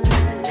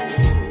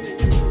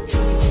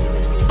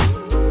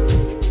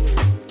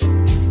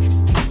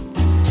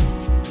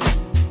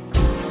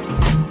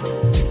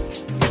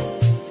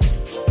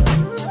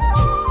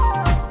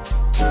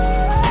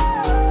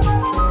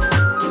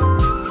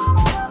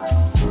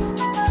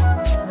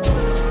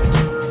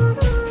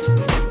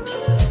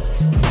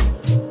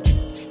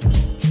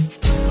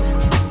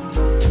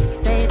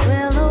 They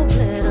will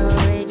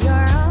obliterate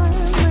your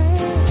armor.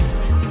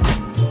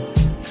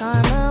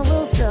 Karma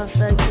will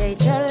suffocate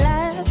your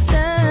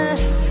laughter.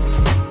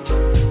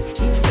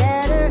 You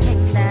better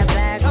hang that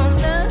bag on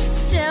the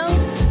shelf.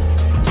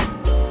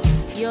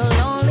 You'll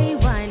only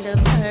wind up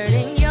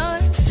hurting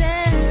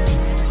yourself.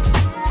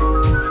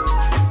 Ooh,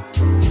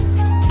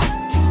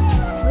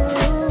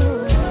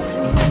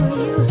 do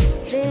you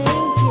think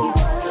you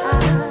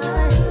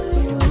are?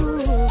 Ooh,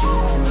 do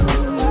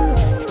you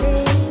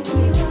think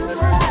you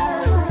are?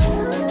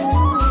 Ooh,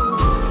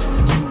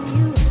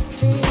 you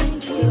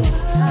think you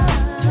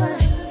are?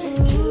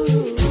 Ooh,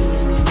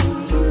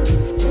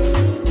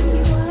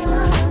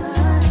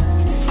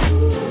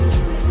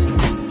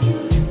 do you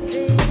think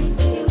you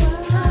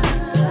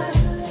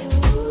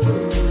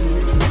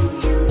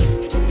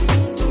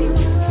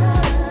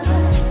are?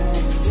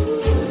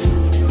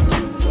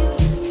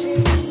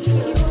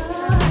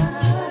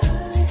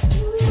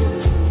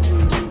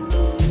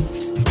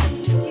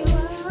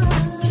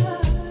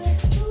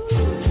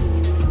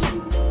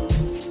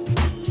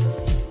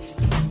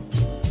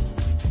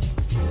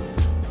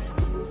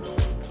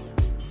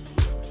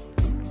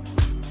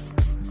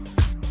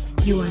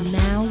 You are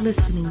now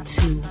listening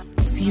to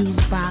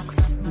Fusebox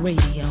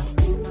Radio.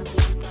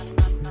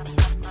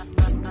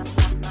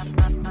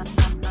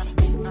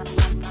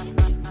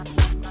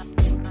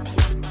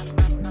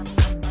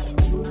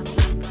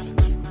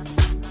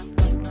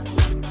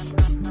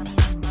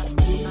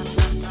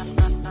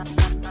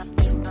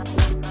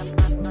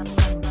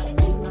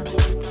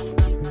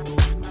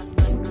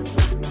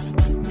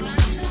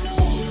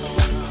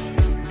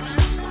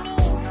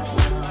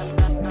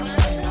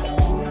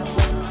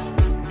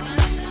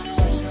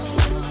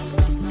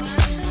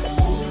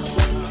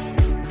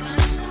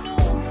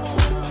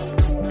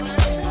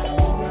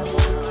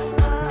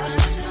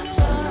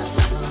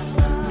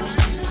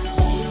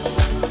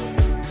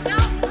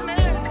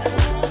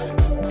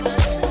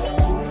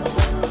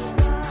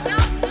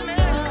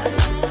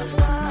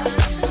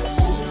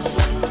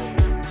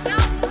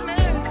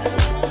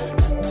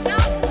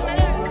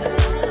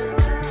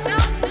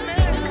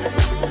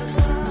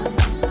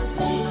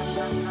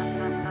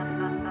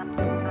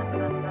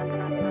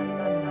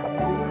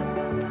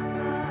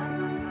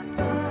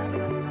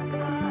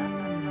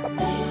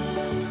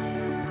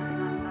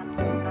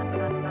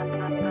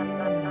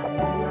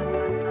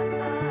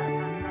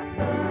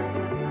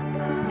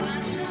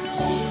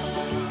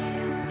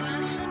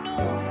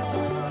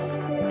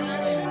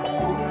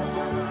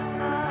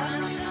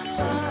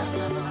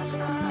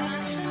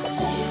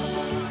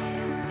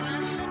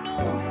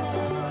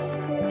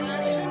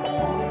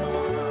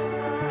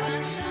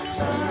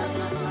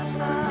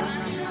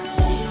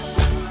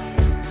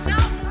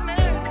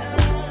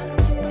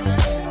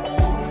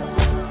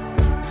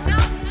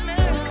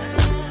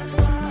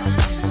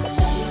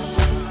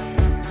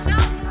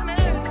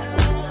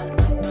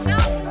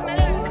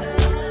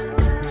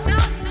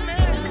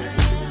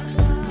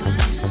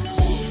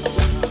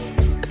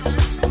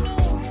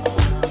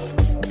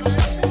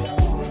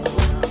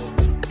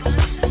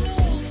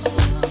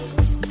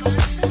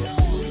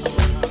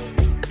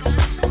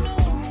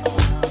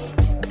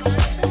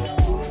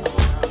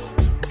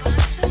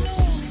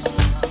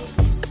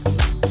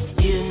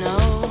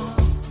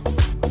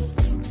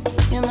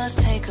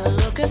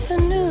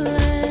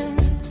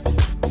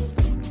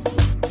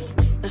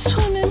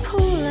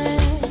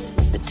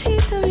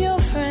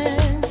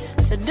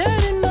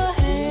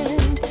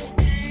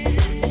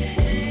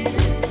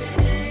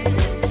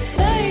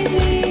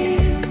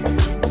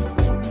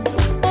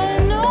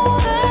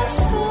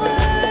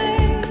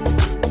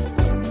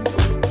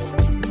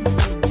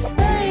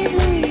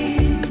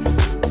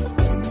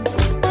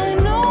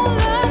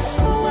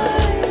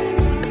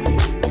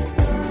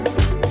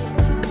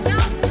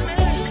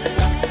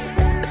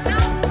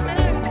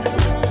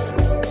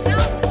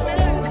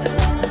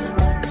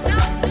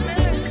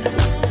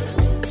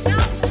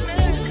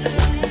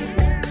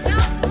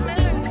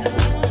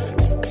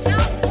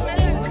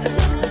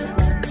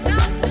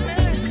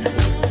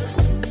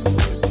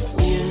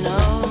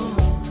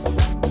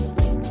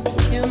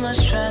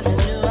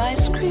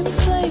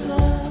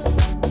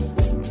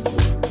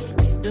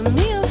 Do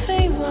me a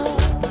favor,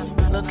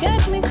 look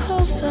at me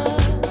closer,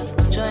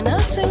 join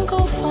us and go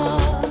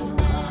far.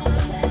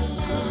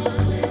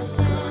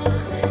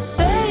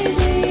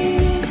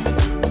 Baby,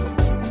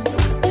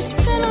 it's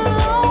been a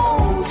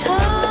long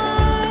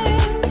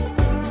time.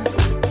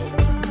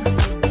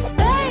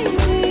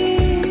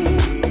 Baby,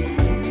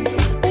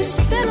 it's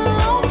been a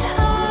long time.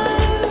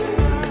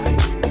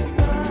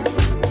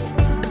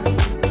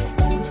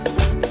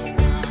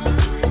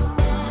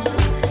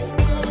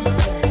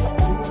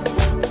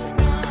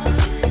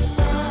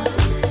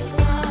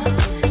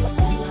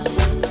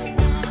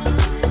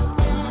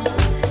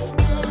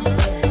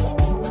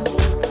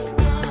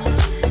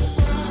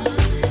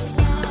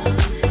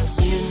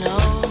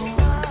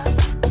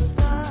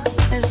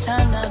 It's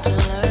time now to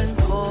learn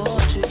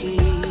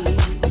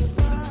Portuguese.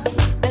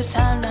 It's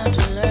time now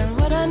to learn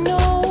what I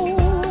know.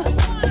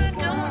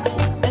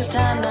 It's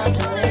time now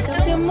to make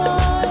up your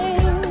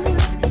mind.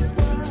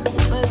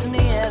 With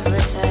me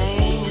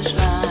everything is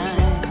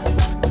fine.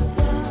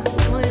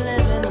 We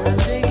live in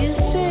the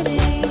biggest city.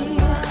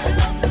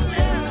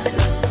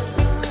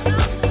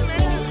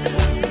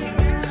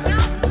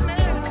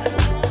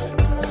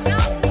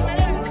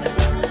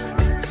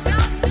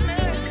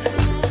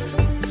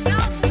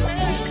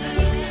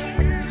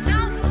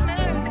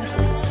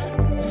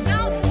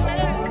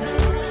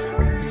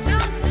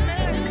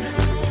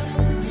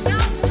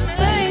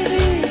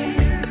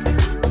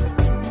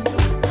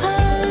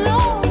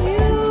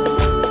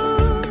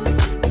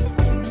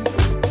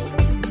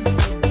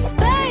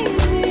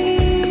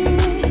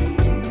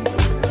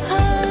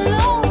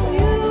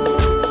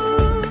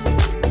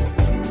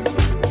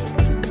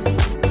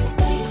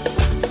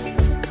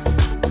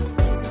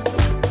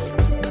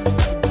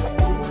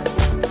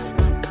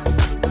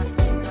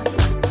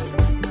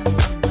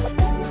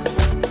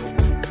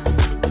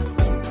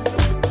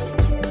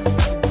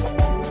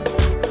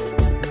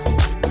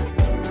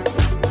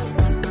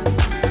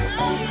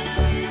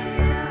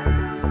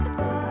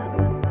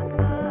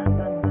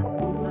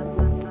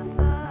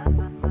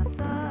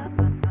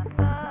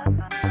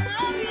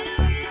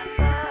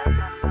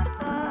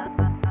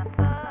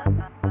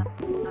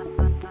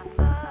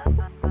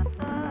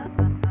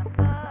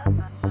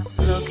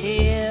 Look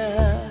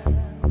here,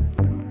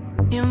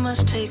 you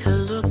must take a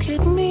look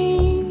at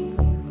me.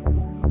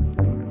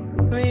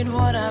 Read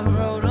what I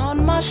wrote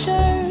on my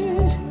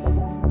shirt.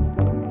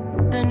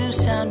 The new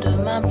sound of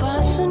my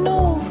bossa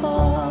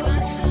nova.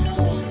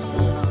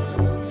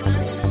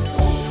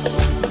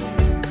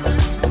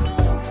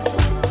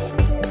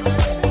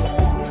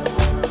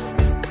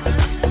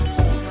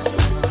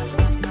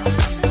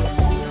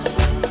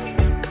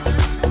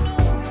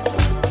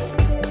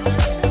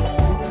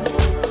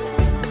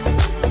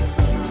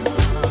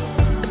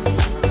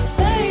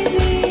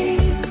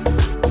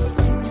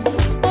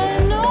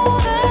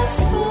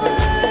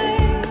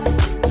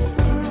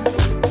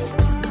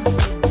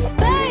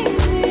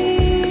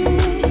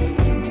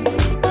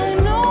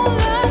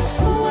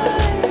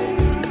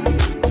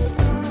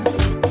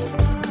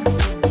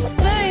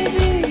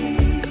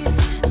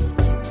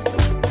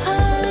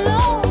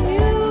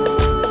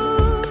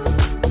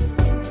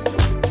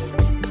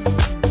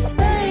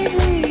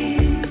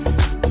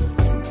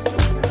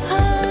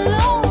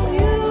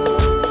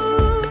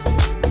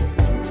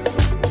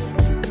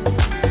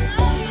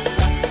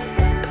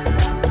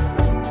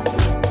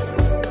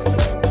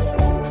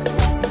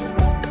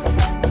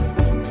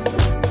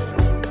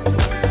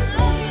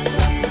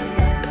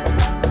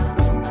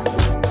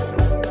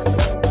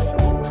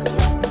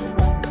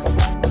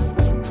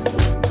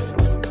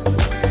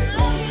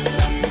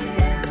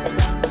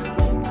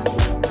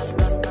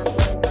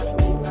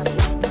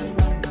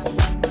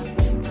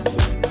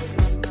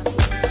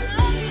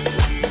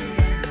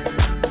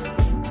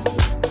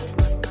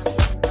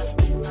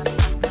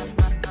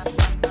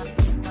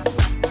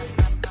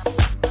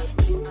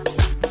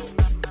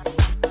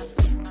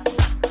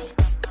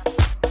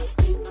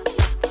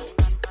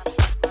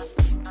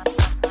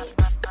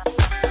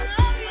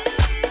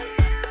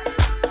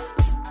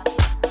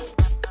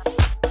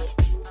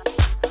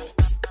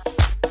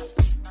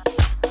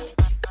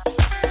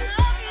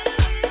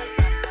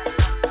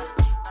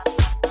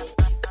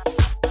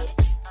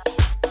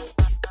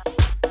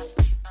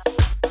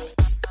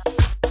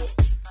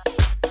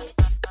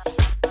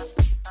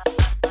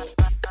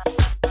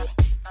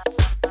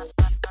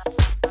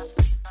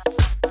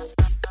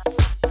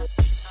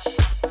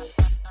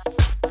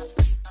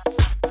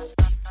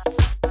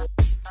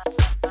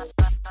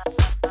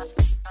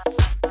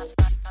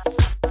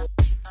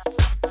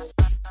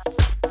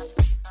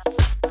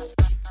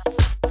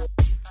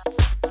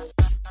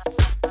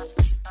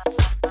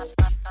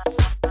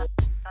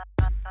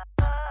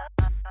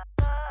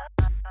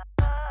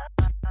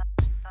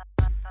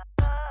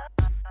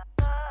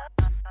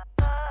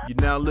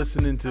 You're now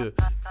listening to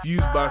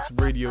Fusebox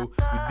Radio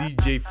with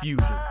DJ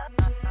Fusion.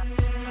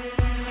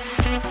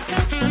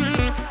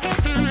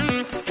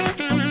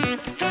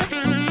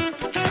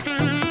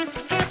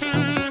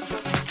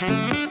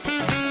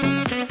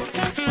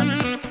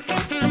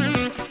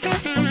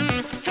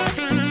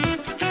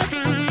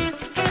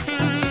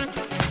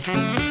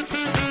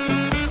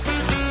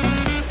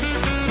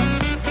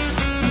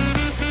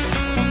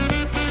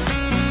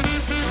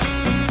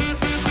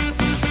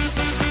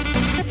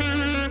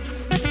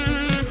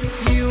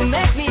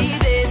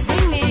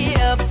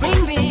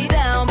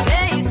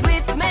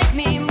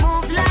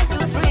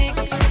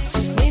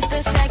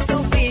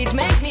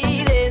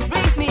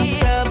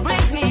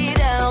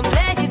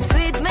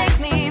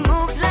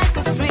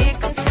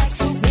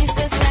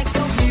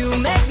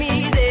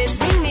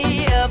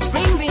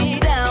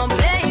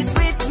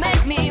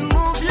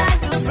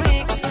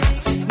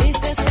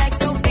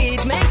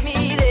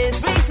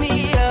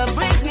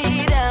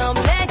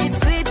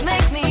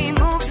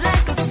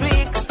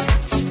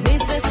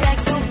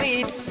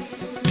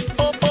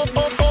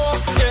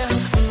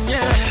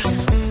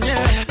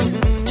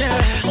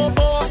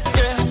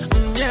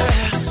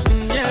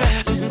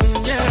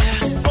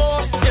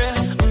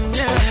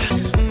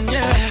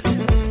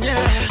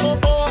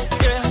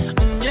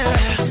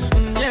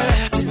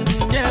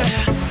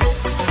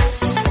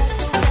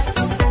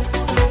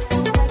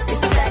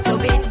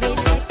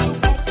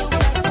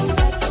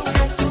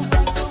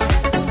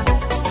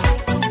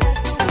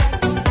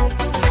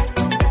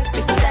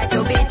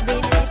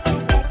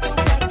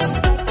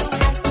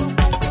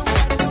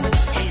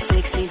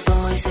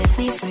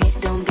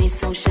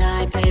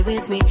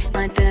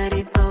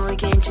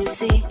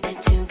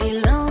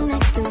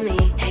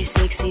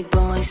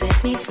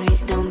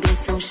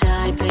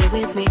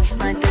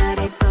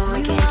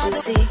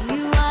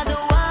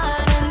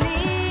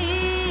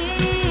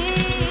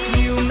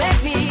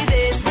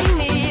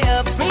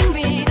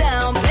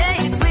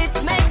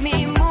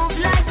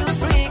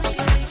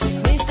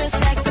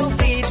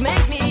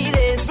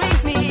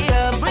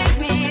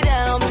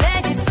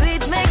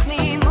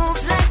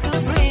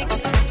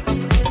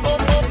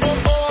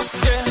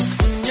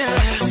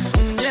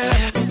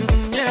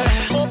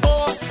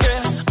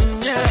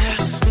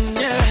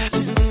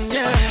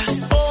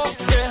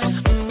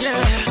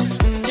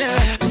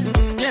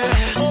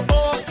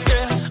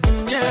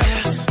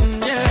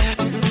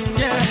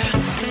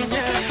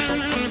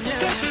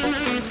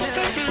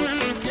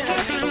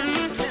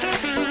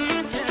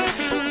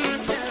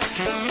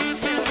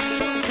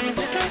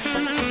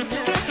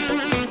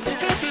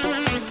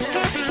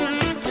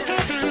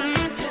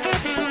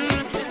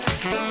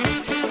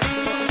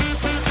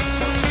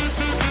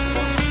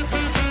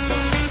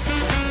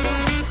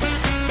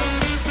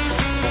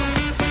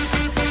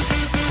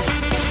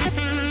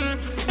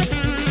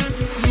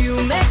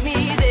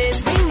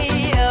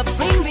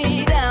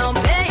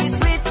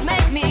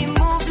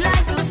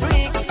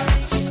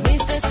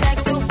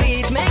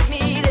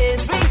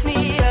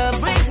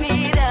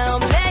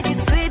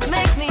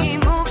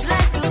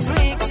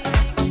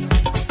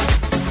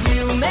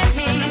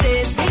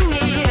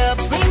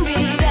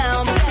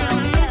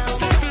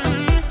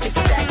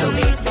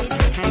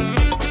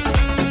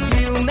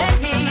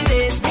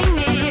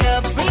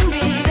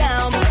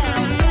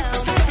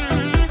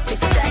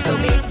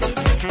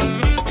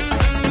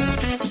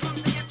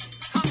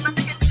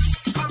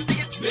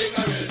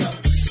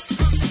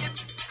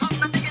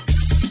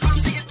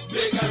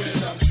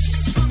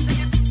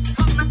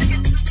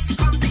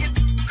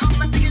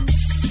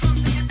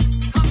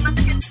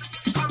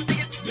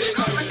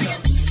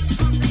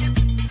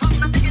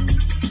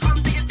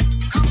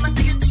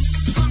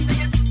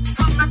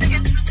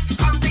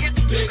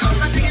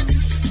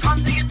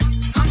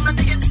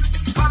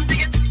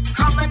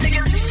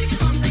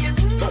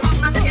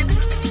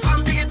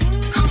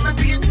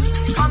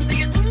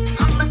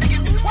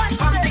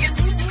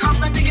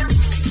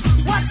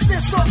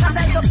 So can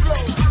I the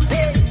flow?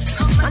 Hey,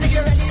 and if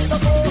you're ready to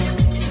go,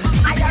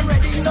 I am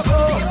ready to go.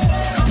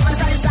 This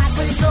is that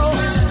for the show.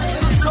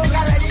 So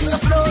get ready to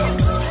flow.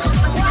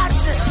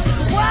 Watch,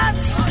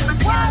 watch,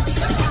 watch.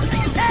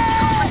 Hey,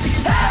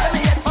 hey. Let me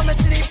get from the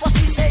city for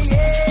he say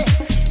yeah,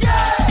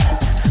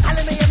 yeah. And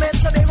let me get men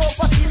to they go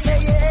for he say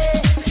yeah,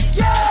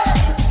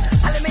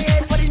 yeah. And let me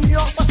get for the New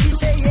York for he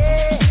say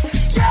yeah,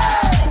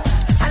 yeah.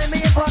 And let me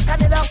get for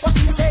Canada for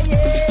he say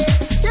yeah.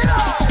 You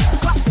know,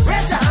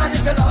 raise your hand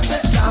if you love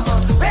this drama.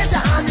 Raise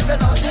your hand if you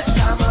love this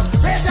drama.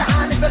 Raise your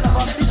hand if you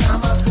love this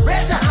drama.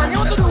 Raise your hand, you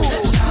want to do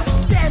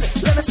 10.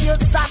 Let me see you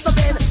start to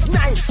bend.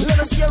 9. Let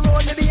me see you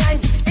rolling behind.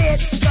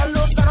 8. Girl,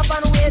 no stand up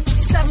and wait.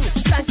 7.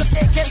 Trying to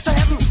take it to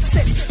heaven.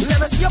 6. Let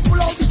me see you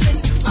pull out the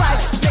tricks. 5.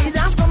 Lay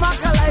dance come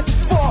back alive.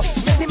 4.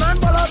 Make the man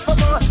ball out for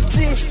more.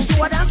 3. Do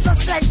a dance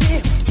just like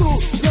me. 2.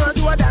 Don't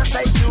do a dance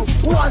like you.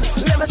 1.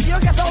 Let me see you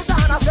get out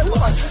and I said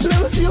 1. Let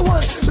me see you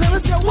 1. Let me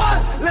see you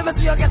 1. Let me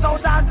see you get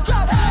out and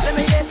drop. Let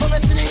me hear from the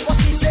city what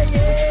he say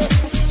yeah,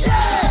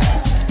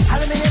 yeah. And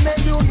let me hear me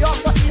New York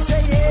what he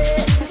say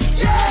yeah,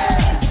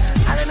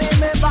 yeah. And let me hear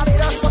me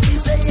Barbados what he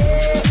say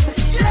yeah,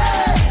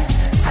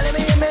 yeah. And let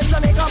me hear me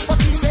Jamaica what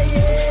he say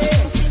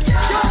yeah,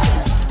 yeah.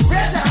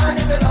 Raise your hand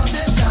if you love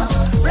this drama.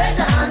 Raise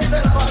your hand if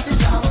you love this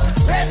drama.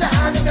 Raise your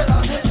hand if you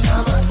love this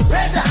drama.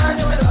 Raise your hand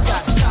if you love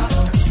that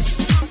drama.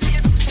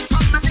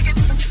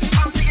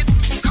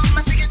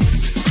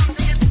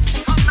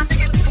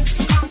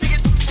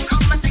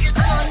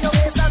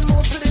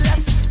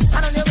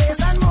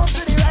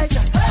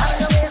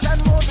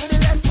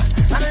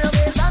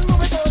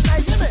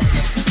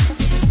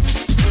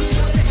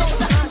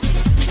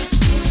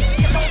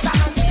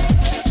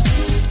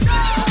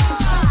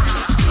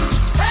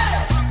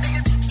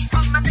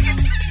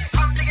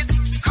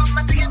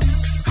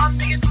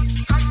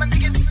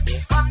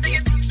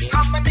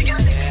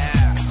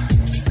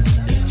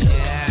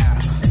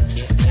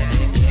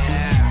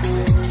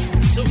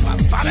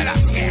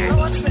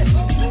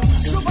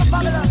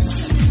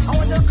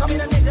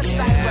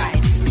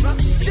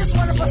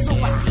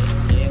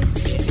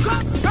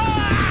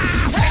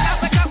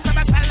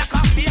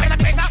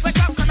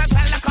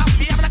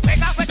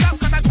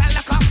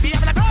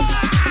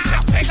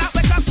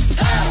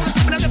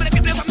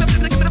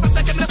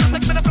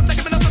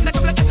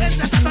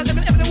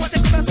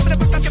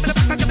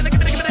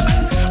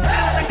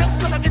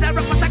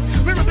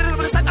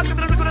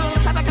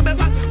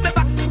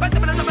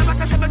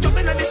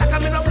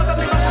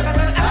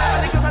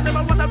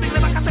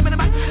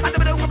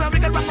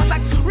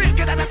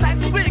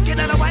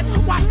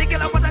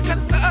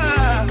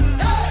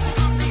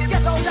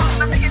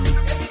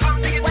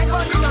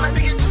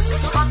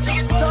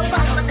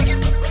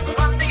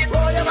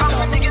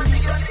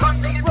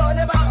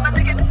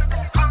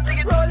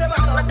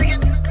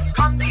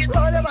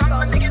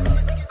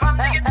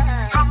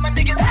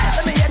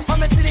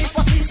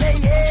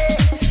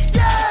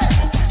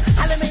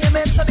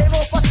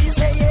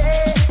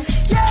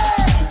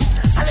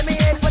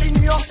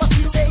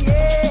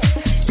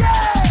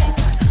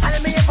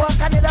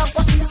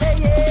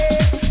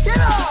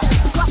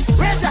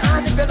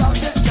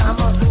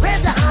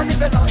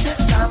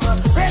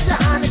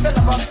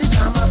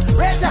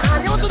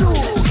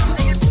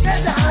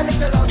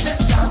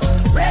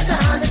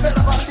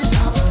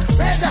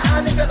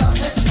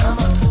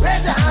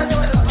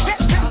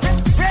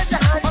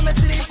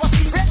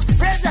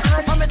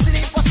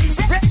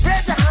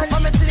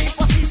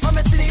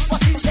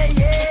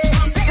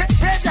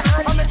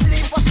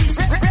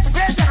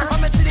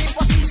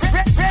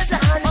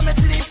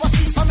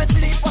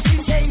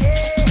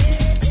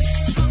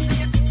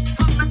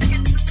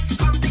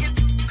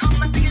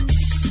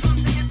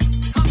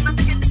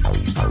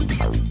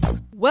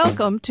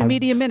 Welcome to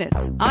Media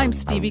Minutes. I'm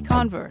Stevie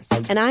Converse.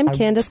 And I'm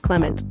Candace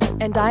Clement.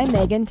 And I'm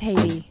Megan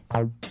Tatey.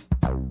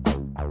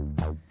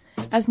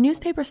 As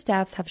newspaper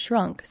staffs have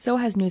shrunk, so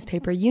has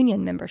newspaper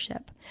union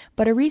membership.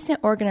 But a recent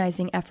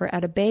organizing effort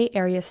at a Bay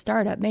Area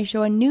startup may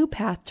show a new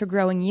path to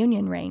growing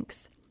union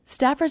ranks.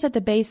 Staffers at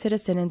the Bay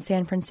Citizen in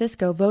San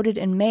Francisco voted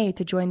in May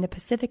to join the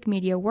Pacific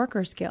Media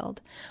Workers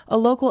Guild, a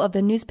local of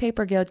the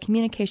Newspaper Guild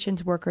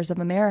Communications Workers of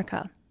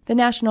America. The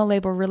National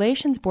Labor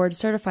Relations Board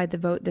certified the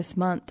vote this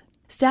month.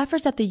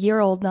 Staffers at the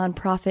year-old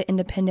nonprofit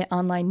independent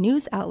online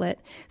news outlet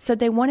said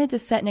they wanted to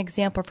set an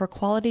example for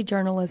quality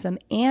journalism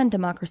and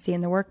democracy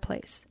in the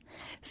workplace.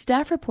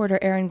 Staff reporter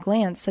Aaron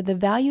Glantz said the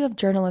value of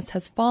journalists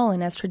has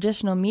fallen as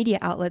traditional media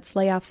outlets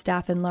lay off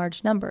staff in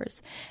large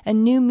numbers,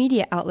 and new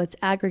media outlets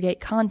aggregate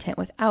content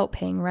without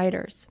paying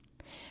writers.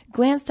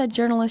 Glantz said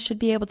journalists should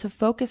be able to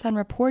focus on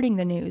reporting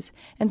the news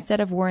instead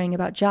of worrying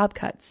about job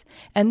cuts,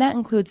 and that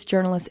includes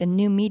journalists in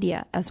new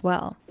media as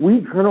well. We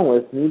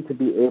journalists need to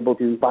be able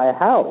to buy a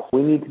house.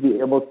 We need to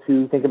be able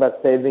to think about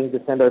saving to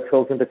send our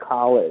children to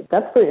college.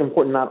 That's very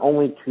important not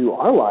only to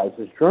our lives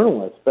as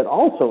journalists, but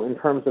also in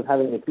terms of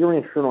having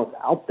experienced journalists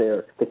out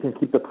there that can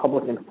keep the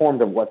public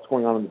informed of what's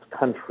going on in this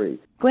country.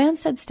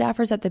 Glanz said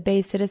staffers at the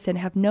Bay Citizen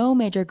have no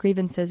major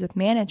grievances with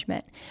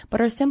management,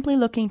 but are simply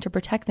looking to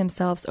protect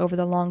themselves over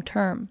the long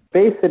term.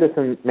 Bay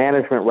Citizen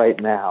management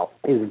right now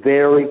is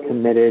very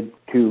committed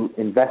to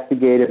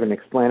investigative and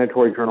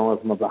explanatory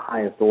journalism of the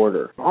highest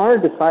order. Our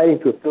deciding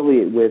to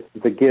affiliate with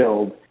the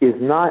Guild is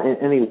not in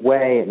any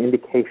way an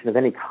indication of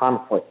any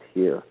conflict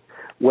here.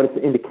 What it's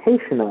an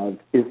indication of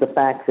is the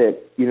fact that,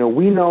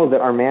 we know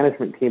that our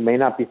management team may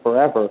not be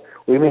forever.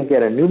 We may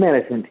get a new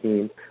management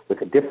team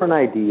with a different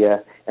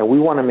idea, and we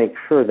want to make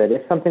sure that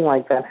if something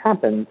like that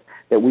happens,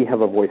 that we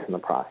have a voice in the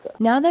process.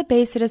 Now that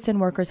Bay Citizen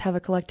workers have a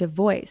collective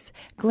voice,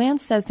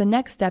 Glanz says the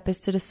next step is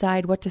to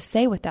decide what to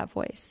say with that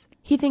voice.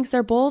 He thinks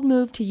their bold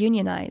move to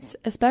unionize,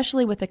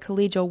 especially with a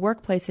collegial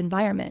workplace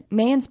environment,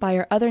 may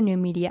inspire other new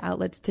media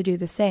outlets to do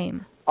the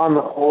same. On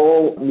the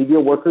whole, media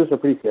workers are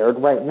pretty scared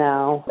right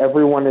now.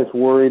 Everyone is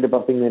worried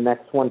about being the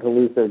next one to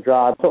lose their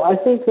job. So I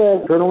think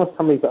that journalists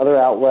from these other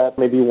outlets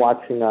may be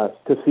watching us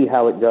to see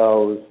how it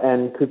goes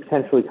and could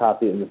potentially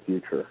copy it in the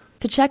future.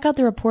 To check out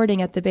the reporting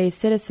at the Bay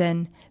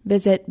Citizen,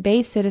 visit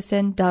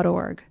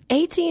baycitizen.org.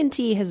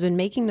 AT&T has been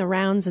making the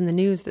rounds in the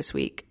news this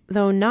week,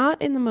 though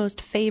not in the most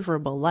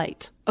favorable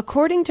light.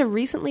 According to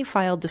recently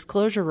filed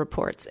disclosure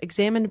reports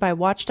examined by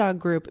watchdog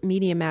group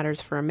Media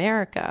Matters for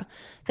America,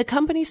 the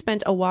company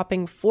spent a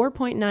whopping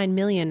 $4.9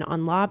 million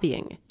on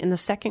lobbying in the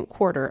second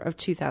quarter of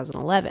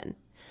 2011.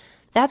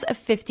 That's a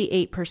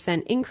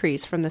 58%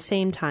 increase from the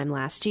same time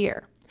last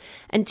year.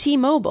 And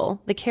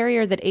T-Mobile, the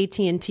carrier that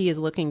AT&T is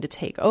looking to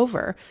take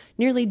over,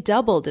 nearly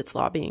doubled its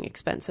lobbying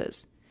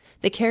expenses.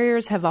 The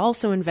carriers have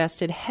also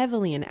invested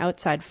heavily in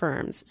outside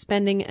firms,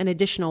 spending an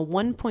additional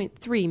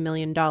 $1.3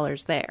 million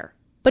there.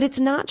 But it's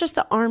not just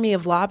the army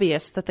of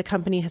lobbyists that the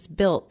company has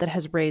built that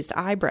has raised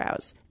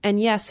eyebrows. And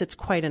yes, it's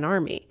quite an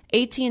army.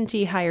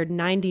 AT&T hired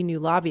 90 new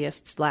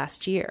lobbyists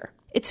last year.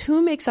 It's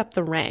who makes up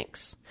the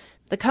ranks.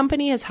 The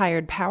company has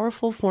hired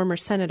powerful former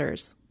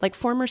senators, like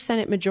former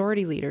Senate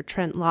Majority Leader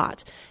Trent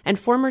Lott and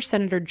former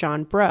Senator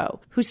John Breaux,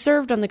 who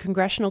served on the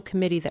congressional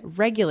committee that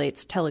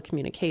regulates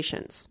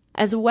telecommunications,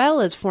 as well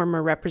as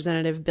former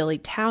Representative Billy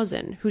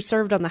Towson, who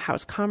served on the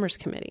House Commerce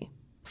Committee.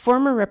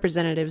 Former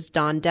Representatives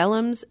Don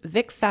Dellums,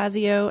 Vic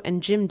Fazio,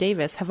 and Jim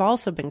Davis have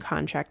also been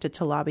contracted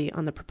to lobby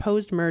on the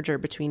proposed merger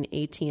between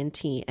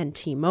AT&T and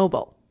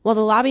T-Mobile. While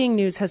the lobbying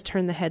news has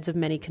turned the heads of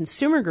many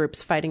consumer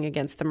groups fighting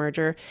against the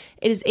merger,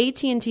 it is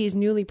AT&T's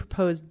newly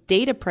proposed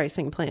data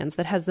pricing plans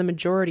that has the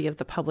majority of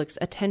the public's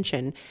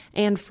attention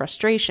and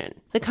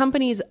frustration. The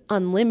company's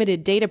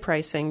unlimited data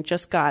pricing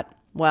just got,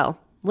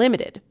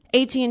 limited.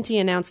 AT&T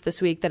announced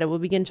this week that it will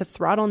begin to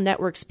throttle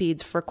network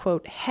speeds for,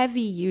 quote, heavy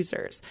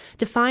users,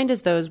 defined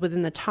as those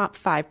within the top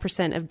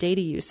 5% of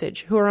data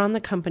usage who are on the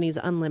company's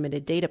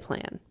unlimited data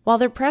plan. While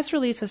their press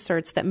release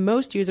asserts that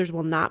most users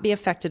will not be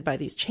affected by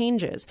these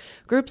changes,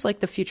 groups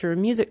like the Future of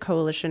Music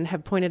Coalition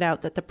have pointed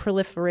out that the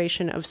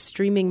proliferation of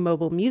streaming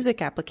mobile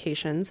music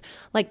applications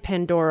like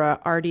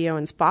Pandora, Rdio,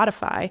 and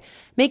Spotify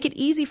make it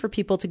easy for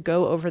people to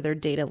go over their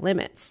data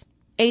limits.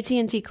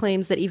 AT&T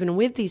claims that even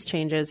with these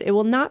changes, it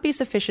will not be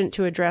sufficient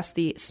to address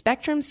the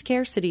spectrum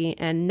scarcity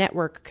and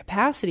network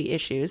capacity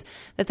issues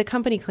that the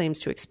company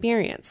claims to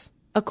experience.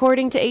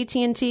 According to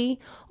AT&T,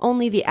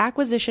 only the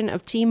acquisition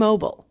of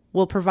T-Mobile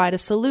will provide a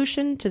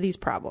solution to these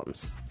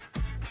problems.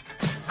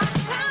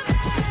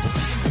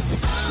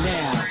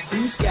 Now,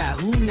 who's got,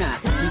 who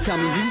not? You tell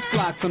me who's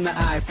blocked from the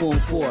iPhone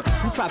 4.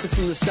 Who profits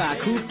from the stock?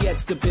 Who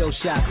gets the bill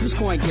shot? Whose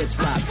coin gets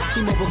robbed?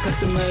 T-Mobile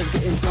customers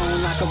getting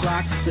thrown like a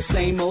rock. The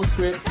same old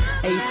script.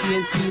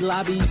 AT&T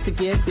lobbies to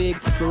get big.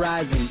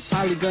 Verizon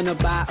probably gonna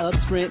buy up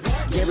Sprint.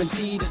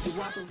 Guaranteed.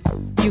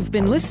 You've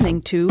been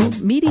listening to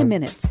Media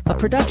Minutes, a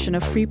production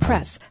of Free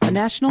Press, a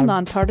national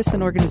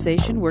nonpartisan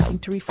organization working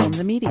to reform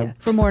the media.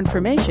 For more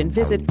information,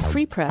 visit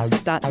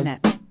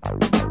freepress.net.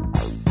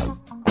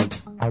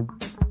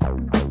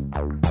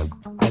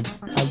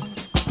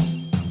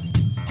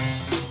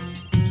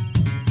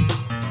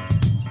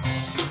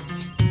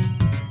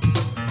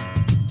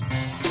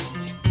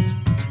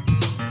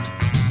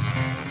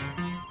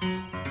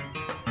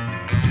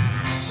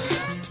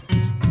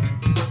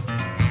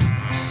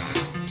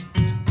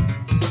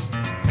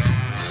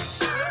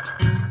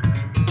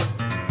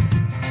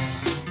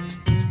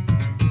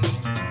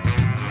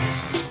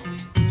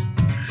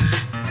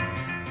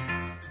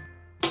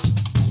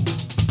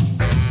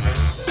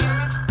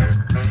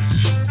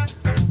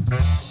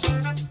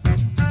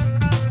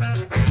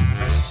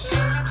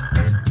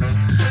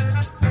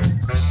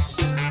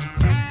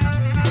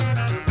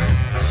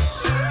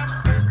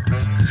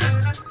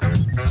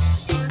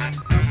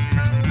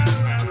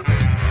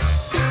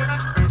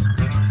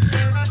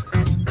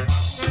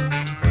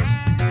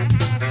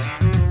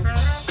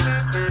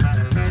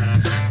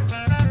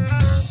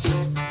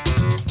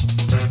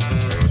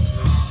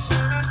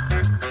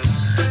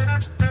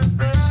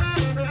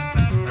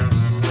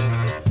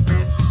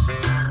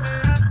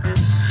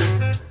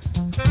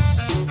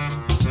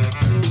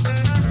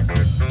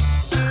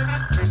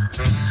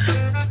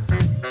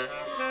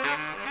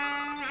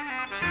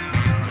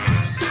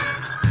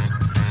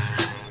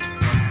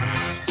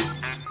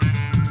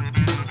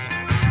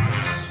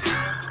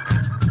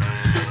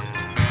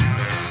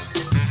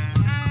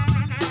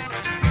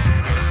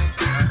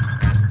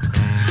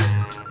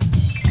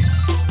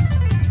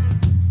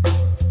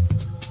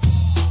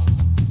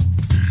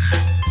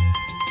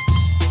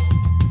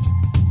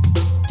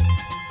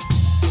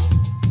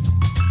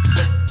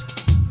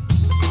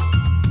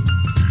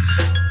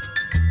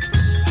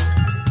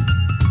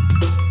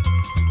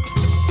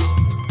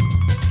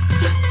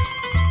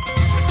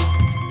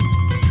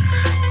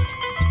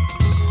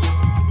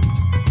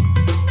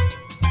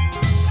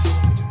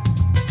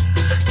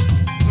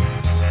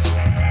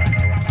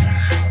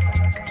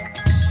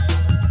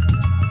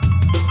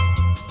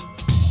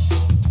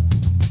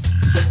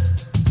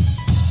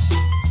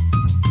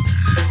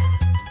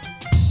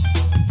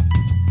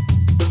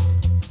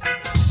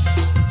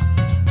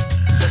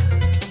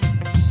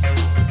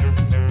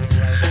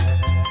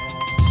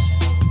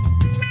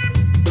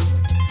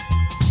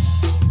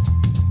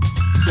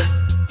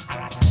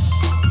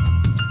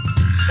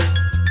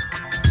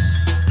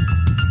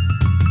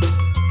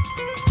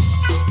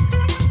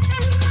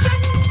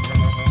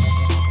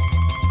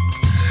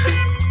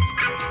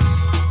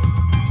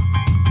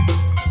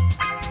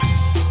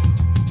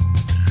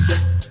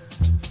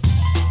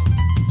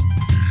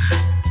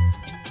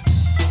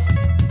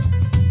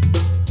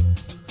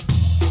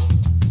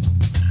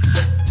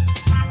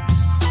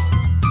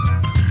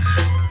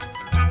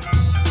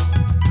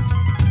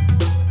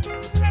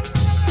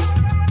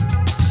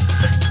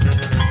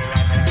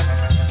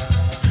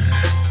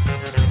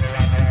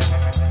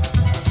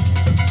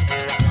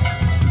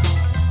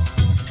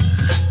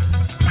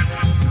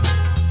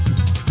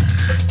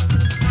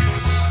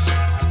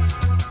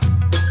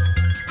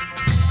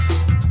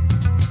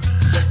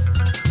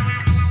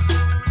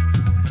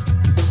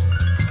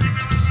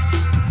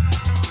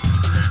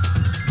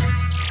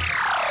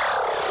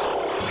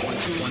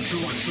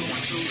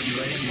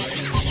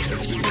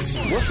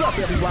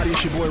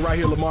 boy right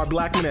here, Lamar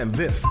Blackman, and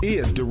this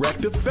is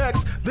Direct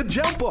Effects, The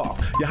Jump Off,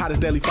 your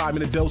hottest daily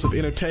 5-minute dose of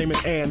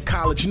entertainment and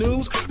college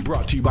news,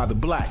 brought to you by the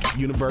Black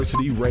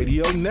University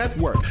Radio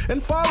Network.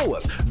 And follow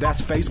us.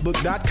 That's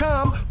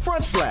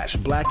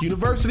Facebook.com/Black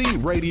University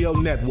Radio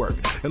Network.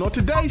 And on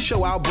today's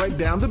show, I'll break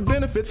down the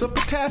benefits of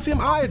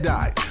potassium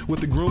iodide with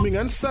the grooming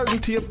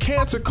uncertainty of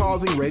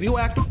cancer-causing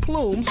radioactive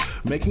plumes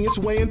making its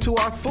way into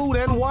our food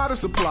and water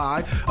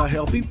supply. A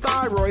healthy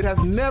thyroid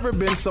has never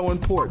been so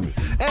important.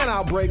 And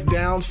I'll break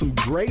down some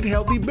great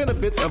healthy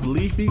benefits of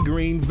leafy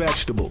green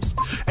vegetables.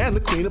 And the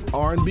queen of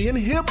R&B and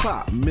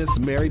hip-hop, Miss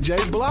Mary J.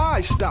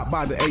 Blige, stopped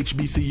by the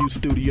HBCU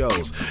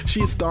studios.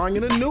 She is starring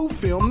in a new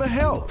film, The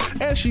Help,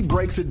 and she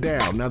breaks it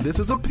down. Now, this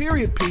is a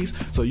period piece,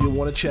 so you'll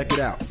want to check it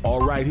out. All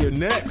right, here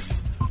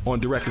next on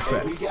Direct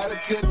Effects. We got a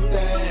good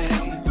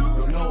thing.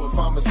 Don't know if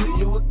I'ma see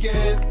you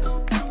again,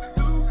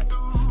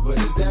 but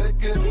is that a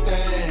good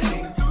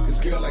thing? 'Cause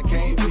girl, I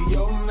can't be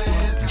your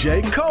man.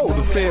 J. Cole,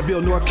 the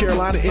Fayetteville, North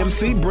Carolina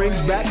MC,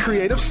 brings back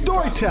creative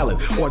storytelling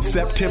on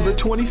September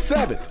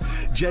 27th.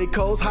 J.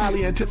 Cole's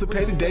highly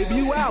anticipated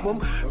debut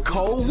album,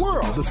 Cole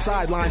World, The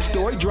Sideline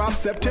Story, drops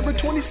September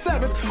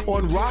 27th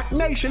on Rock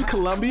Nation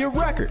Columbia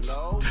Records.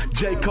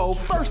 J. Cole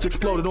first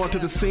exploded onto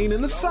the scene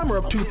in the summer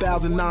of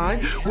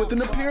 2009 with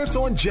an appearance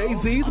on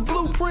Jay-Z's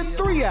Blueprint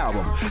 3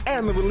 album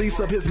and the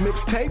release of his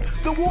mixtape,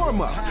 The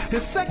Warm Up.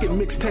 His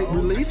second mixtape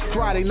release,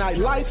 Friday Night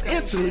Lights,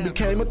 instantly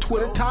became a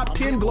Twitter Top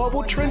 10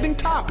 global trending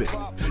topic.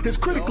 His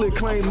critically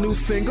acclaimed new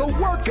single,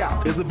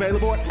 Workout, is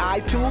available at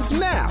iTunes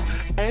now.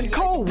 And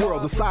Cole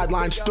World, The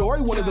Sideline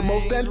Story, one of the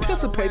most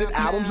anticipated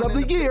albums of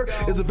the year,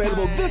 is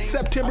available this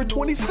September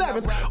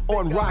 27th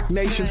on Rock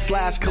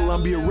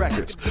Nation/Columbia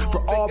Records.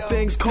 For all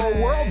things Cole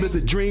World,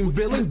 visit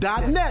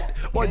dreamvillain.net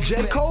or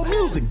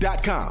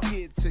jcolemusic.com.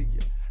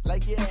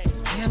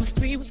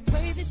 Chemistry was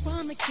crazy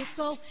from the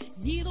get-go.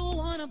 Neither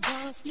one of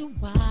us knew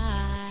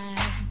why.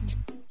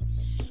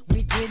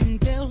 We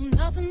didn't build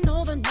nothing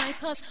overnight,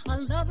 'cause a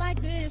love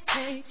like this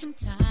takes some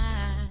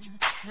time.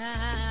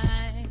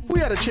 We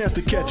had a chance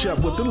to catch up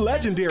with the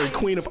legendary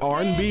queen of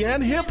R&B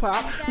and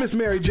hip-hop, Miss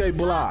Mary J.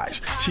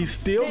 Blige. She's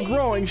still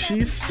growing.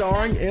 She's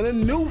starring in a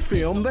new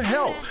film, The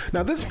Help.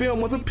 Now, this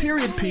film was a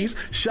period piece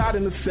shot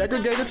in the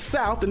segregated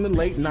South in the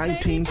late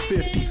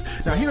 1950s.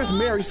 Now, here's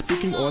Mary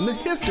speaking on the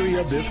history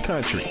of this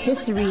country.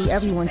 History,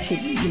 everyone should,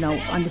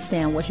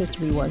 understand what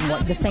history was.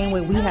 The same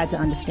way we had to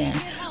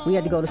understand. We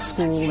had to go to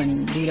school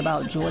and read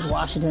about George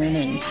Washington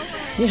and,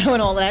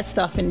 and all that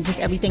stuff and just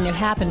everything that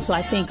happened. So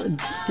I think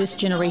this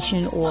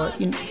generation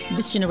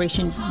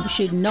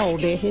should know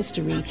their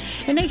history,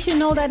 and they should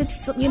know that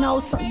it's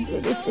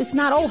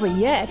not over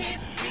yet,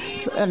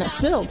 and it's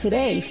still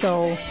today.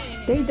 So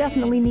they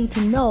definitely need to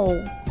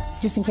know,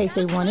 just in case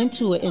they run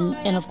into it.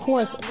 And of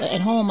course,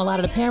 at home, a lot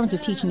of the parents are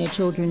teaching their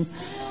children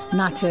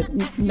not to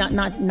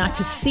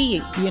see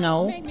it,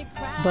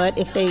 But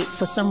if they,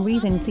 for some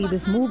reason, see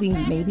this movie,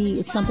 maybe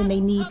it's something they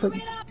need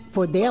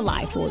for their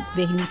life, or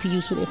they need to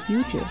use for their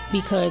future.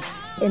 Because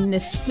in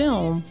this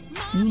film,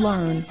 you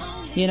learn,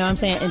 you know what I'm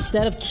saying?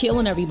 Instead of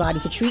killing everybody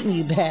for treating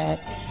you bad,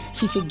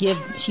 she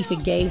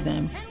forgave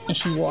them and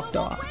she walked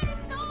off.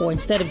 Or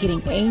instead of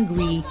getting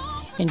angry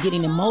and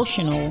getting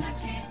emotional,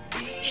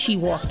 she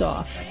walked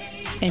off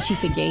and she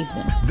forgave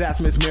them. That's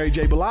Miss Mary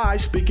J.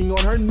 Blige speaking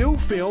on her new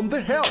film,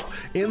 The Help,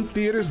 in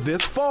theaters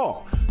this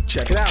fall.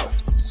 Check it out.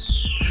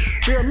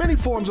 There are many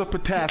forms of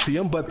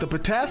potassium, but the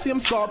potassium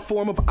salt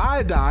form of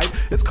iodide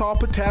is called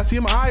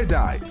potassium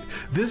iodide.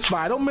 This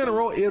vital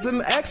mineral is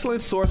an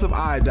excellent source of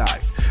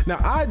iodide.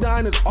 Now,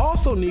 iodine is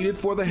also needed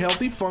for the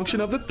healthy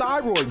function of the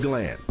thyroid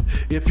gland.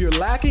 If you're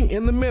lacking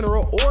in the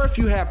mineral, or if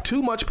you have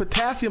too much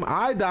potassium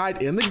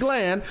iodide in the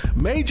gland,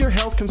 major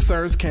health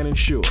concerns can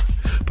ensue.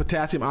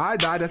 Potassium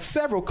iodide has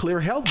several clear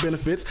health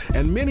benefits,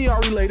 and many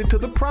are related to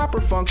the proper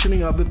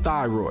functioning of the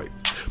thyroid.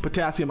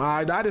 Potassium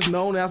iodide is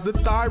known as the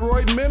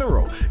thyroid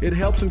mineral. It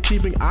helps in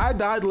keeping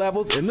iodide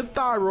levels in the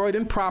thyroid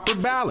in proper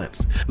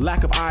balance.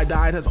 Lack of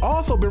iodide has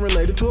also been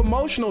related to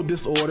emotional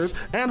disorders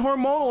and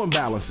hormonal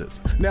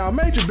imbalances. Now, a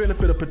major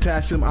benefit of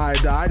potassium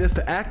iodide is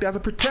to act as a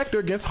protector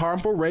against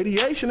harmful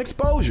radiation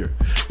exposure.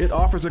 It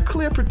offers a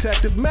clear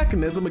protective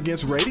mechanism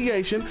against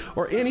radiation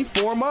or any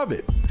form of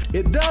it.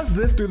 It does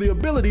this through the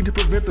ability to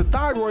prevent the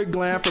thyroid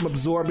gland from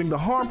absorbing the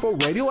harmful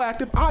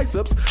radioactive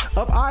isotopes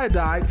of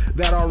iodide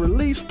that are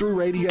released through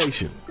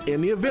radiation.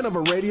 In the event of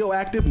a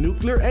radioactive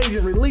nuclear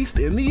agent released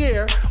in the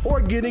air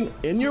or getting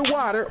in your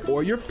water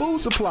or your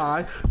food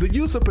supply, the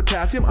use of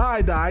potassium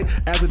iodide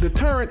as a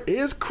deterrent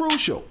is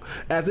crucial,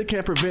 as it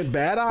can prevent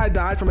bad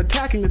iodide from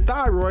attacking the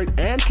thyroid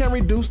and can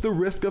reduce the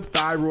risk of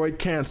thyroid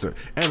cancer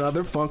and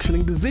other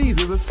functioning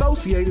diseases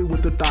associated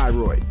with the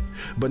thyroid.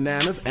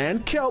 Bananas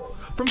and kelp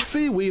from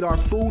seaweed are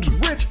foods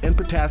rich in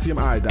potassium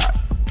iodide.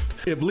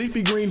 If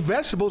leafy green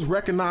vegetables,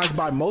 recognized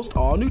by most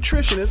all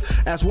nutritionists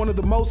as one of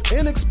the most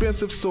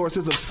inexpensive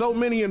sources of so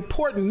many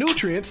important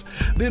nutrients,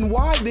 then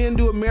why then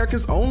do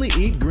Americans only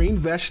eat green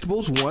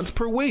vegetables once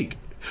per week?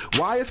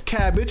 Why is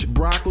cabbage,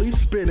 broccoli,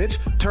 spinach,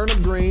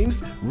 turnip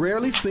greens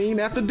rarely seen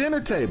at the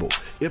dinner table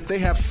if they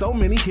have so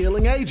many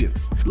healing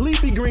agents?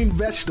 Leafy green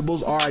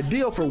vegetables are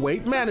ideal for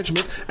weight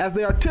management as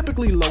they are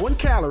typically low in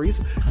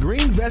calories.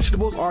 Green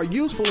vegetables are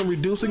useful in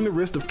reducing the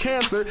risk of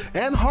cancer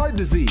and heart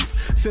disease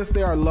since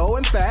they are low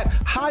in fat,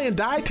 high in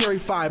dietary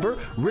fiber,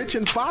 rich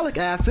in folic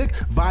acid,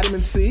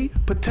 vitamin C,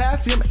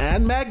 potassium,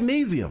 and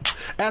magnesium,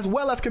 as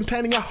well as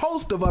containing a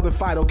host of other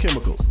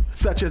phytochemicals,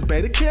 such as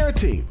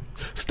beta-carotene.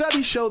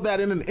 Studies show that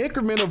in an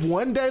increment of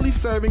 1 daily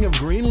serving of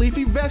green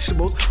leafy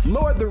vegetables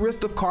lowered the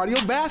risk of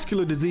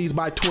cardiovascular disease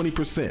by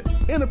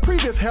 20%. In a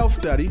previous health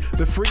study,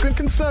 the frequent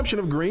consumption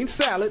of green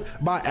salad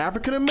by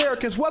African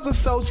Americans was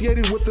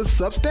associated with a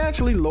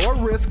substantially lower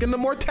risk in the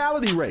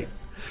mortality rate.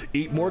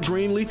 Eat more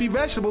green leafy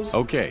vegetables.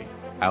 Okay,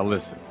 I'll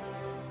listen.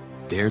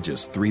 They're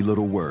just 3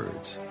 little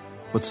words,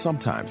 but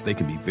sometimes they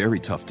can be very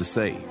tough to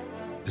say,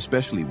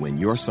 especially when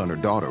your son or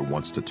daughter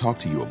wants to talk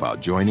to you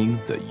about joining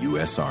the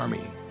U.S.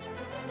 Army.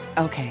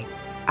 Okay,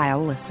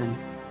 I'll listen.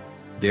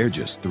 They're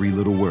just 3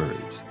 little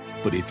words,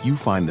 but if you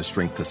find the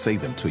strength to say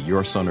them to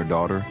your son or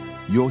daughter,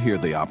 you'll hear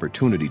the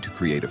opportunity to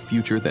create a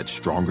future that's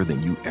stronger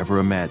than you ever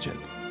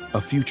imagined.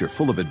 A future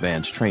full of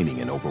advanced training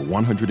in over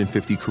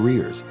 150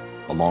 careers,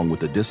 along with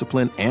the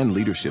discipline and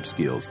leadership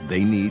skills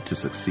they need to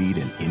succeed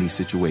in any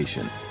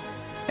situation.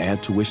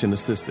 Add tuition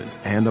assistance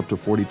and up to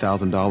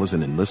 $40,000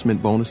 in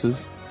enlistment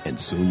bonuses, and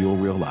soon you'll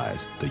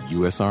realize the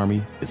U.S.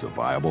 Army is a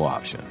viable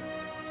option.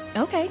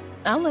 Okay,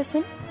 I'll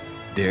listen.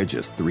 They're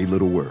just 3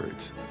 little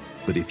words,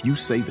 but if you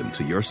say them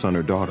to your son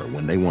or daughter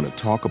when they want to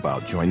talk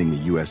about joining the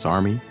U.S.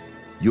 Army,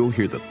 you'll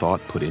hear the thought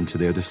put into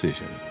their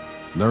decision.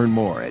 Learn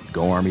more at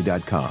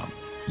GoArmy.com.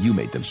 You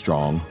made them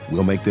strong,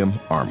 we'll make them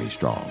Army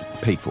strong.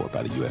 Paid for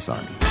by the U.S.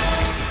 Army.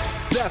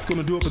 That's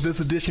going to do it for this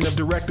edition of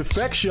Direct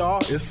Effects,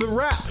 y'all. It's a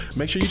wrap.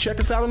 Make sure you check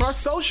us out on our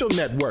social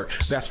network.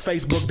 That's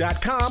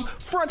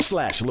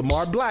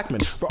Facebook.com/Lamar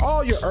Blackman for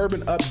all your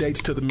urban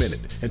updates to the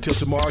minute. Until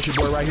tomorrow, it's your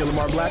boy right here,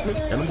 Lamar Blackman,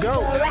 and I'm go.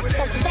 Direct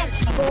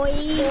Effects, boy.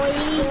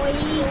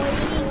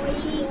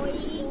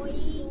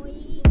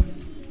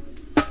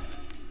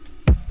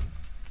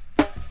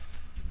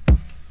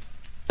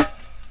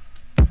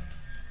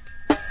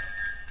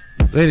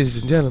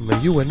 Ladies and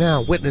gentlemen, you are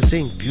now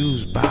witnessing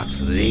Fusebox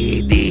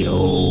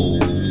Radio.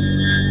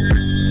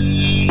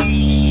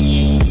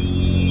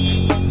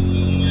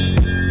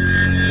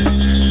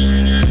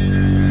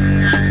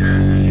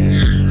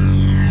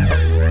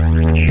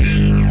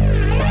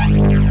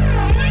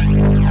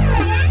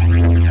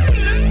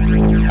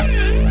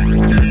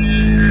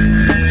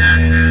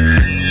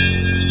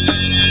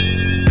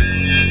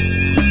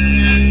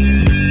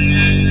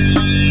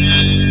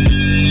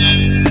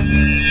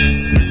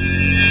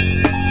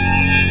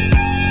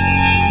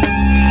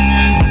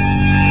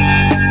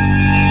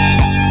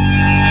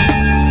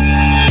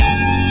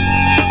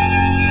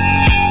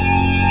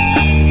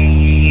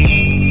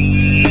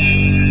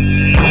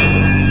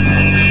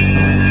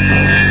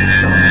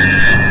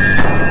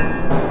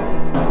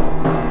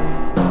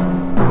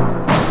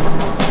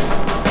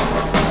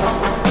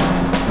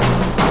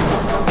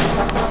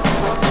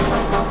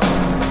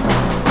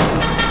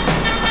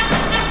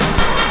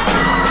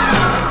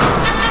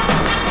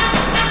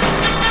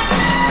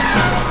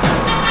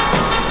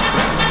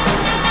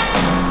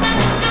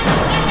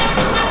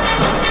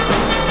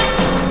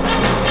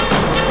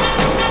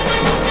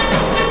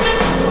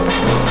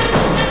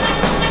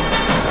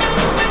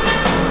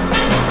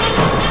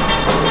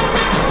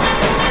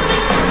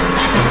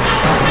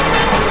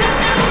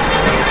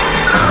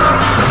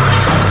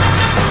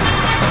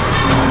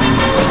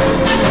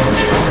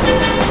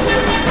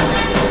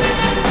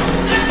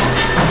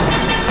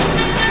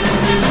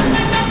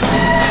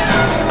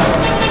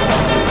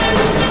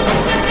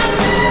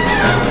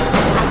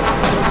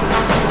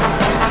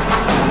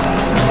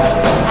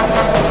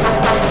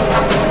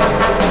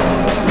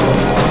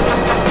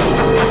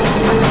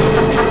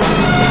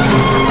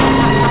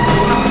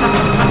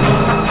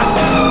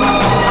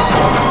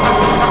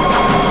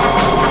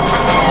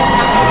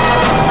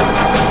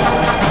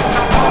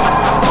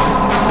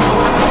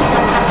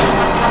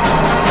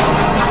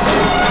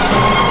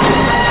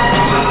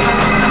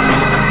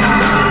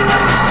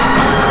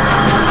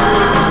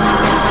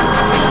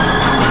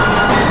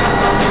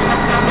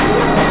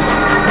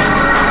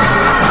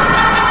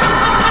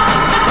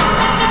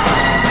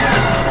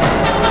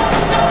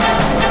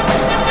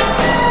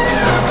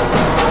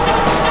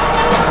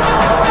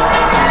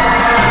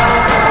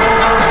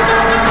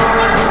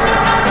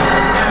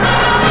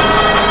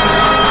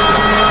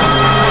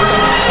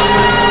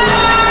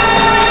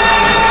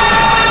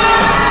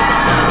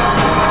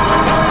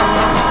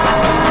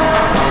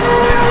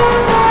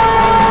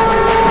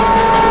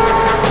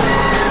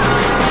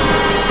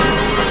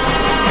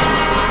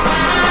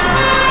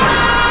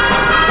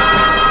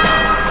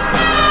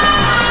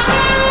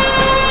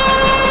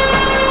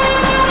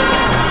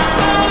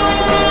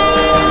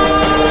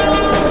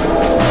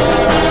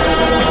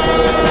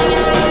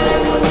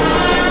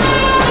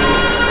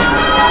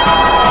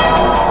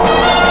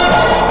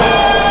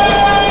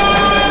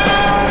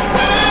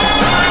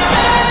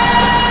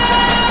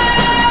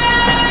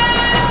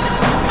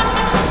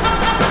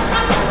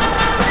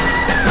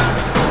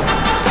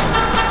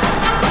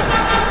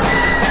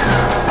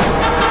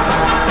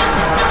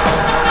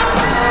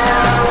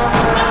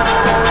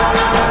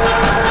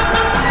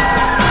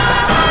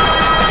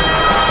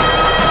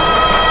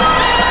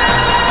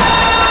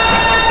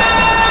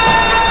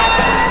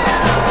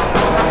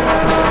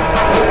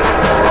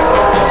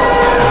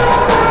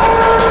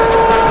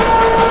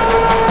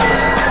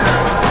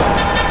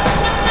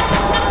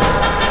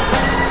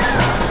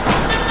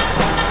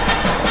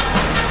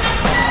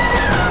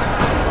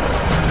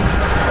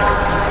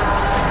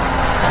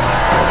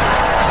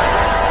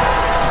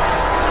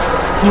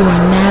 You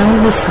are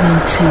now listening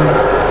to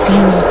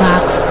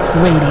Fusebox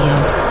Radio,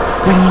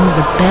 bringing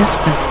the best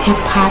of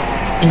hip-hop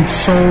and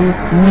soul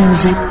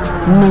music,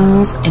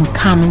 news, and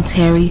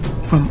commentary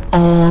from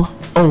all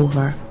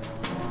over.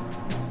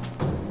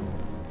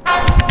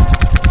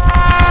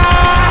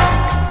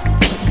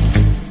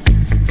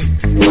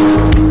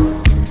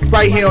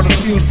 Right here on the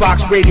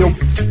Fusebox Radio.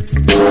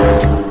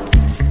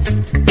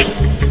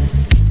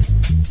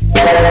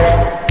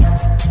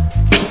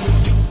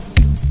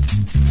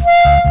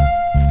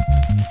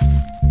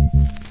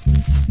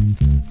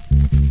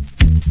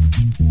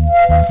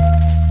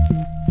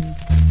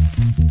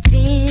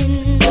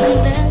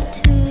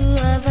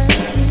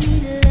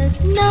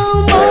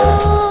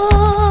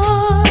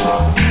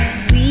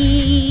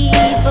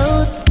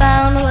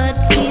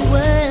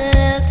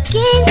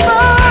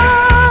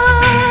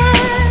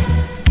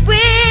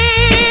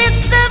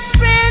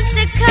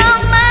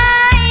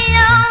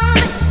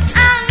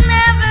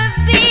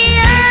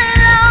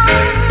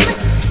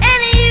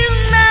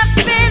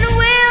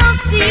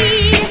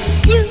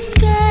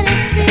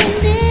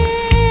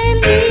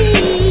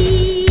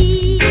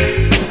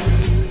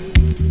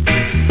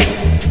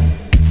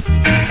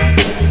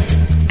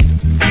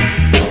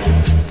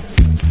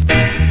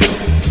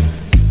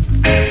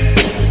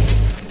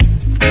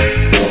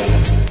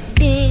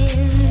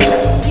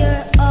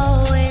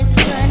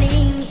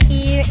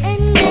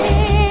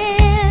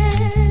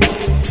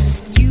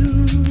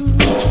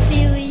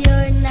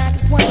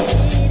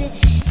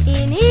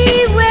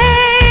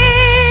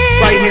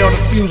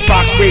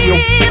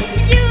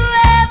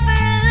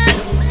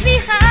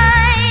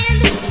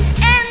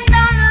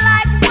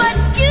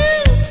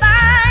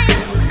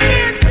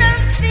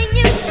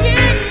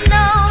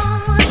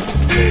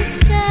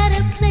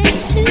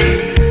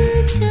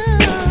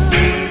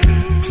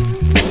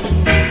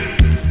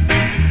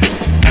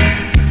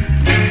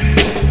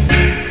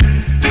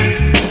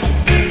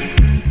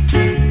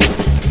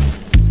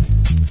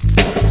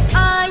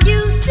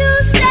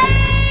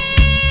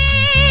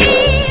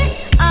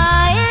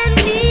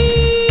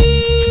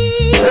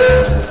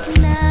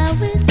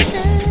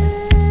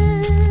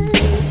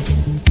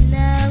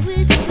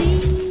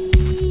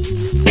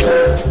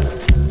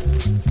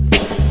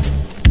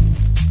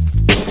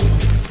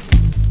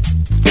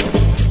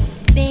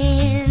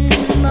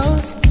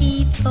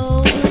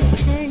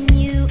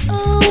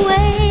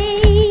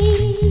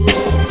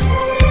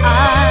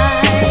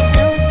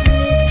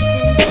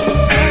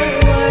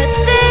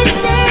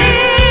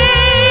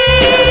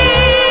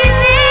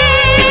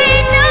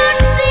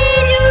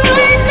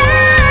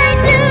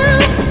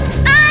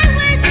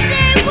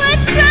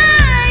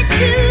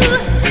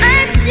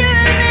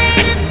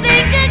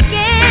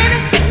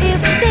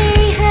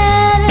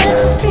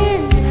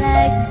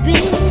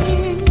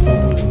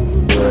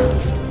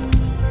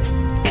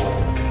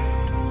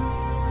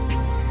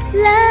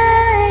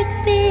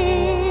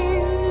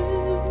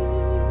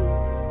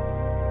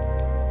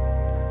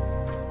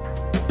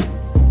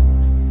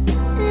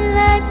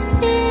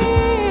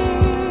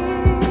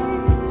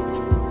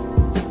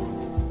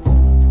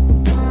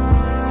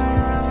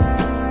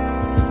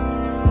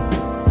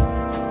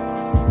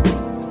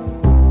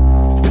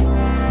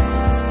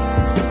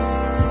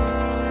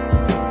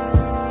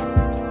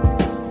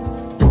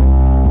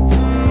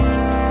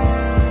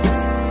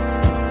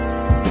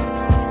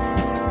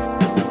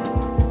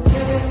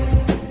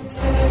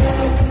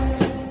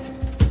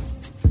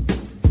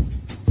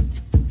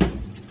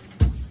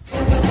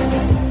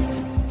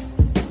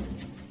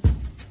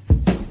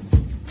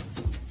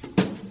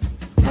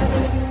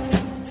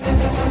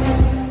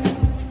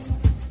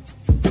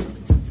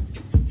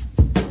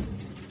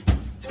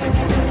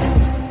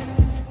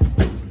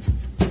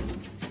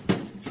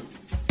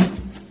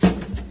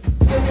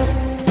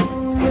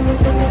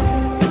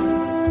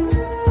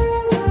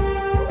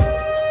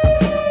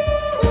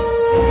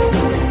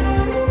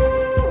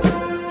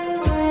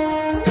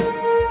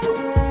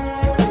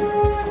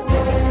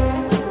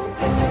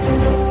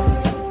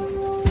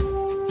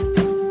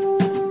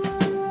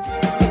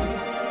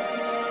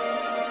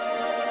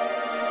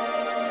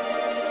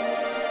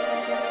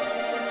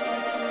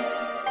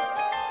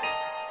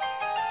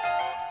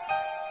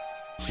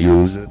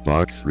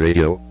 Fusebox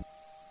Radio.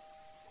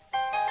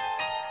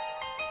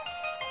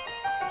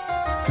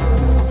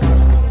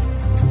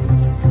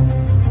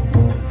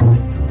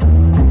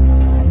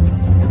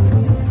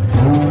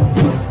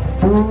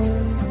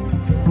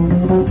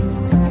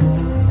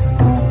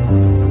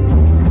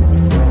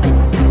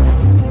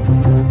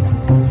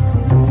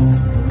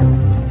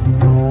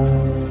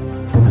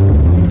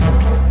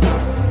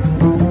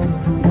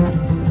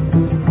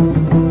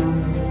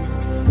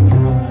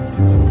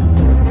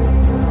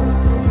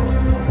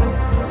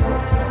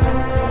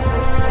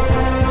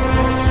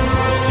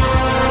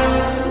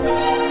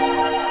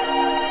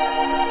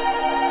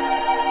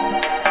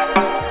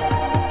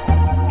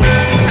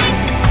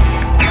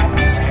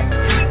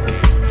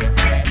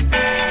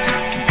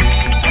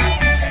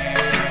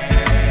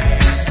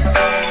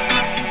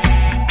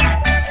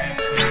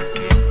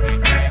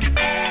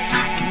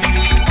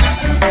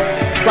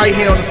 Right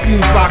here on the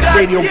Fusebox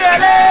Radio.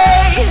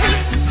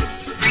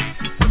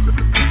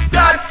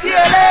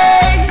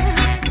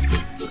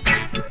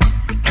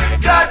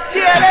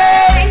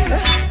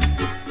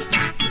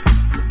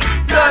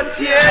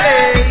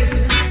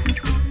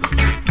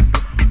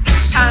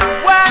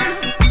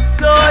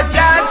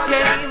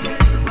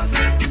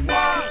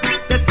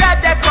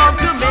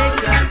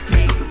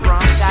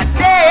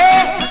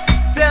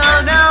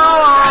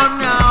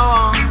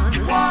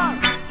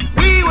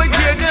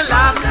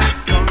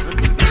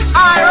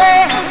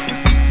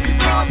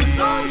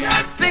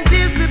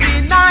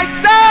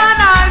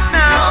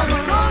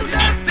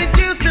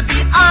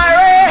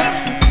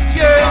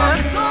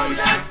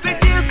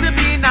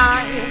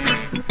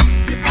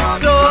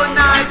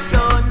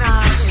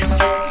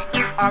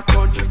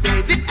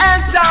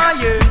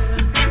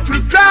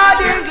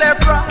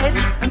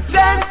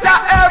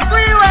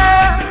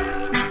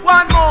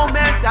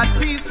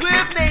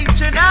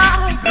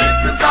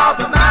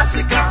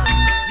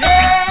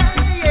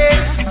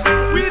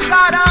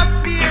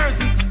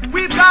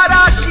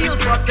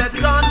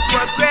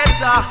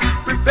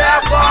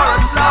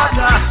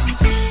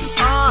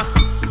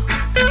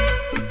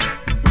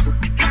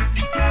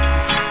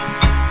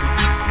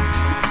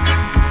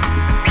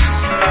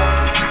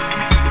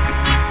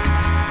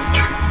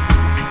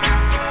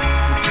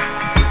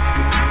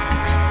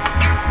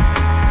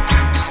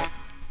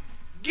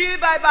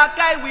 Give I back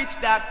I witch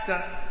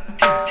doctor.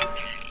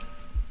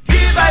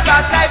 Give I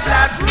back I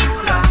black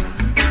ruler.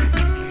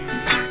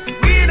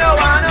 We no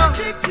wanna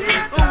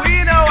dictator.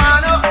 We no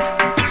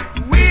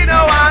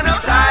wanna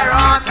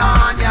tyrant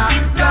on ya.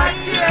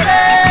 Dirty.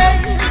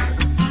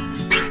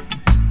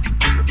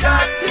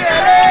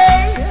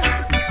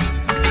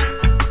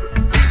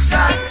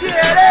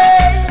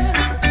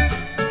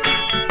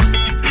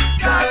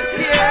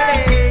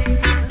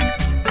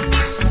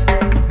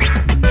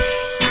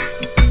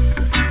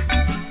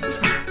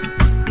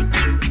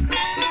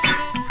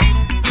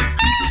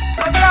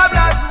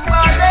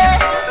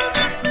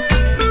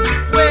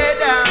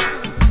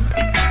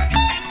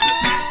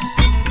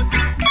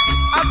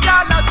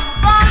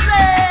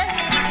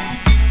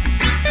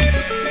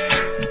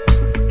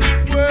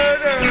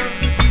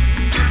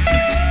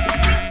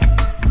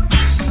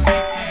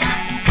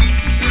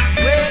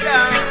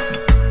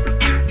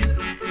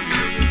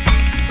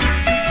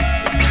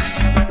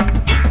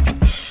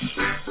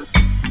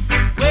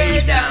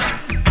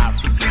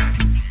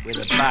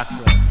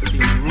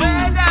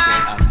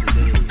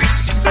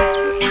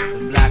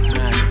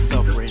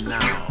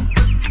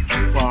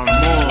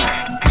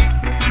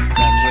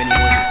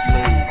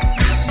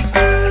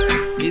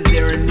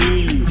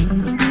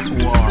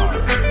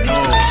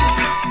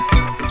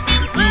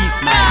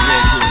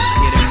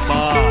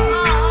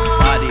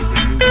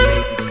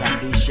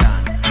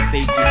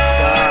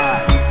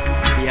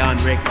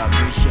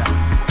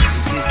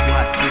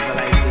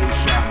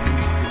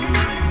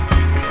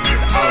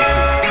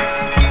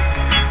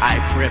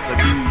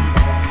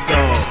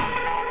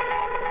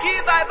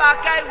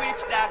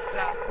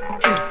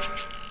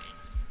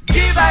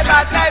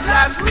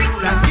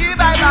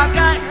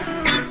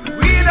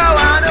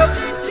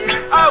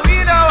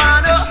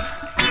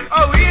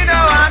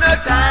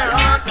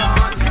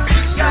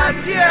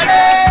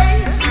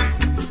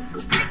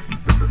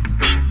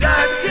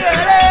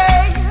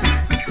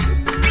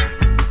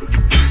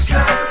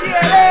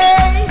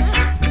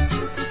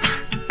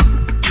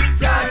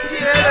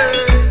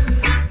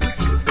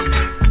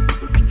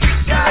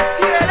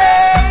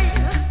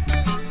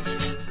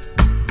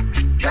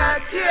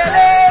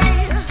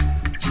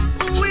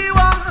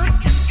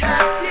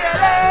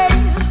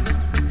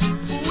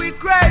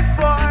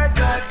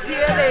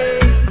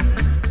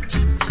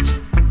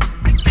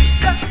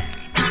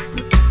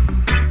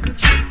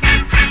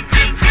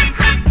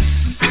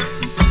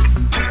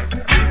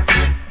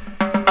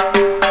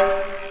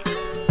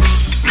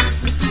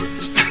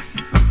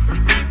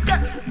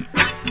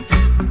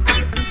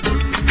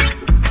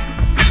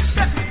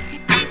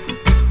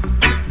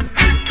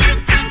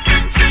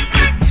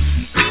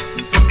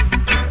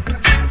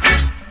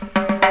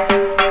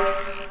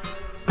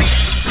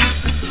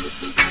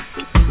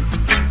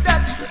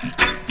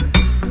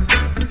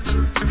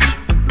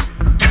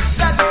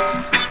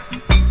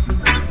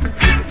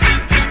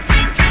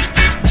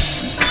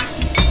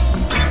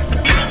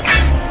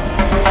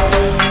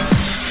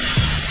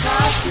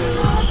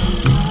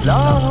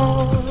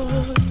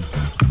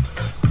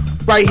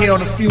 Right here on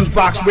the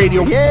Fusebox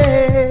Radio.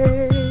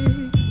 Yeah.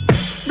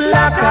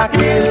 Black I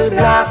kill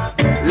black,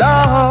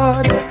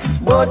 Lord,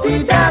 but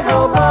the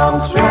dagger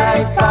bounce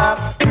right back.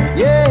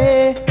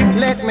 Yeah,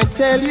 let me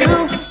tell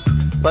you,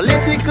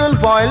 political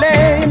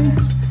violence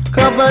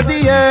cover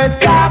the earth.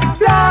 Black,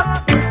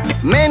 black.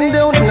 Men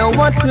don't know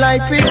what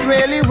life is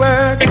really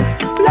worth.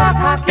 Black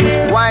I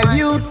kill. While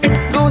youths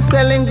go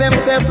selling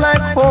themselves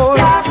like whores.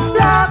 Black,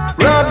 black.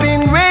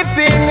 Robbing,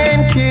 raping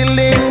and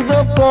killing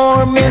the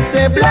poor. Me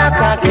say black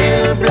I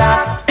kill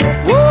black.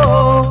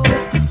 Whoa,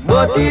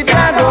 but the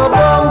dagger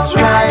bounce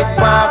right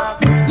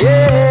back.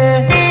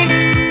 Yeah,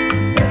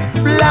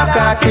 black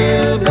I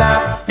kill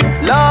black,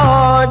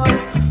 Lord,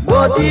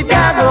 but the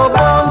dagger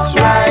bounce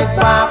right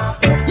back.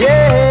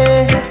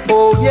 Yeah,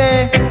 oh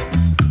yeah.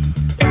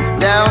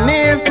 Down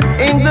here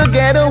in the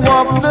ghetto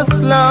of the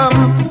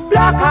slum,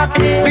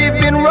 we've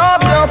been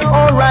robbed of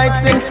our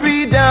rights and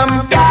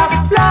freedom.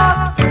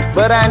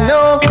 But I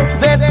know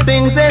that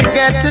things has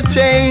got to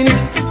change.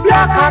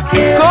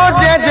 Go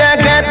Jaja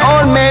get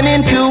all men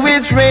into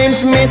his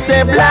range. Me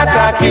say black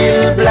I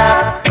kill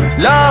black,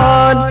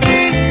 Lord,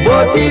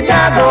 but the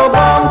dagger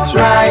bounce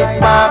right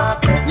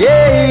back.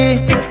 Yeah,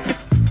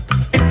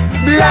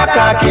 black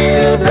I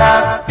kill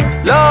black,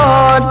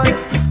 Lord,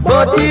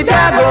 but the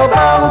dagger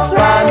bounce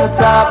on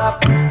top.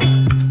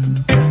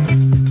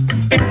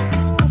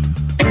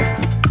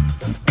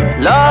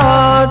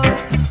 Lord,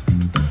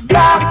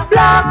 black,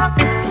 black,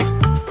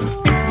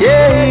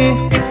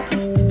 yeah,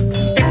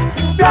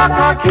 black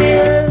I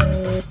kill,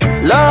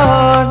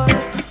 Lord,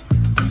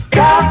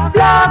 black,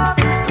 black.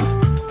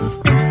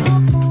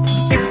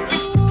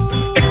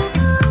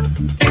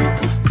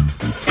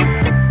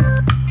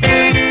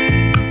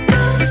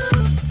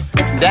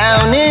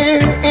 Down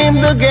here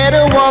in the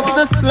ghetto of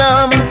the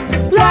slum,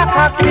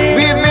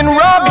 we've been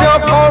robbed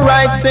of our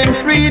rights and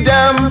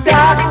freedom.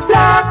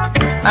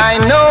 I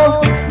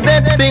know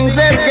that things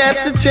has got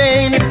to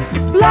change.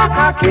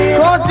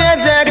 Cause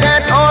Jaja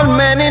got all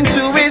men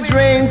into his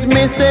range.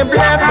 Me say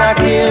black I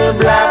kill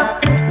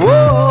black.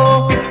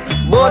 Whoa,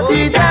 but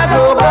the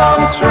dagger bounce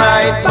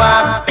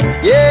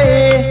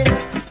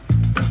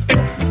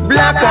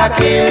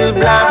kill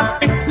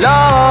black,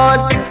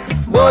 Lord,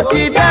 but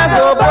it a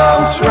go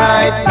bounce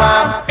right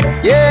back,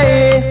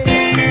 yeah.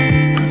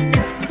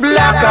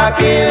 Black a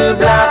kill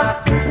black,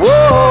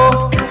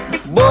 whoa,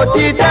 but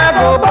it a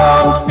go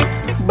bounce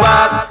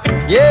back,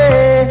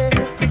 yeah.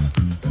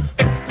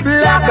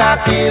 Black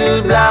a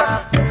kill black,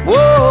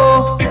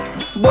 whoa,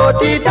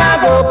 but it a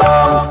go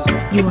bounce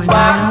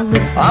back.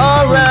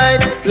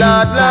 Alright,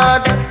 Lord,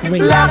 Lord,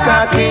 black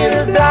a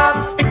kill black,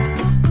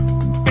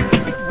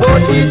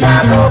 but it a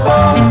go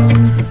bounce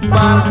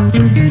back.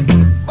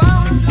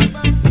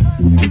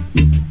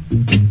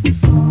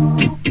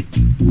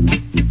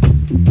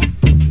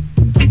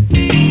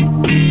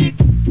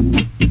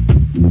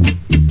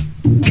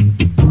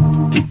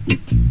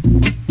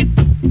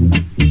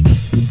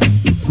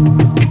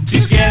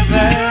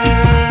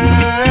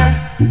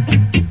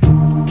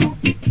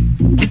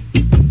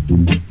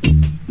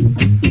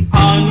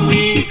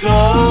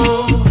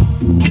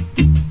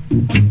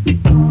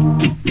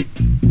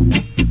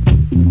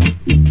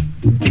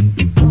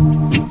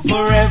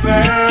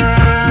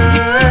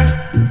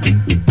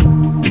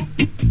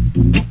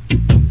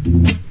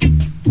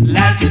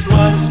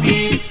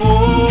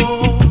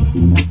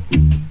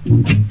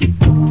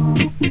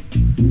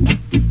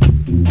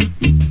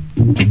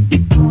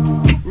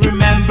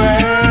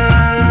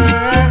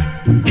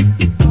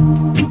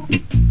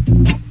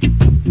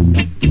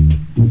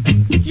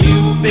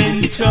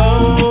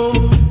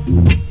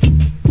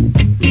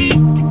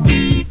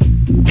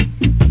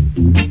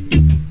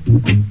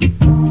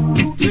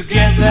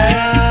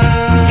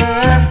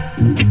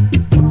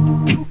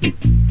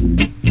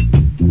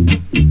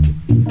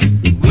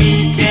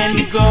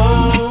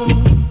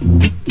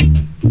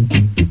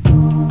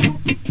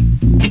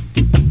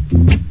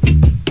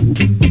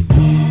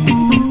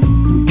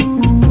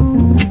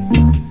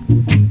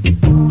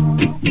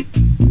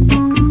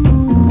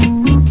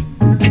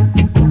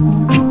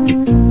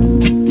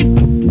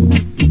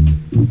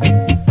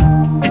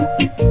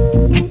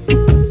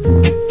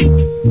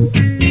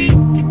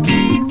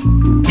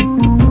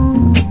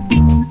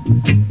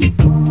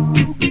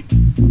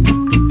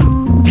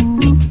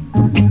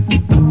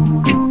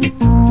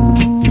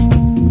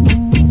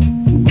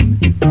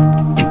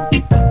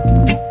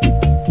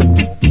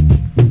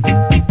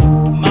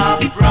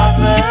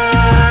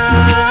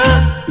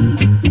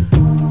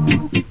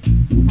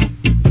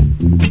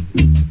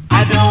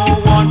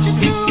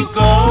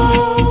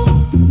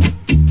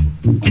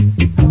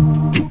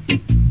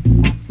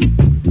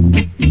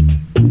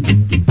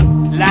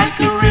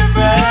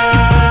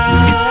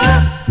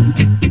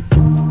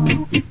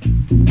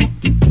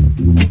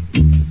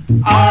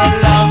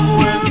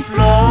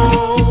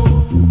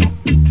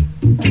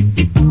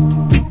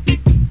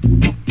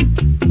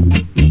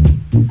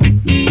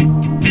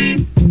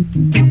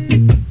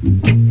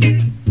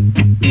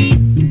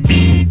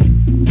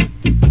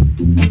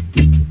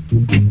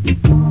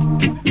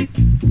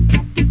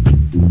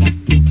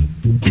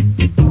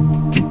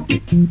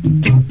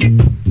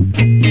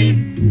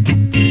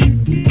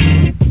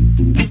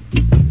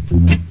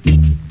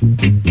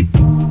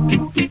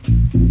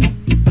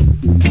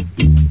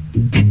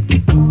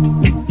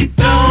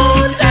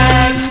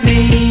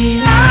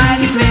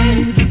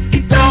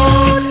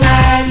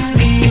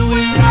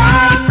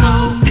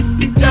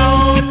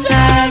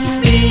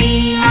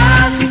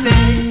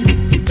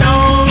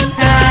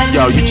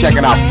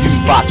 Checking out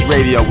Fusebox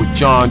Radio with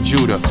John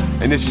Judah,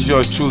 and this is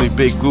yours truly,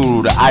 Big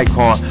Guru, the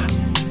icon.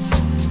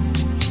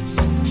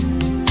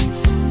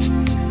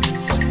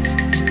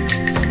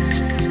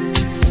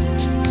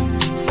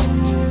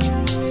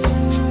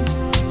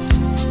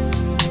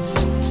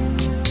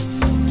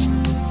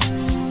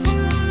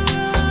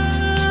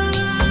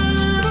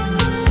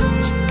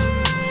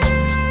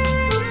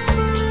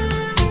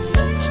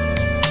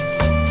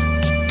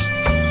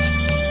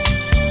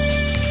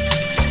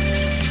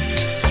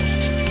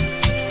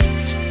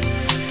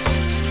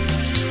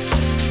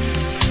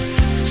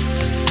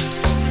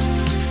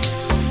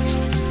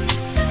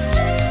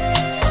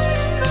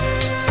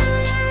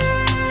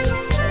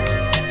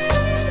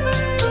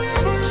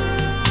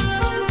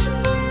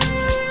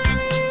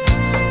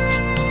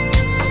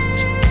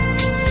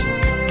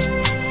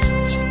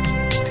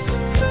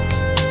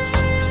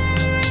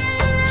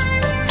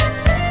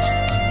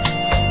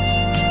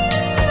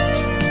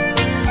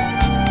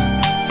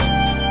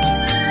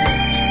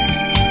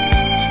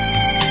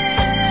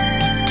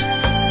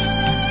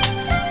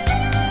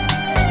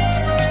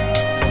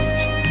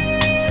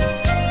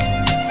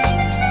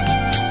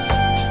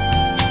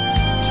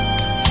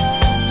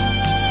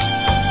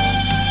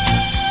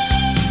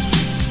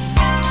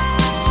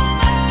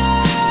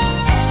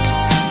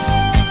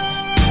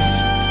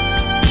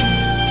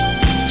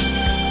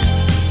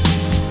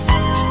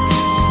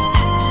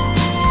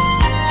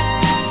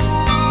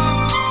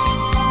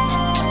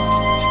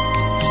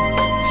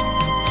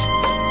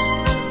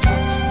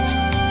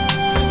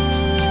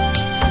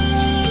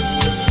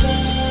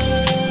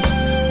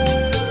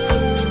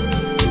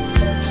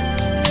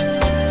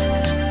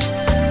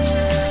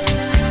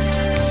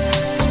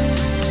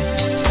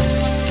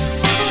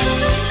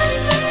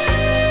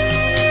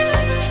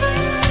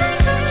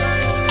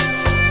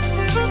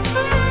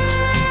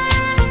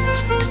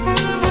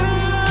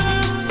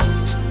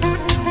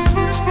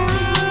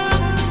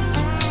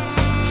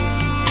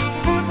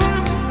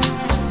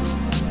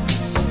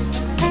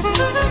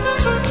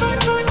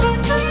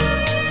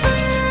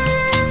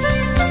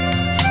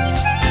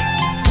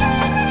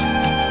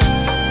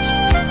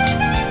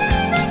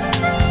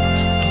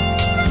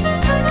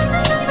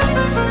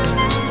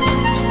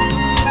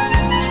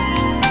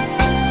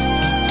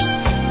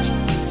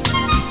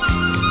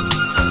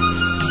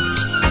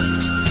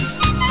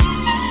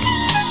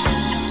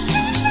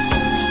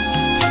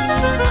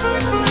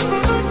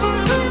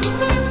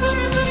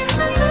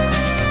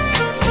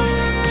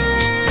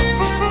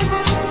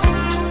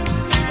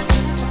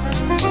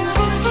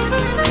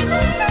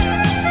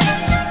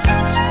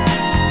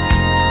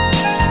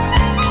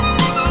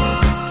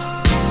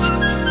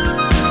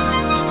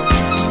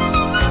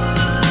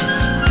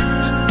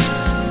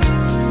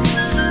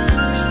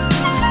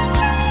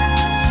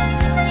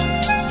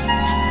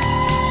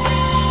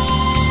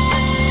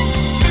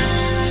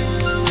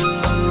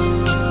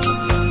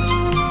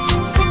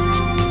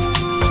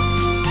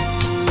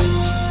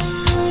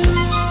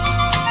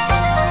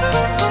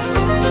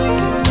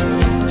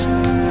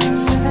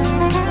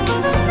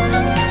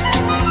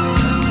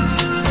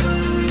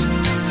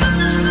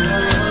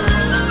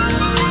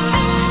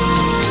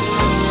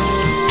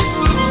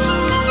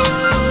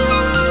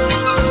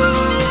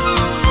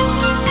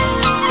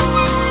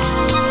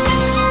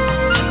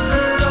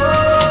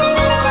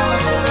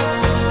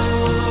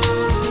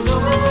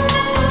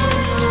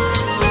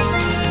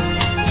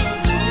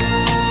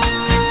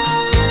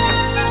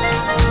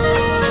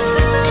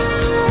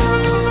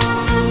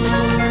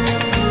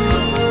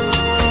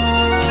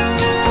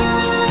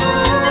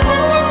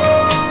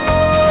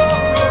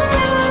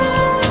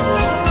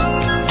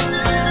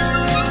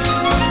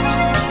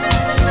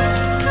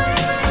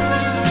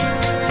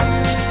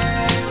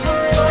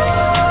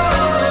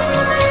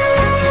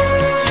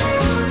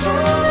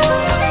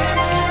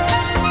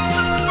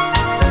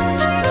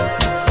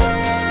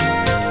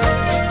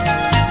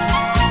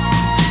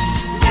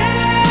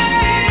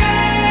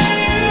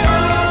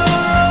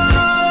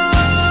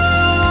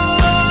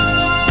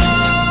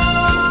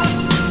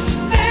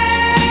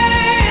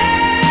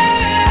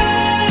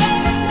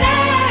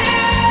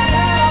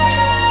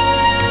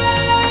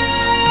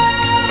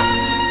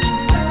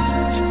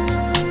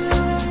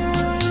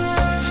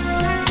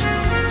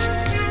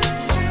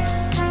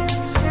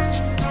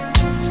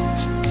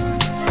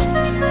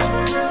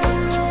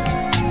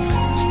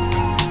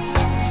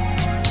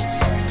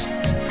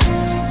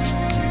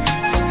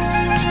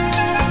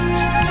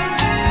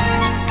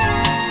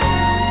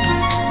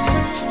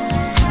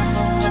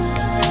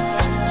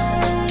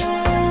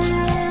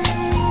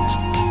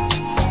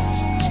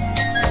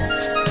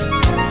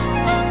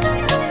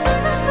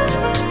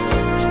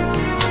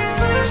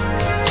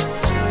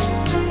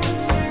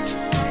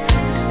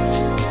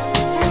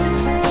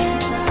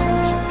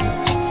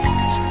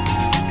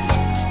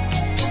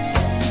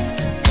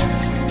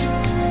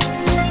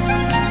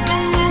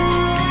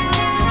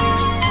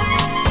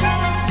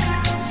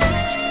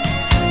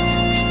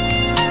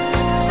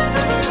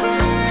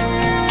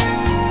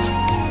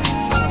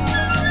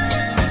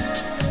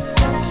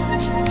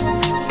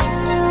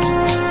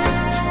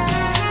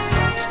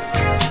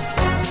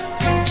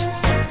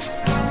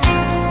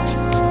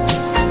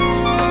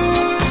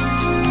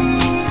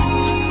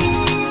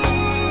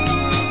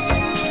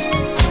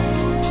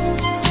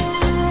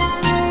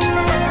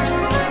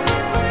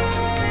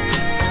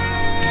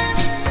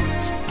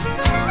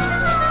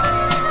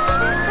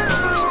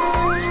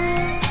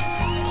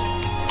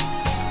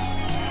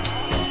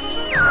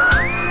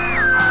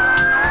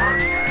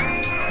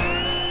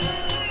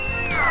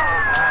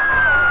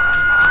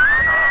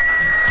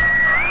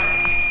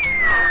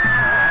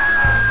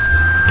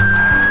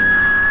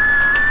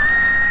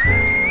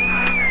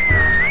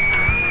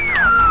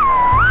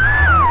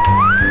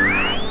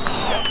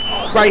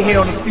 right here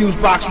on the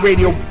Fusebox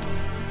Radio.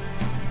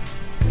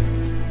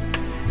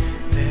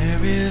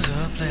 There is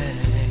a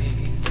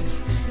place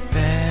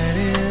that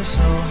is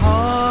so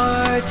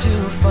hard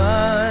to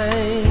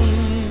find.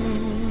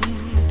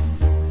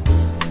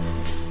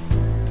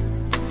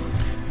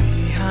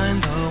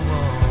 Behind the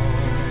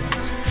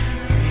walls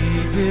we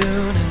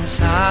build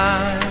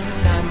inside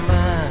our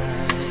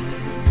minds.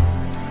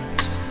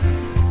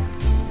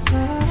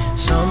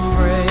 Some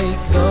break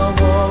the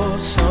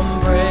walls, some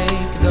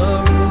break the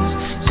rules,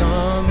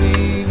 some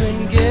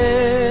even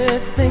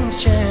get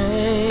things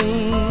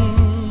changed.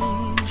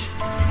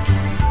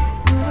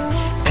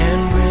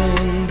 And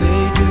when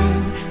they do,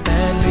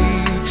 that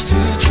leads to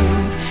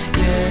truth,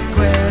 yet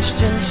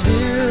questions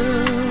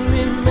still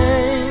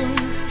remain.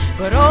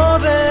 But all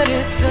that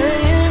it's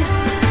saying,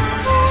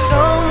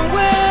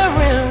 somewhere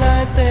in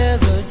life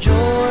there's a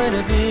joy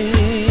to be.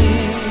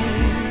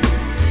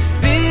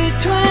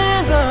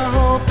 Between the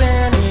hope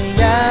and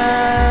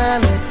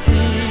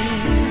reality,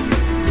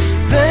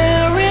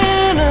 they're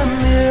in a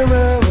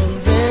mirror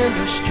and in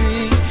the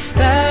street.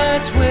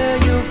 That's where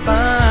you'll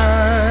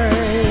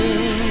find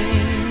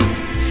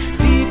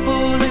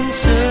people in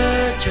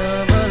search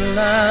of a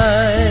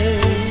light.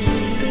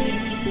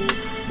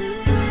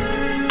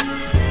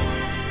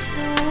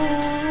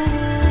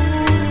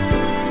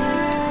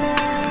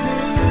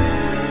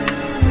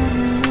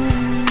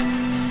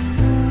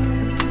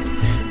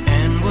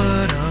 And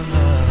word of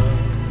love,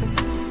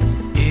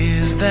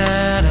 is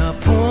that a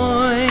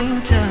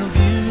point of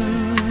view?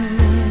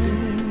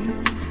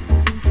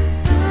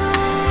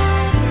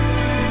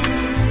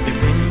 That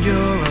when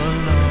you're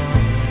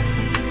alone,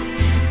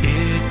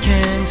 it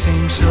can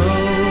seem so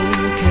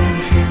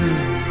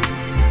confused.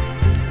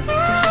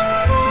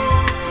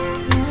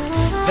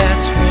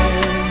 That's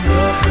when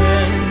a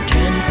friend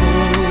can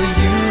pull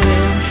you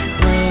in,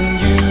 bring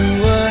you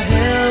a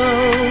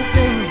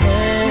helping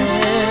hand.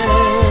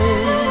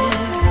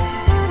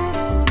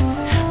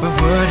 But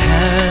what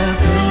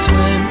happens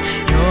when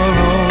your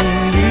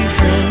only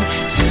friend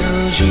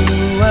sells you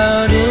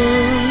out in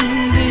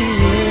the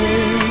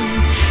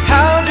end?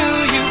 How do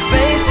you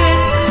face it?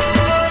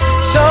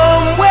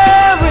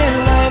 Somewhere in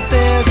life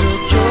there's a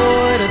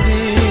joy to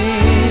be.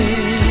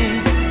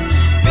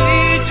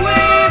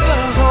 Between the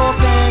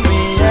hope and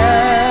reality,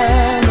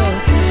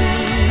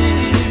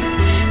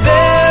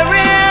 they're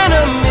in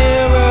a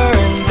mirror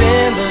and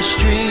in the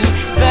street.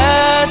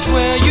 That's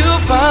where you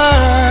find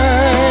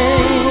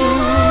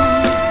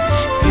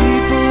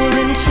people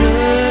in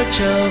search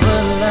of a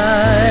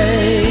light.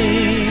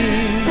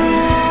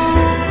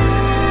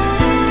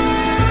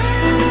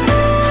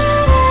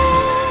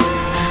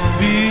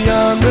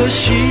 Beyond the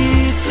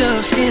sheets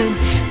of skin,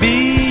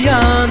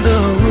 beyond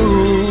the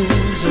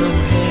rules of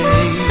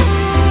hate,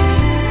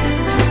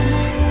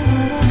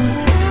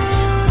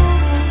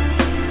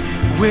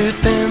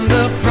 within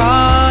the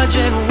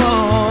project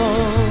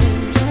walls,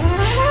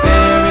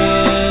 there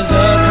is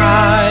a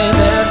cry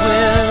that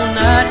will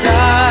not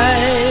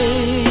die,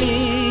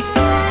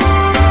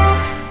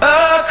 a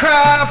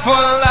cry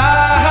for life.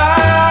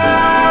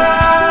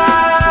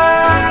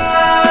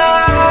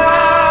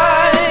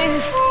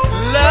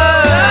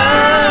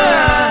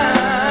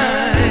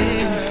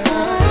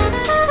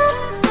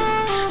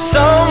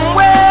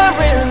 Somewhere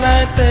in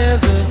life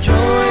there's a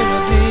joy to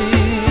be.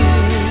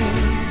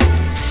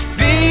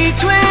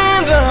 Between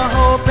the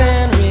hope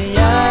and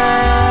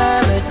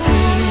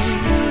reality,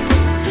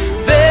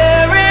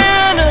 they're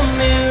in a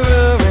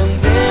mirror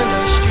and in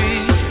the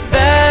street.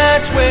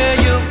 That's where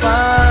you'll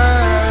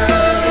find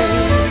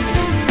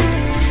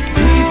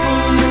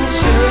people in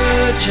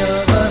search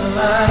of a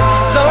light.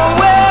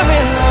 Somewhere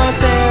in life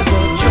there's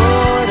a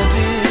joy to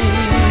be.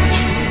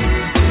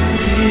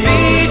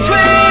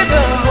 Between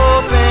the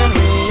hope and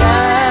reality,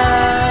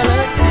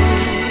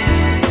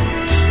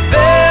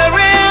 they're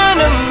in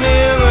a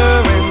mirror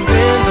and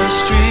in the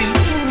street.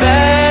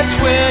 That's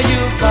where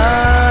you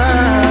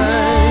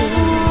find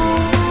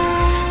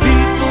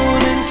people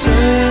in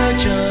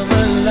search of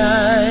a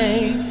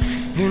light,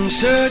 in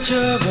search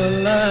of a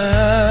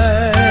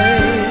light.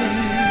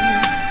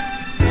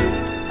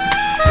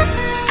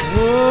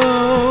 Whoa.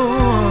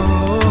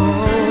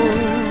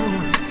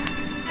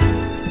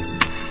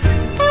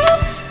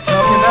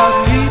 Talking about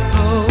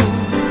people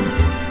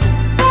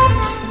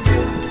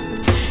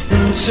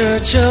in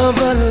search of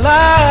a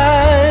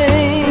light.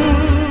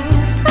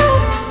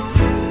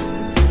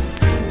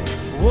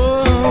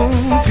 Whoa,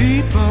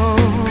 people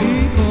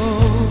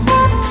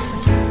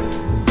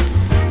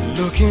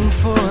looking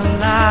for a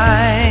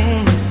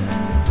light.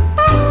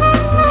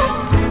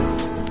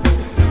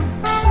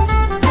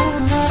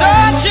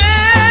 Searching,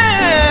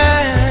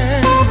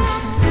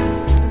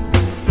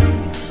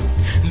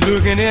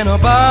 looking in a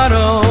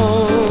bottle.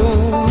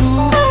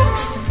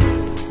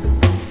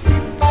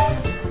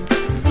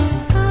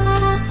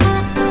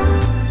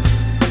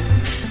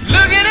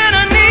 Looking in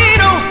a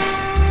needle.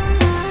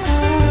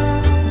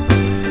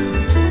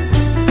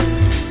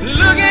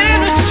 Looking in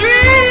the street.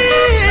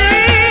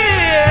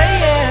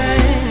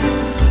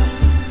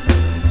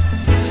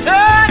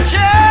 Searching.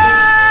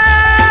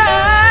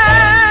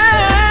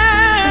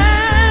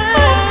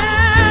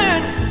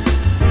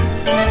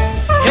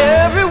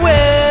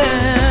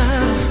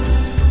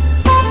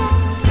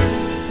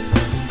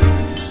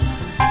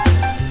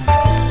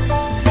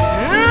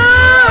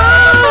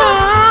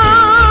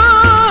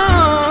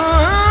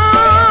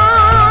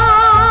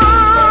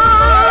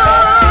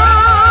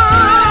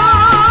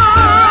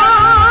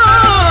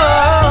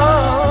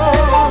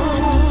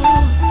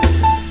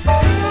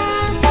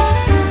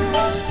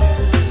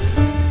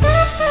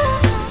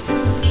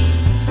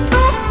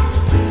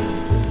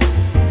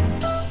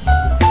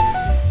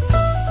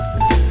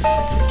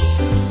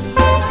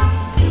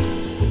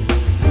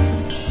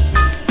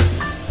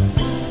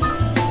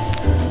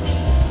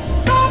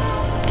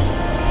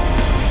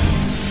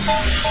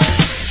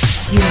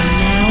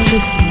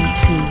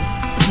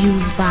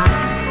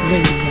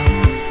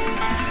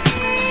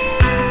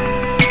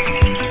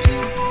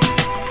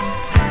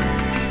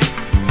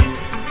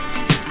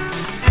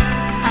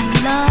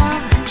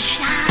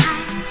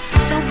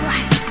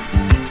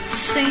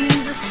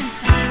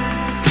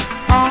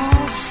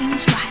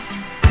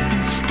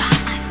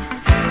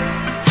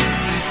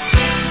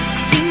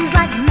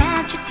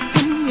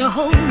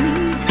 hold me,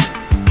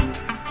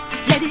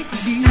 let it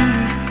be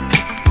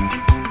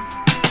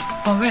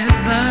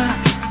forever.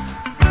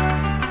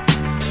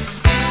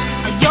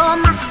 You're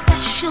my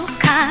special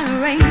kind of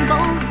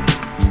rainbow.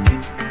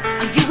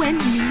 You and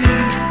me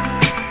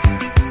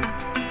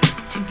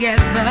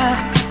together.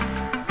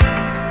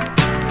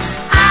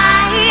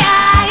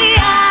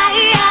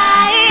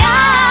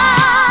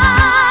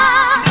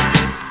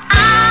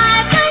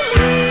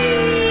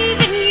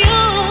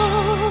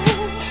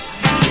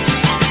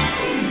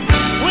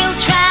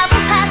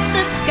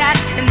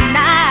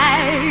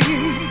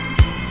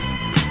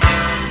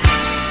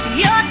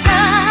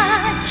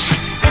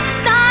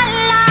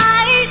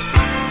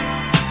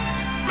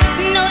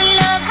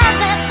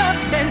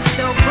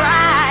 So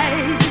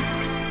bright,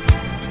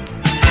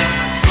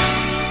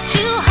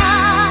 two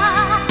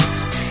hearts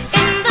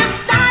in the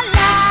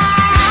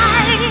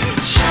starlight.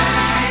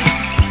 Shine,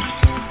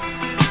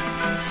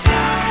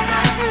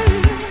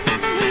 starlight,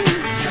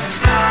 your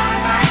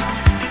starlight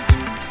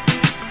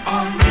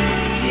on me.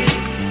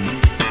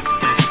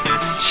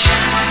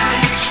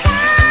 Shine,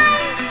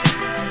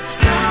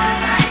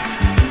 starlight,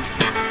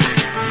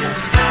 your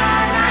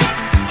starlight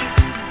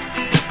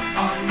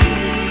on me.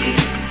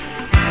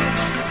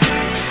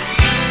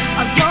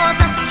 You're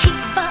the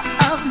keeper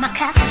of my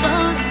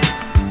castle.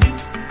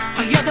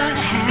 You're the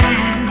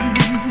hand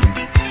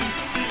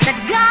that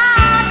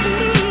guides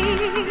me,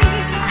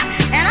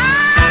 and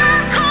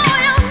I'll call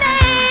your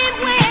name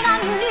when I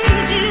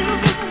need you,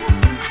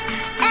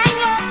 and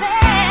you're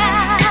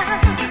there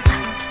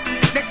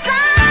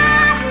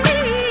beside me.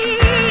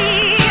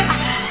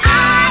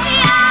 I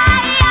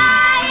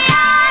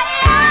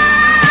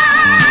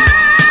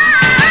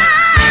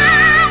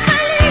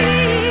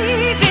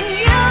believe in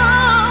you.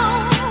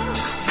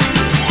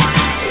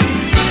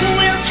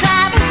 We'll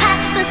travel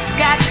past the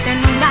sky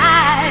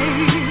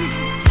tonight.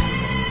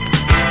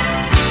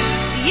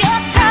 Your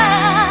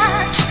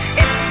touch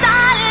is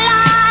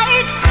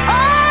starlight.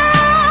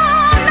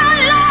 Oh, no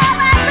love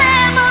has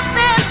ever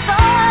been so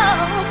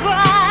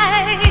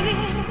bright.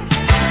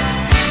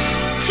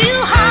 Two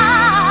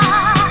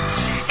hearts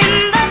in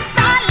the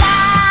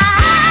starlight.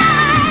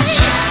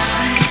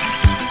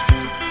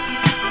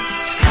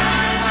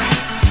 Starlight,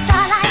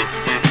 starlight,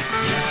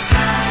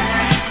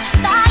 starlight,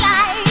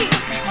 starlight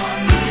on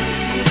me.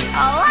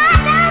 Oh, why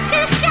don't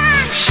you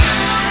shine,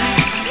 shine,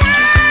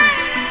 shine,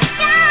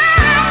 shine,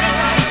 shine,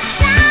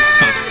 shine,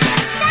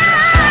 shine,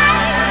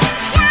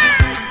 shine, shine,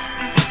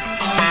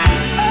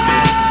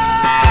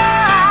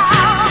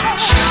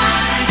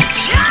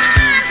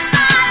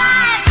 starlight,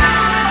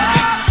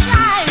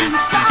 shine,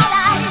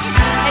 starlight,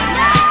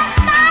 yeah,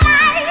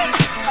 starlight,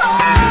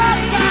 oh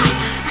yeah,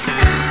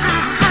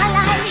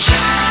 starlight,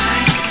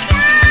 shine,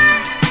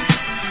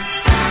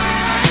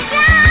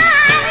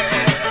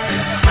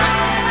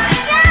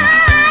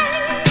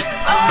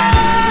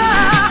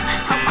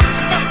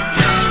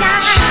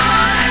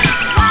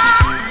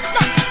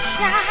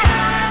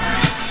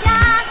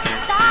 shine,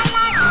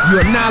 starlight, You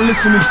are now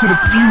listening to the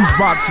Fuse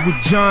Box with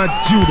John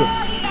Judah.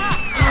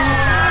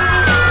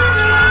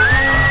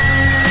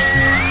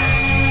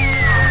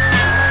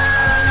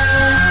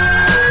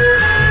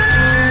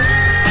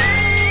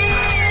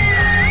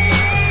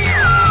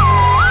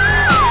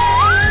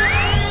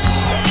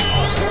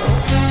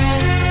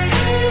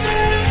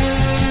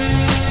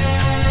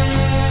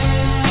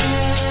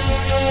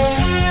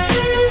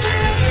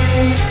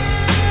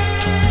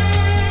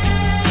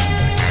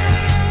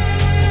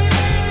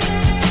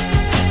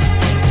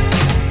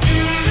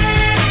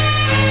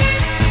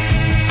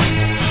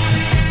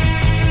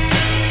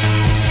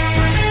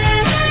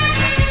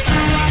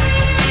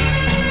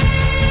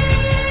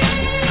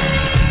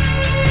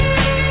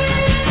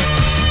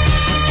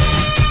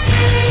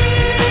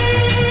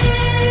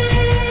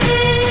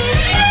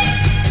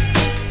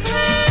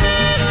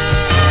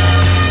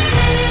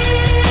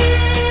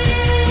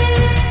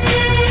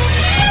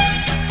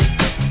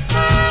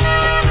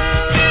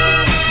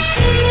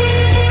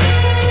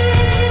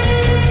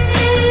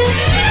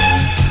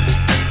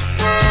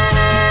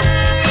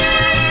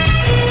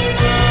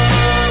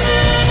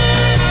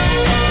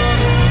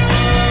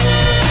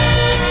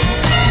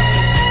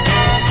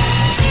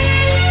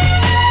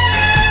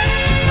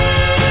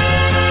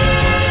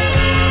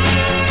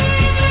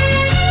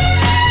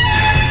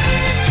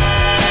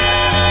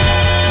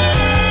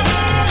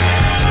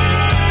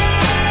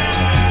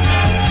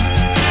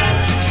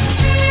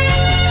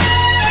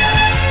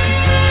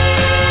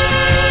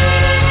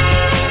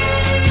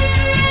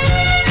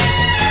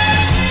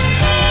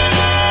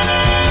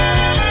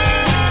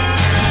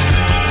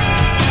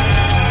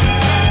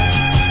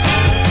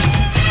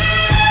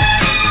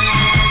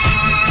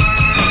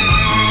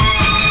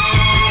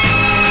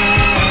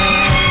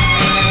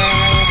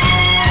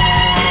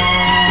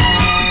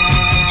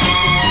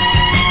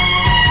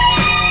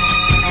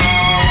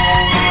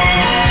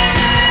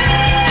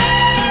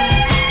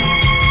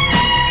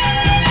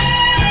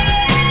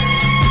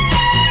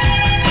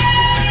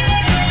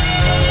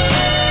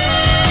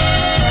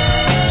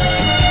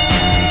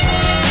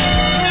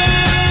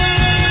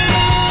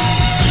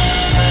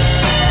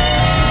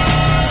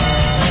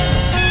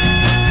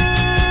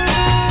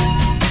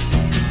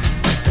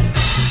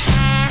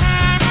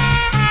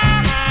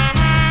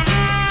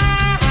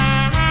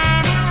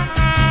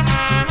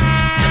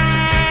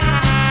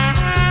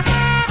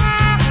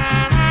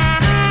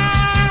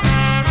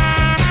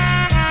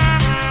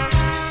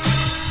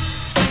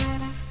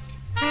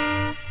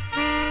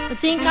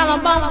 Think on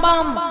a bam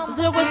bam.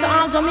 Look what's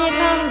all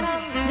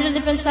Jamaican. Little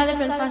different style,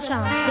 different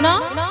fashion. You know?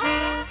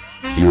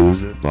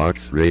 Fuse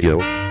Box Radio.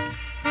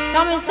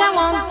 Tell me say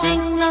one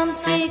thing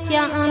Nancy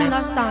can't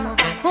understand.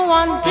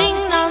 One thing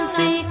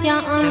Nancy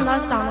can't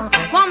understand.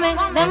 What make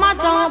them a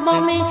talk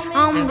about me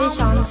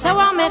ambition? Say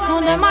what make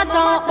them a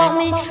talk about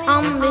me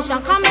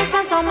ambition? Come and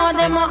say some of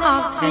them a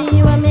ask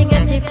me where me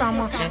get it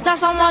from. Say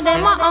some of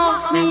them a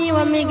ask me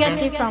where me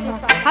get it from.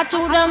 I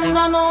told them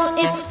no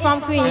it's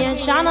from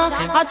creation.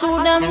 I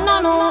told them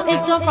no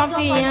it's from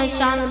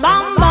creation.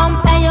 Bam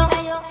bam hey yo,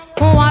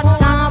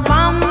 what a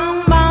bam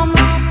bam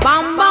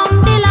bam bam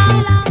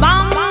dilang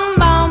bam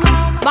bam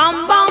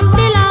bam bam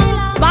dilang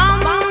bam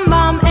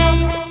bam hey,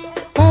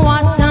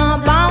 what a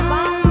bam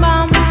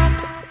bam,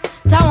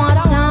 ta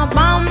what a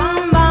bam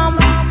bam.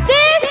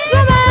 This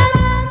woman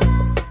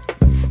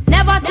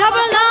never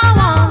trouble no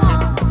one.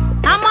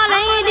 I'm a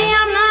lady,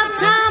 I'm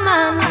not a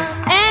man.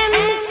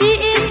 MC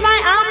is my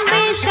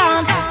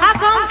ambition. I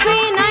come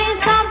free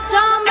nice of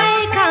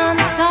Jamaican.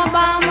 So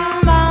bam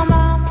bam,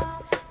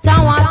 ta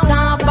what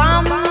a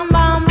bam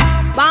bam,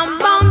 bam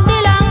bam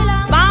dilang,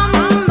 bam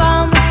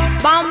bam,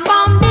 bam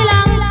bam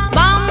dilang,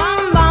 bam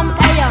bam.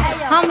 Hey yo,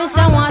 how me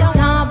say what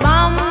a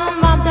bam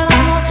bam?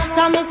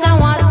 Tell me say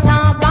what a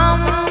bam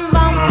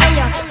bam. Hey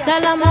yo,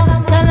 tell 'em,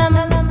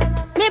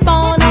 me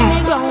born and me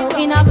grow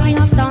in a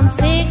Princeton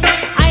 6.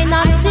 I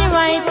not see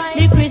right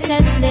the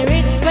Christmas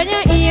lyrics. When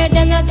you hear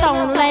them, you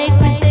sound like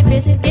Christy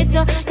Biscuits.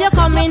 You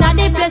come in at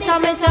the place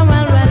and me say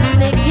well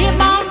slick. You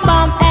bam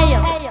bam, hey yo,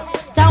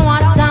 tell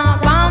what a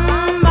bam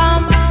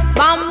bam,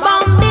 bam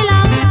bam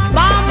dilang,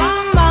 bam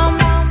bam,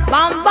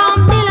 bam bam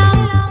dilang,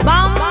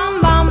 bam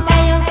bam,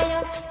 hey yo,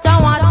 tell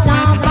what a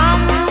bam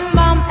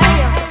bam, hey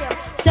yo,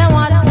 say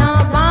what a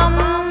bam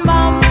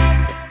bam.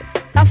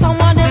 That's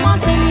some of them a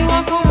say me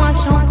want come and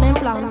shout them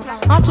plan.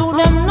 I told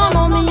them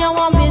no me a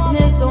one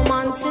business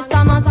woman.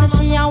 Sister Nancy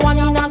she a one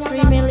in a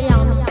 3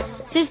 million.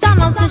 Sister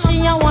Nancy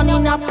she a one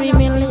in a 3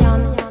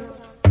 million.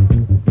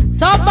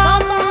 So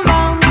bam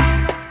bam,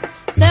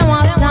 say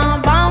what a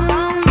bam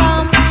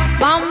bam,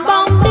 bam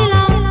bam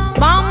dilang,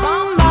 bam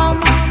bam,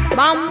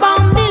 bam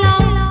bam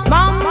dilang,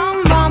 bam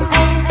bam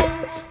hey.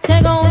 Say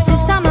go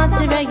Sister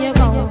Nancy make you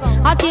go.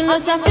 I tell you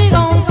say fi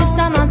go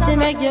Sister Nancy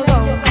make you go.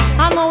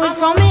 I know it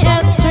from me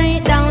head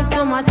straight down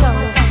to my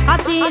toes. I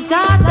teach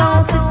her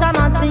down Sister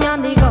Nancy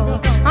on the go.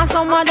 And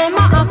some of them a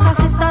ask her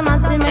Sister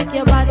Nancy make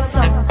you bad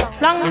so.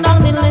 Long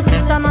down the list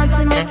Sister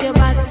Nancy make you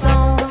bad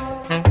so.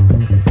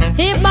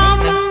 He bam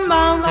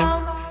bam,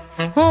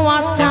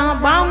 what a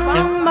bam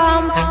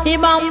bam. He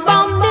bam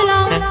bam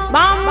dilang,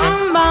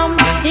 bam bam.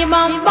 He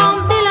bam bam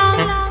dilang,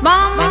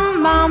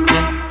 bam bam.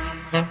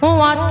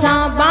 What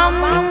a bam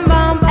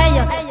bam. Hey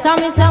yo, tell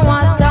me say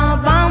what a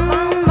bam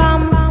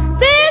bam.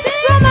 This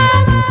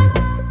woman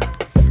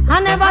I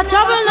never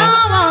trouble no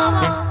one.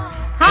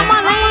 I'm a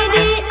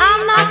lady,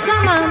 I'm not a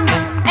man.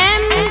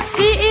 MC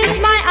is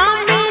my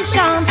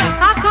ambition.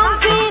 I come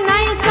feel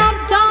nice up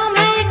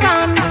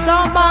Jamaican. So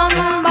bam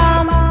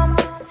bam,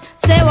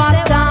 say what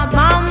a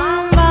bam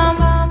bam,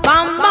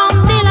 bam bam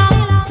dilang,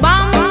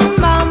 bam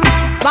bam,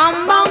 bam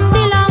bam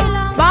dilang,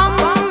 bam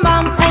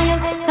bam. Hey,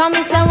 tell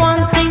me say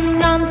one thing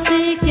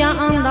Nancy can't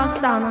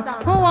understand.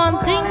 One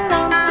thing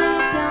Nancy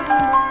can't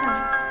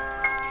understand.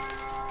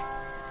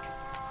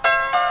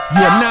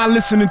 You are now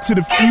listening to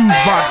the Fuse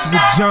Box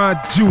with John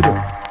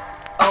Judah.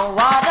 Oh,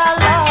 what a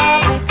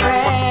lovely,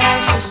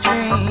 precious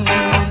dream.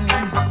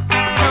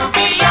 To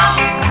be young,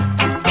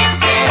 it's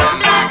still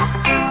not.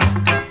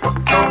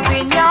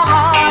 Open your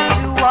heart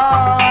to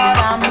what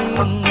I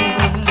mean.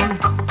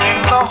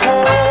 The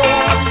whole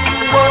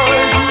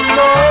world, you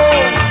know,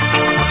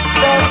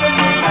 there's a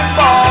million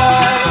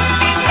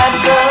boys and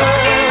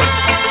girls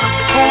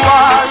who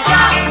are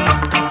young,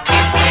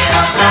 it's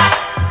still not.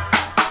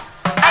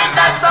 And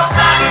that's a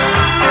fact.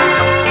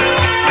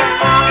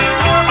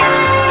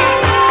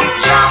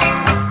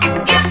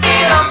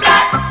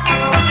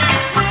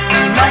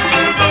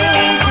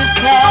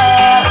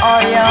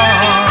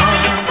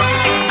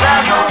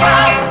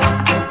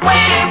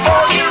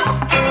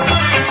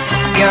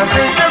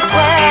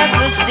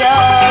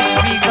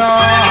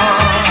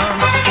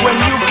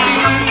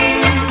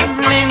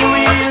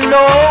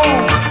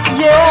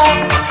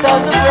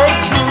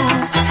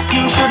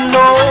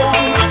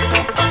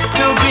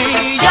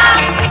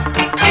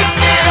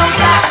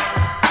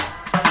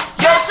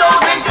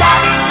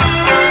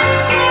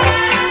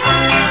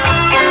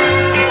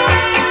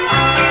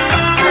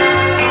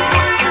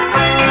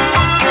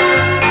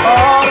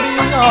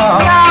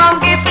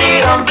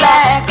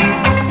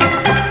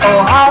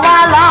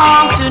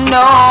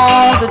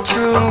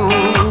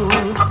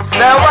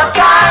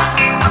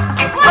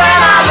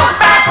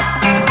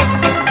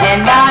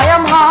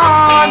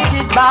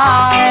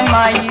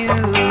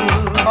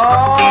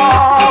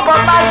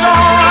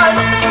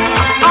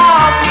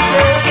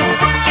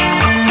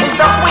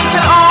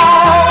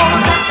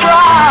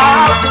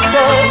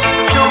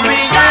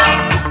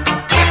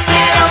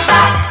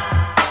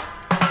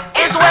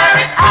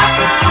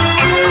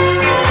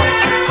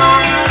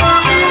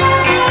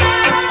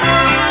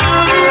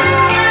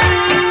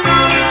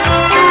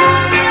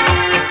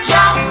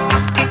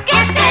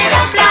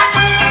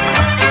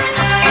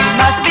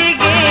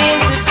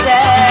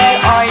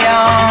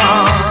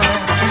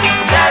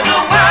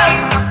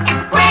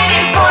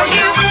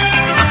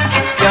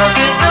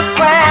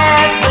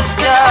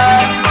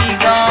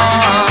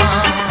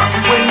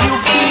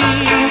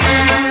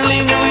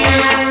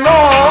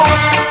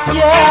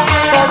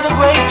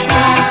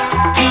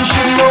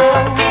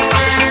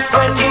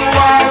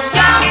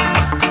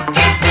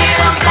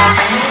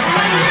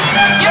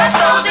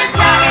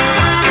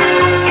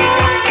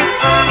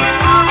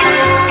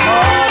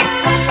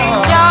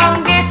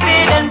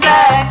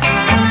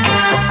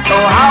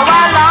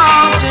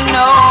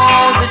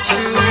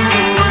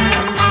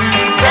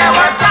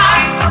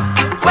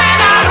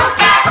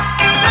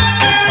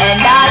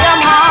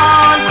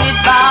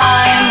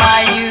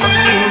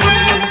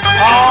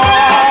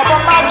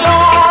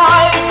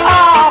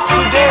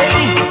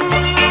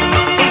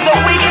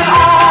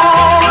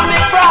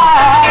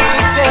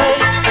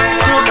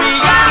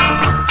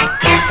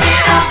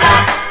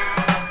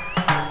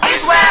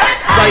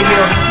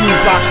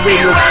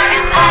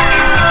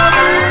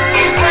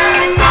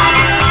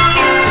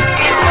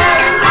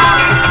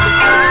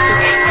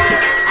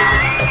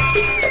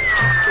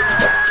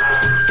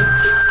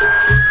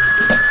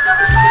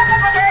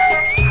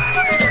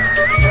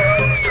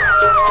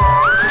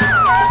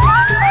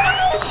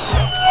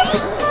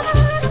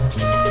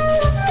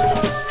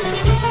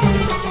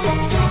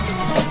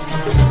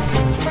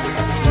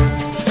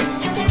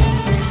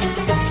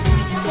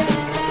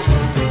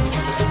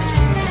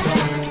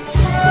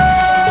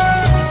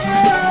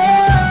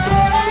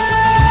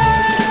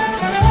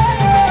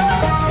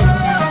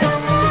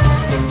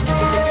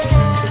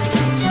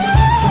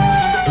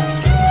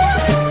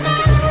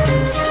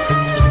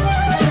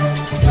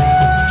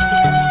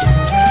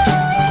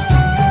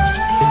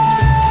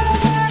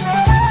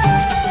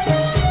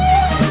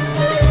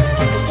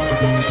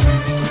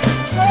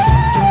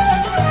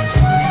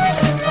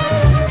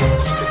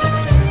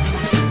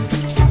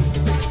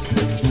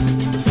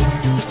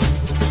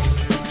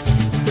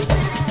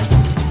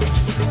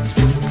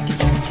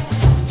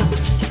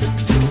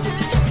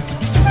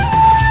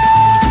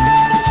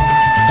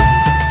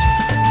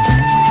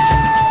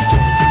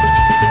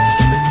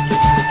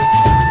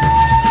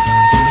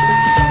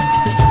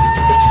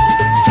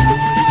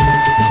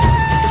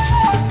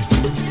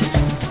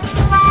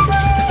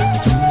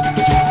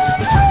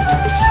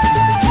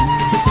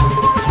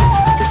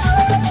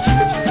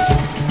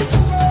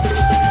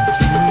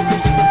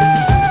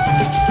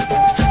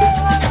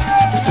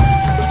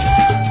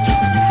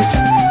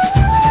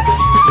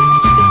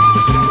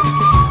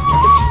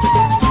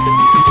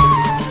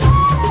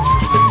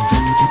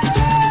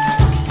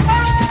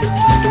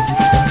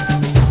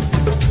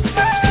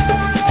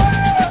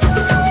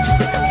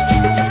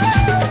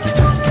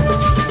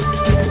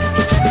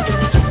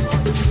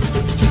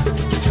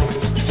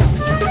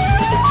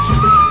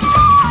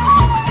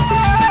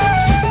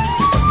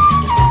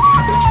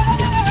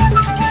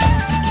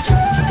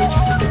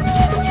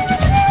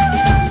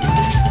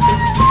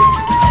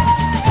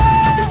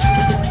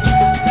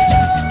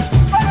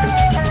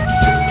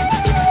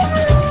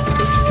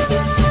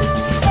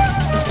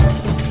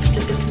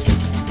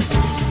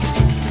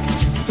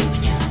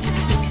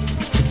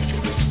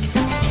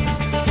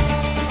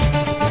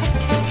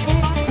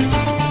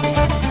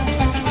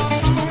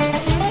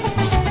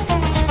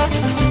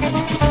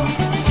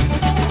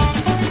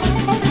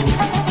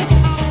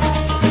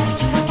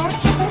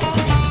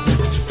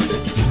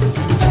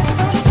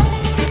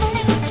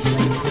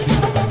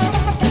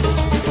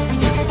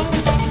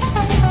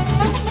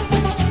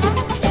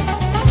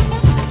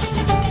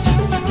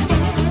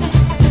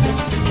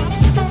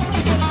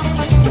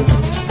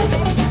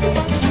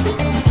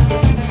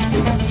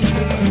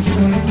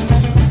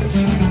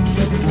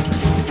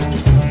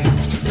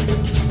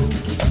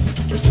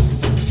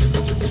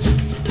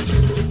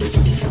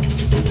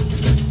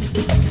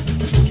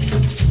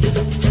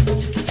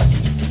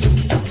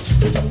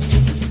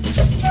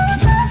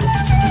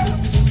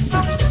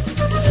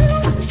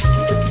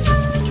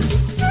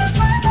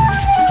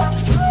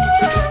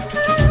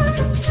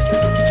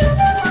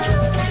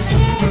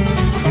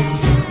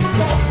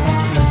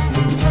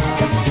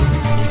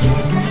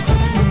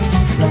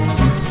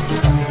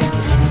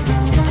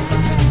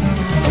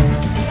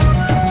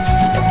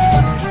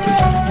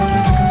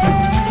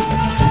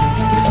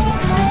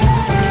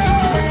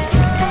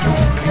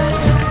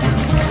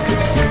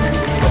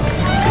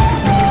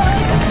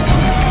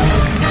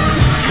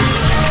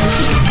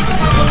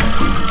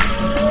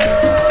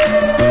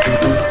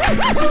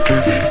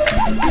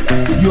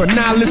 You are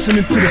now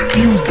listening to the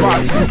Fuse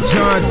Box with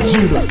John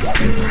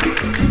Judah.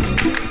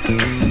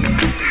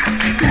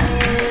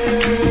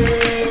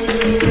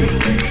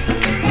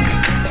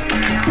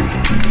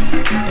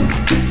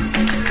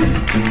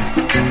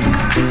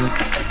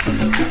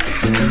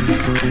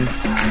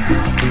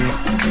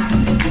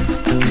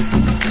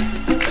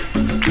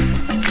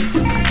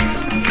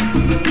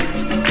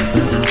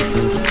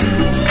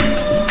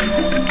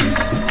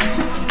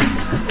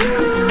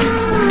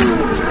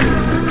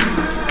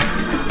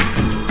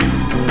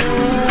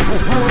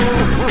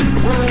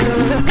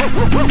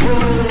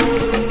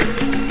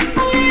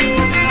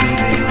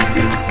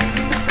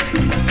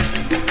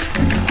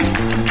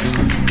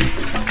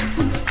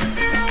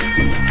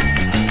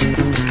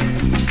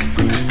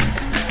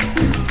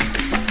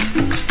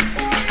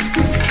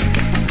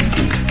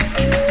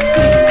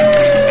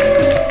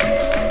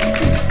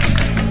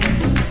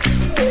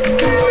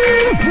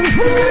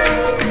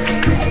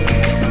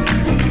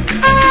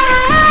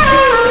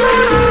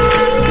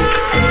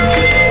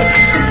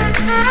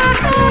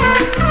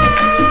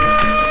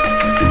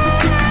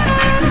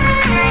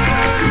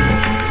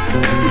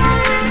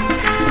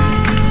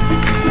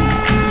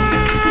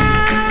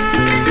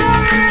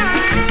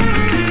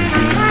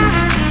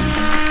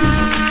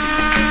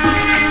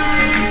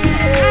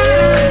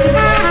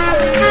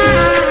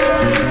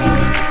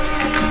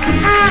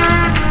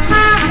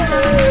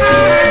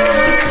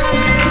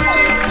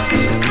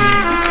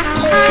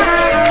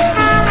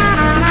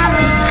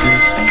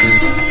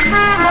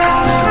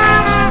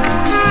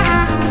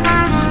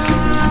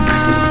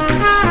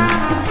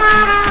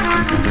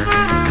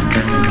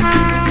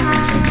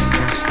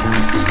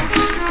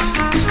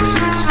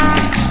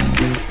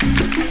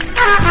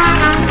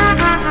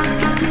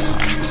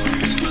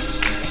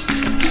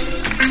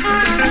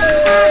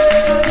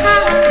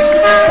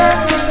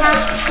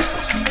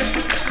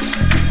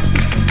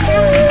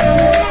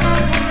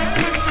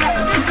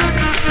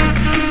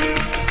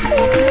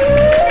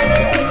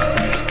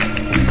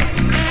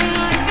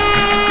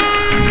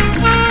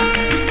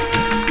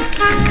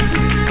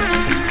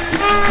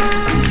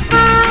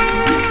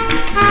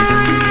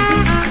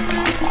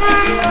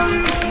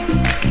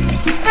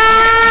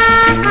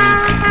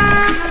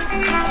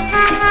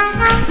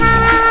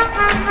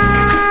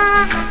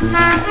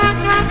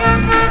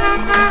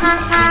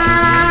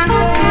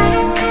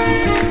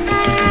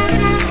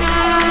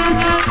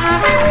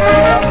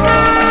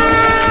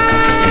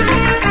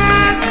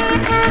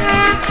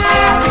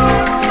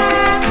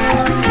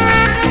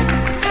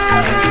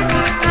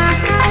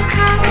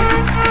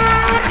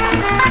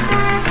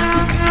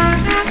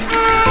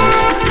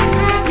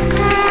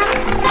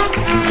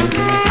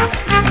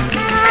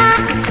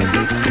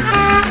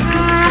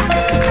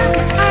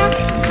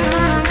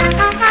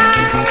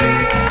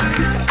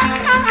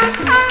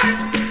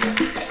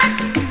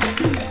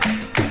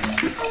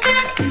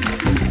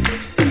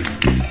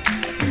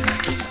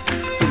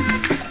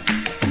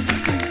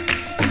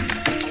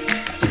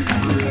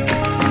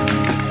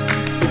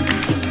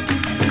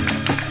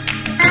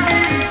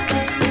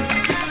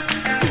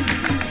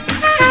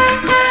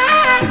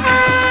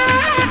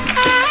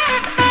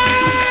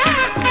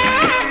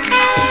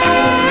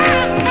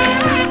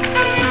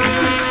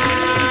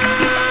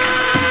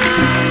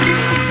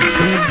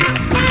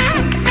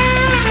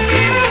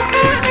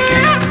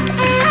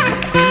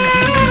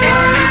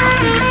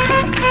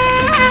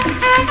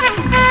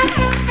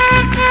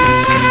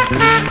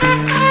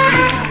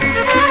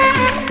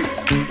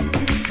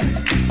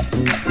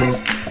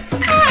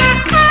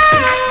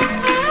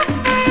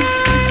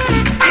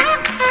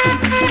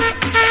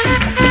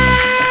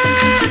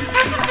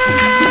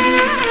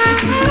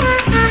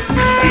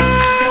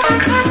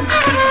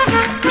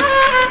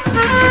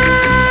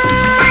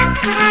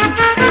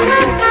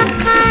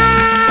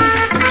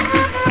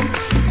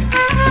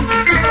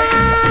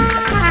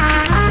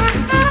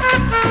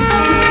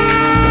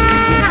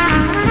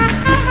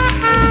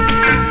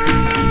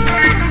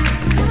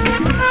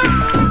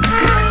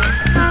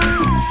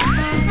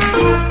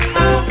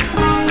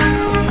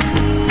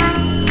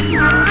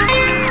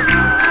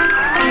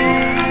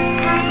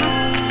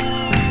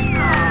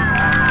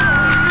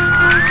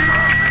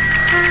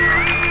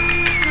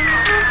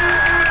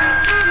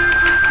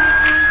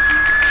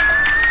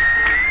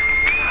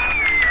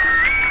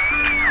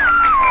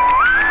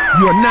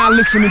 You are now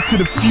listening to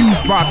the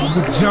Fuse Box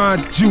with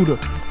John Judah.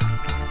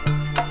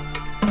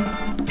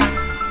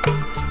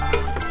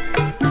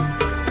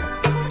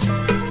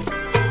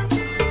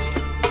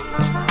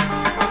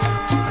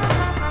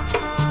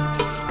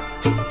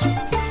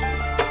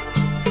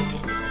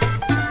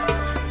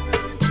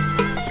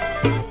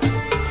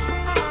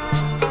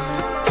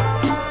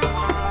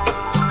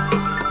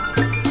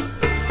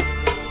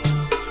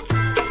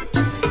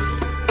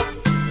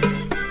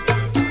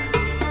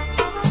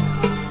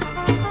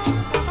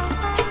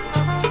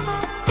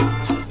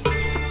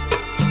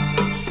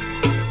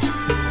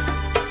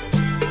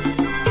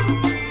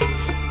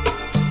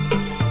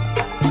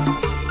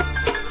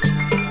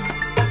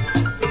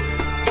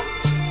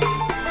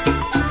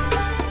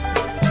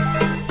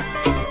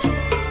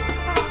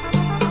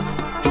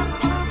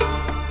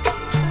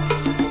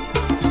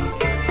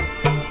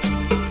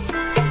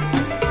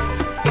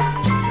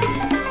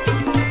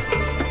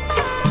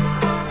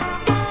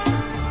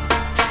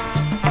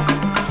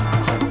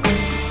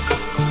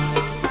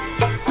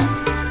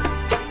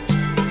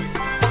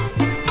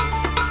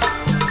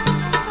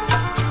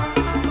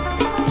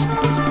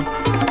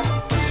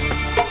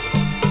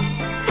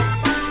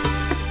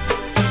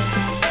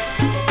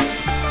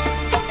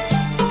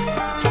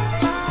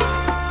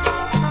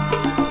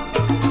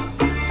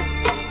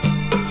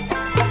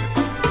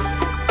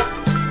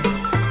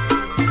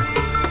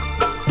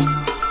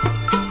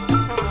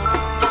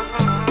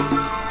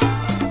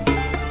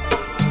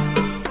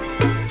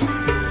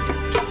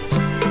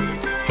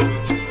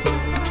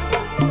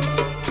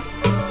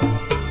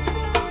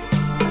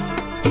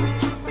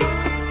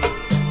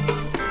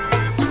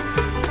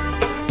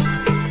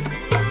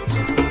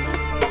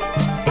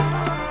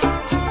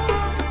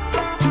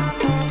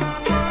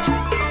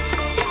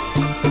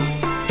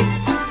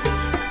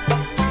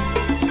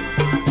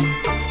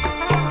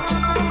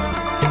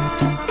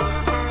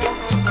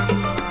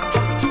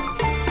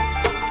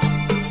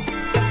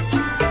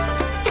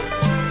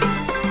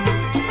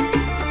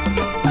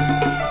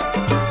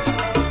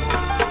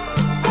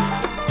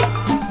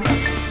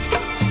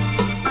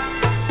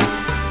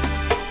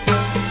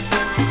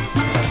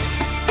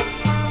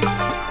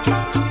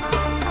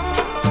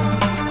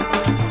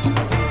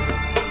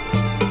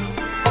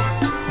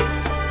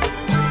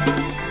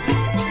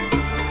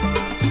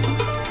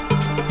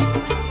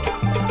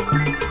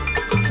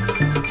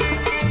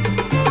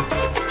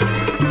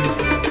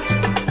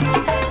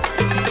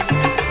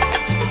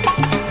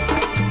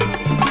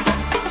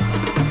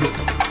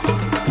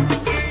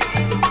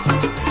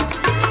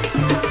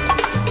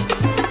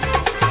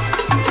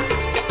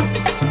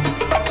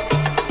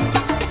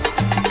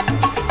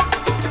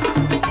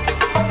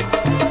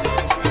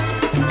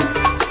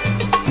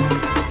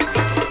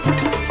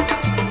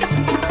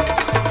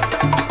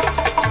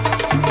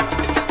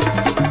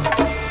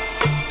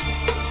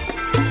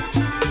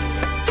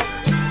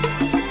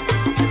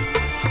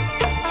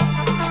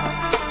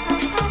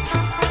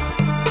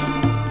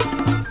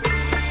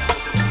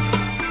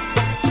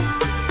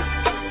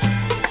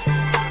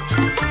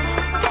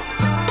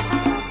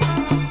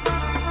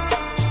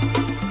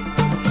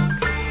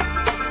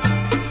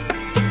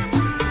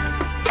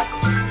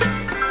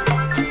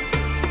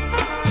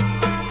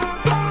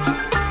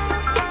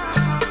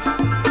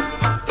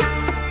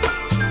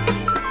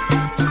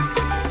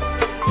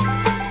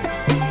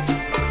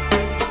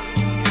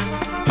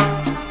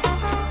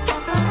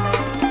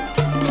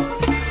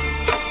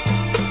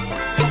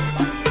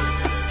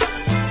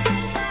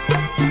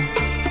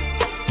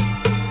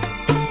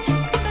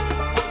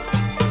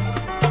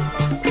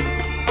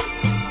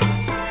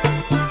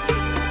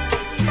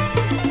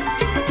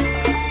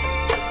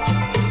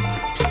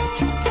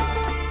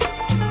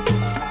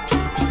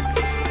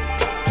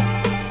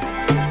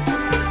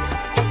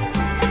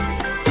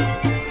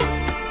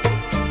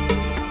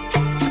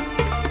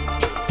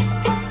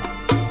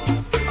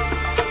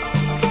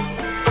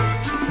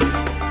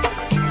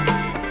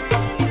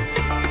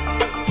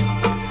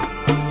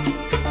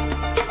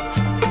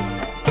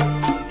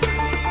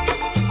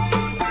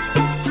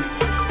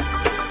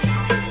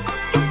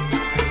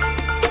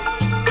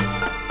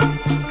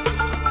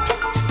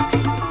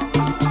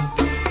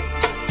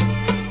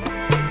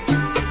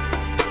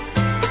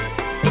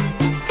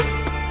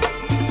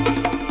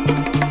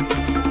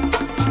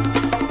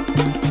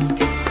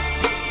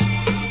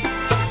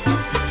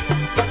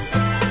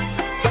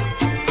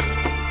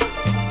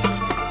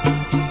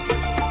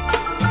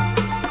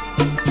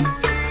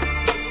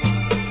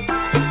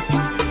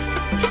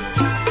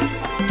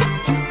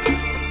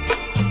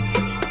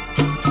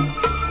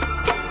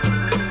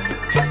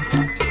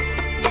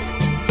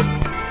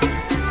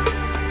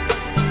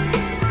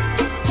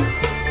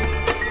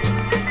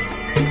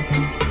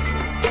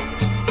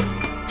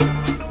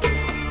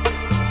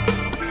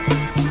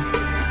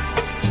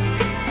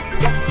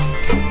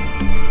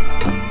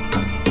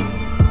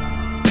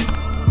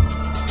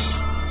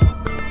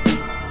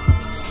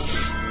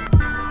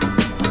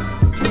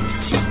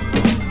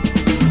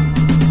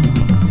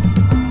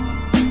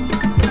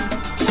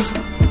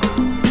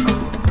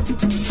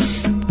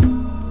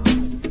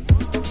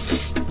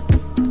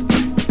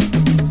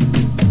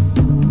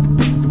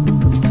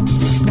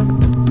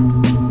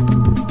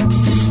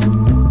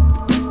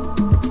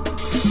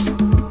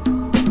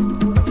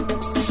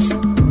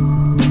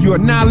 You are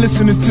now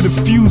listening to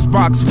the Fuse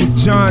Box with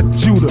John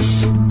Judah.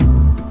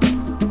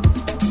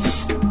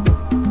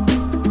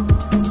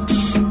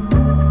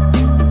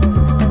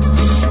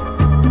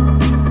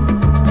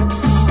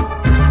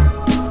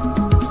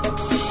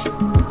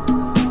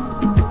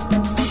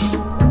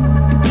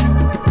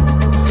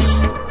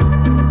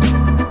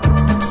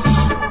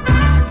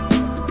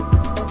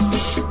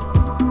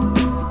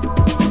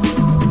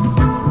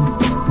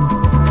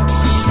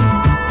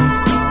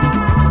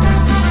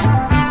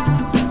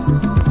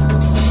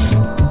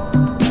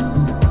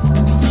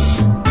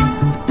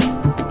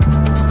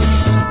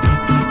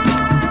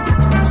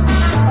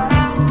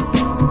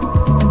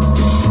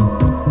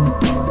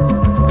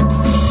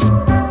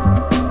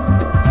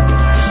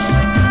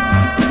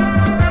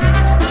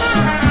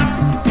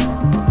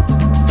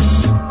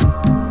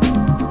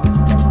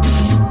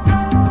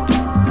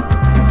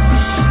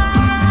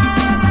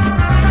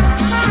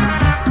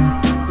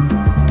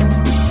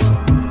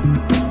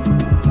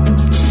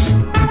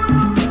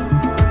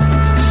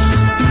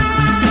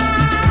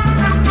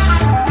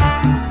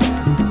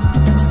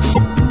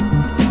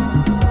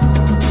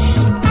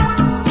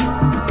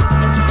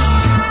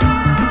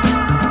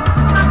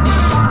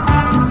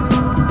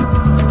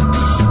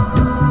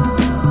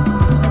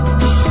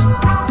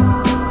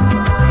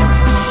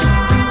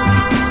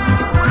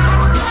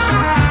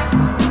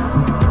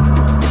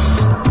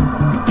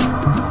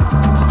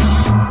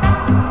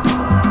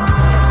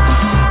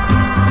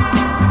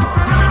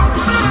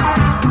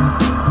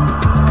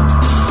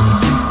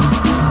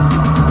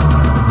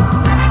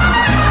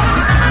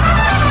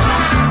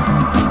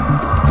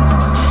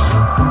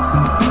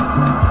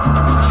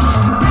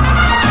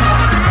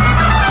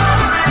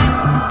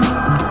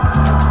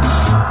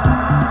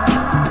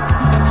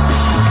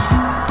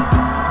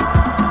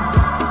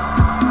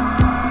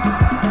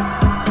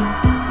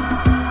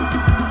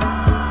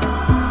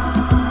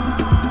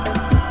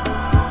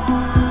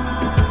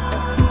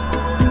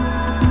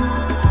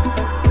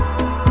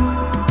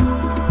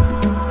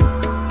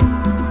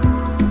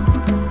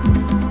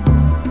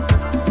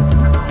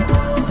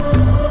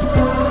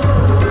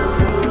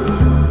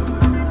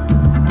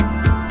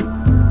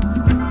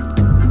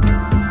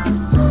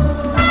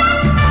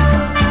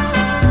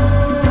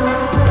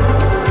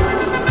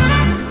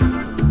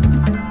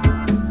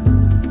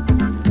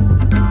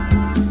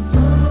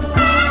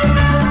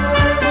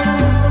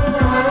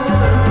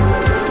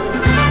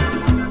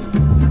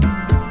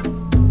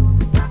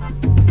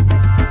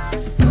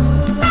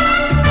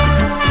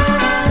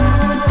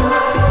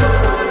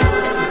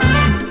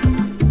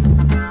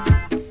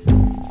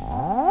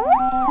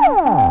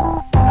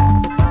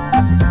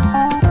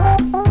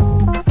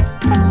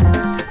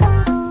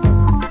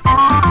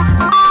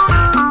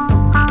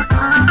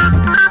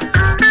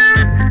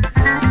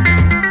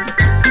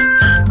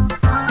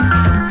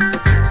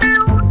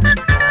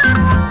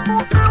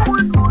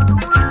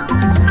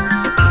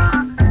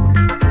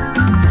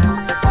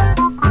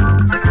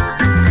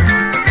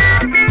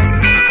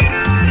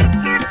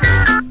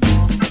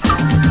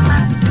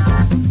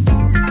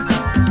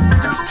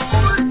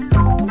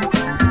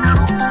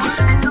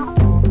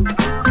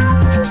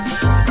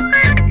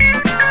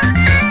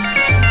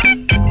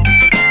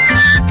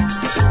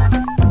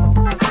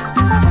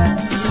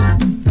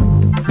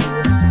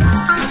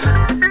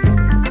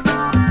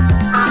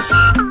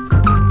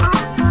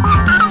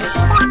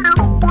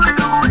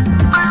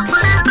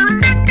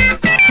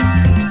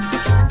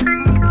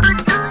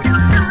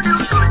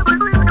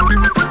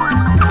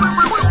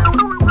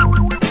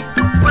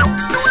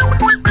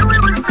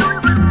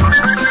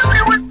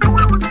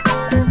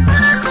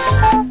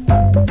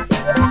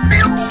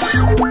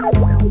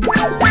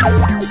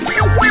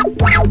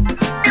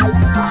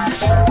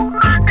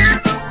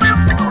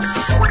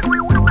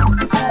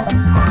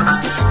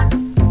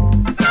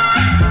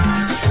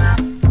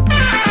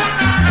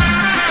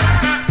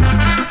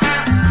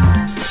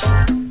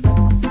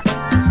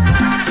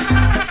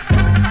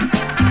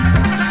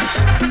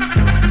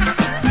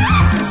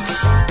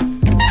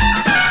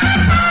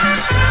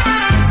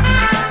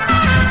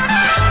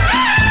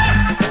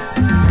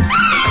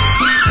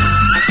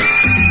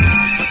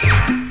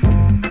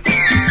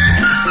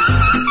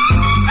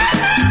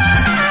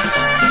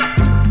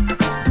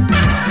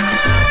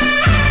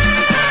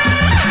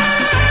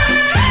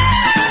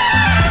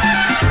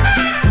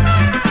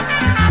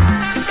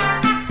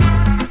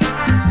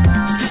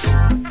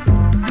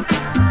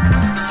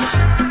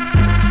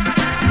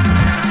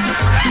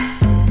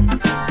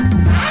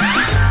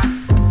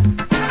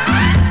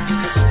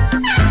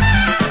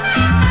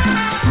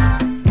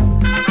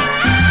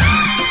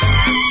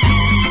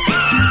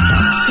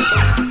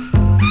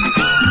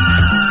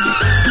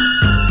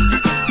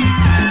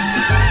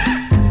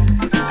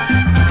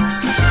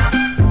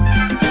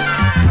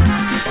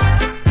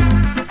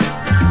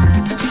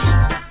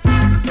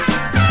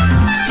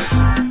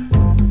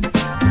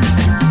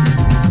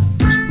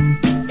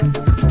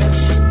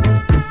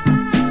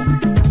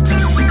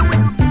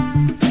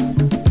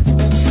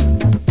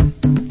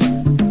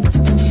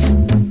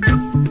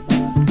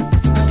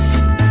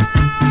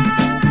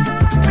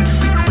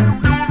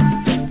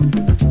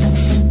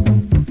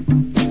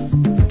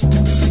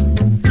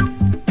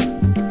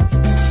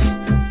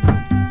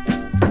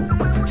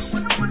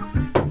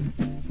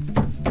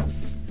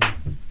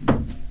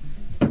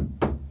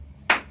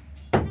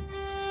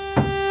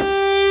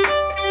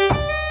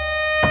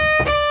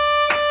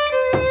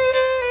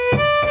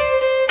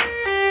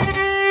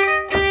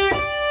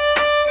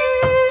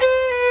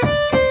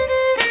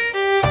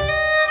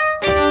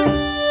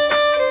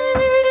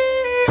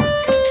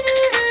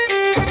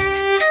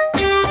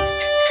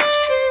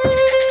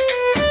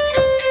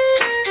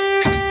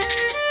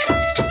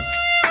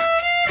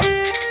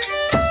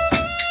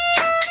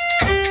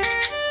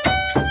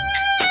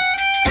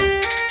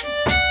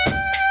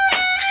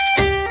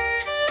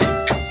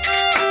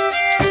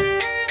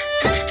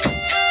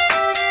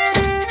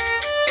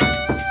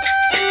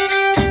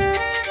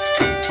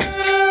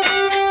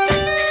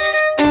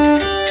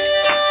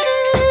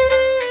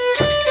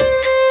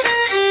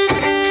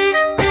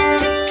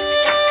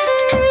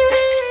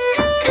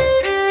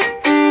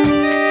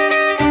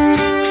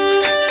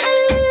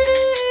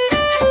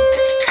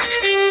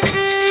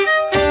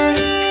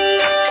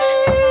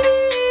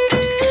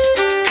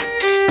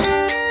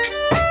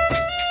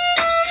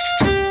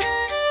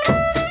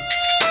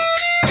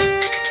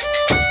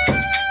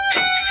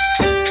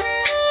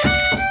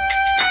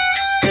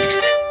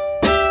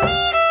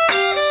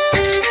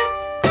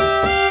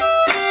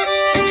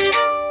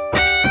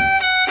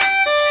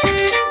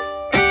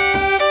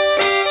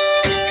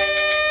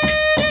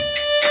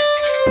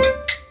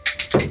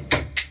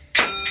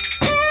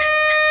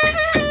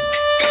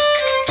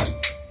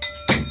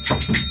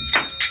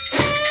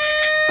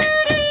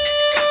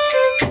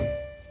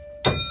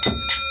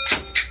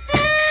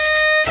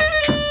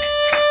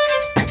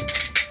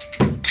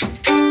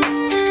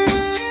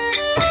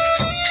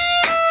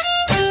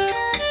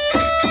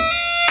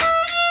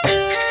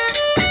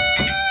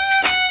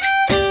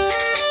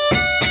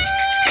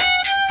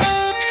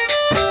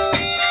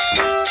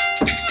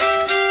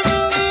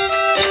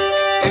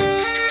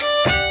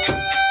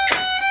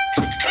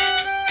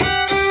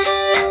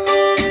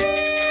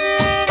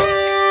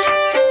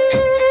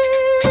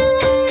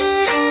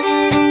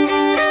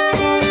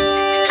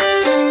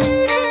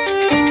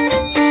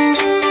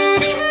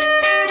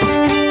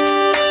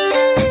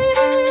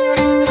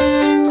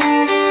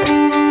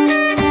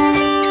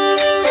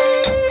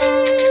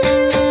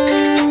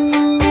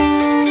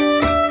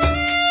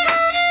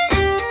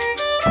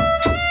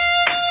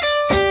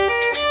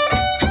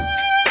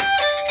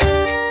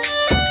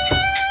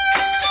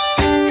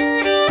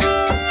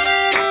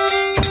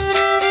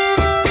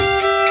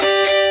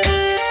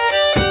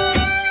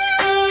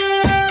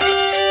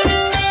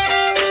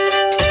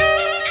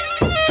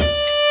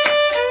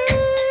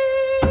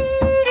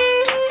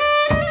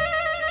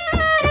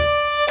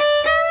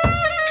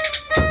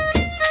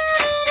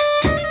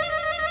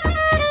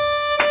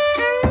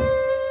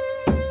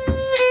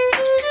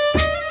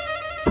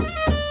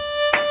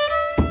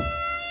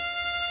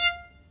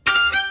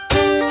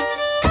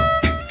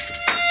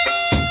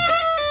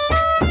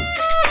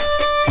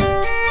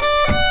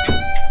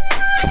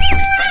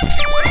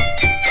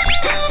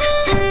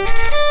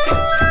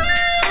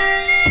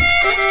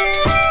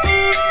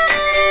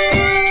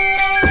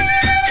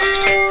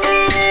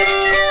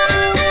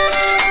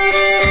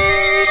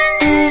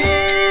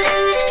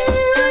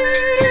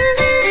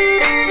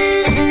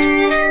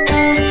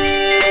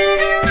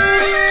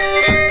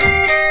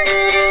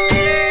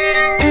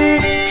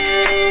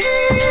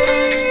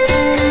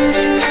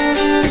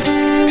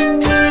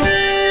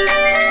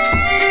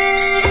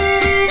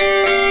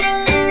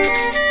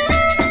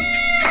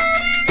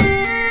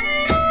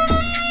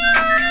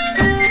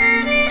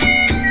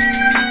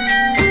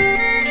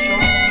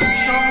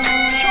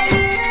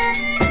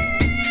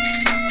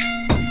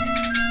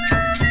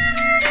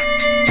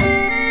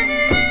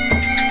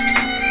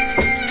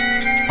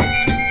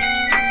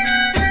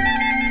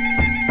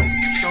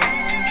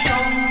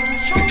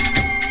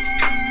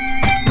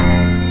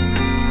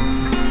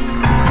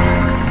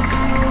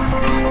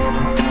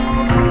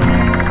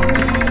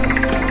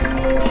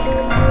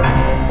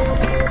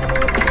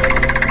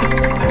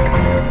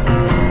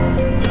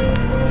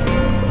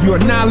 You are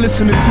now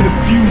listening to the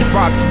Fuse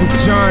Box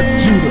with John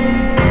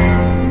Judah.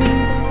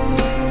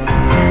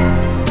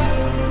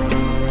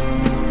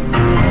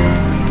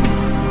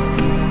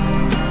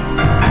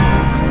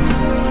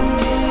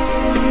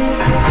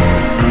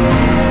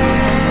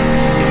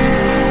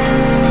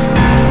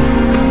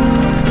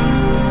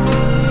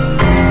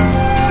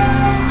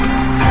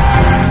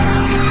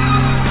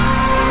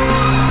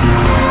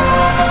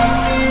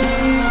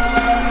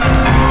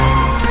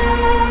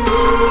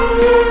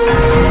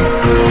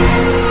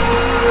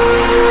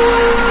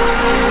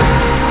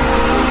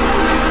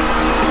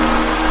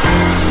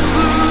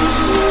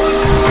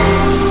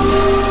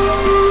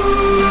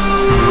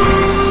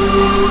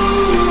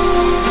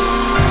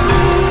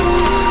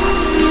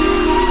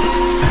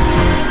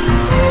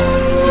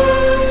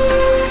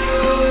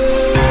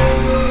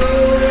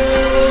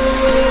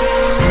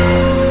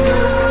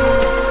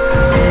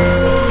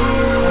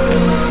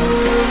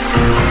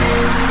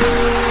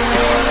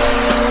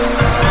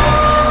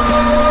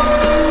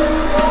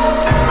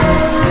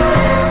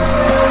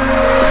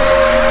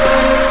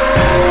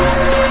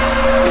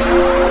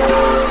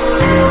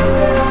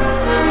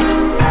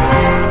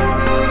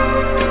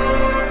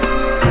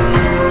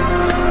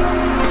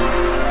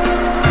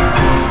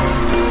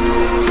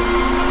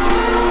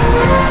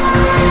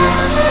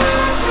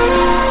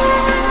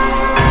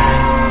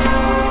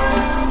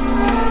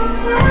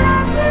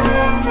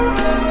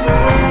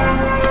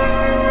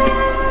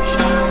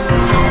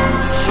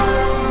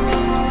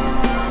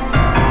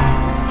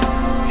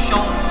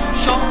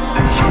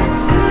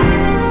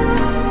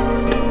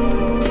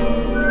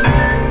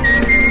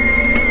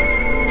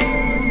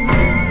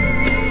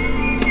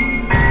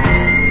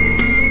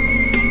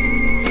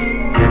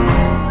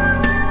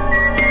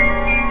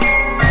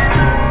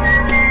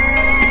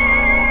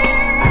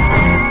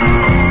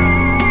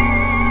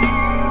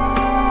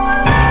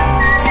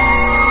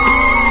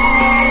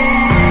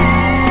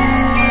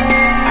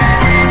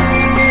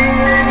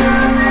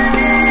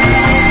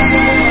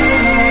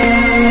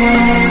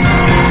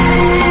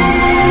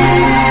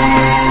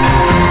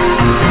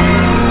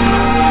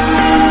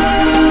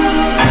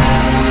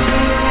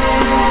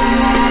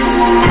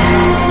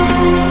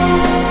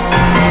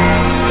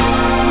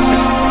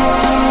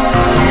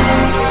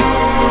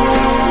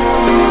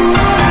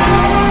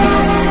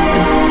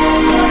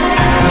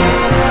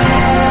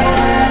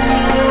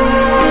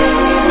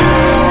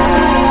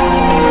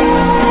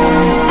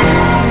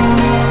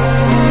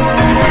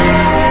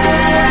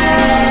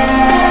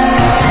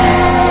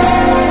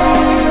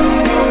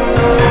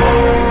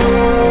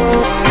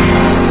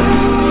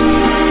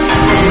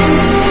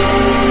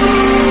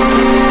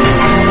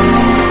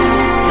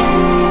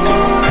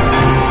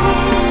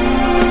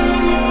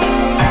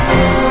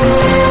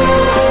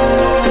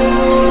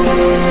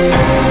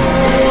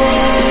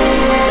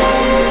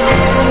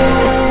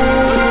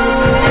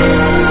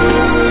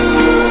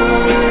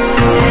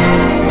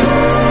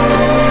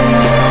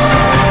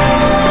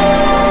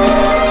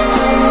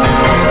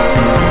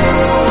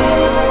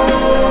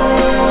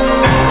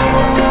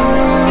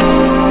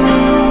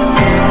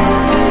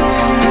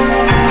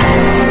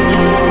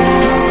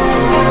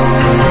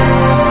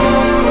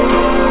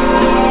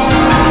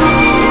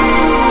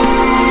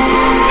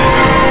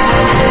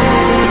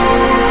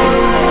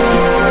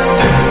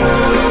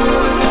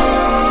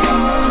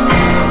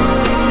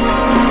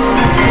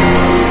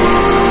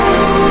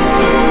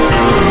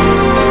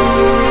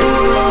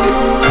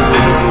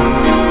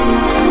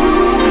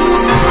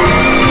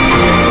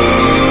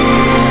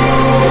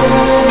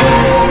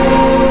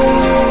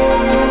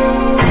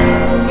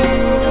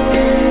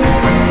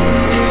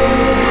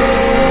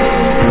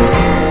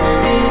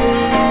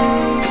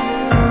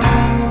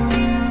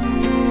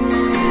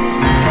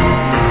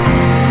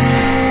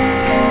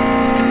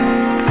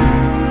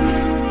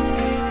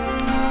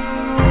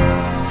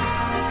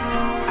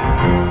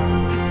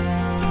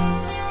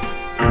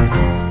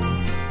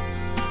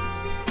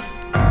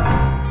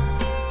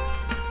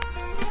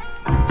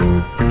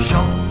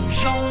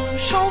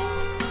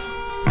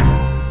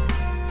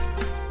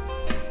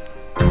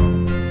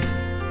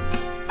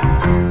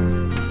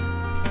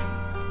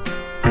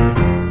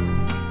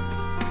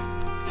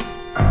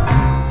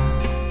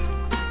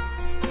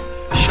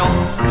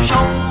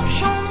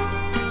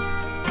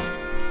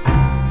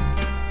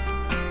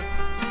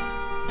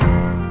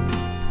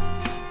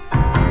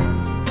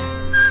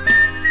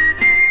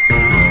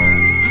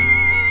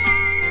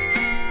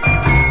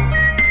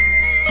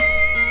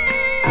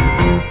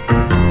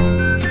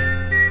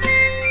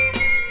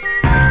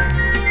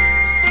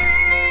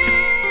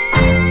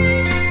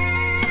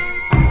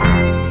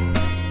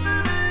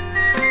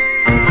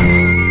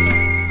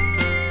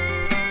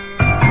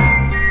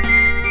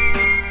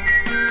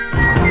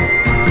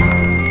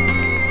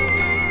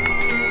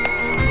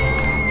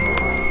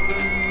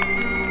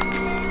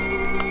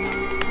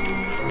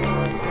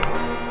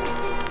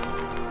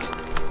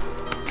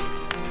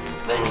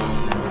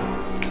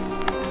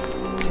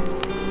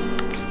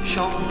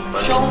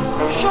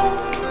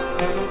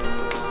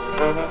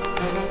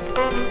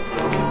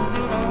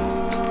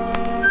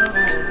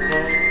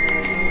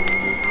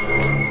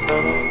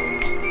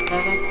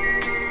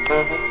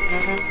 Right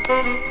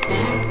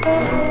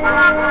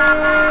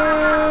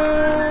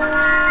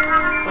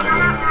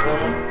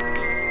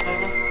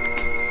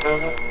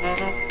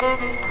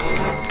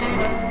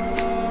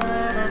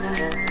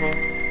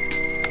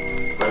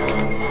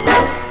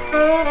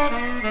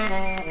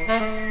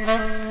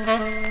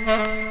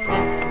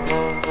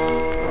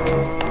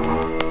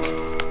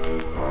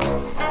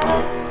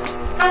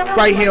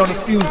here on the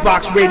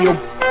Fusebox Radio.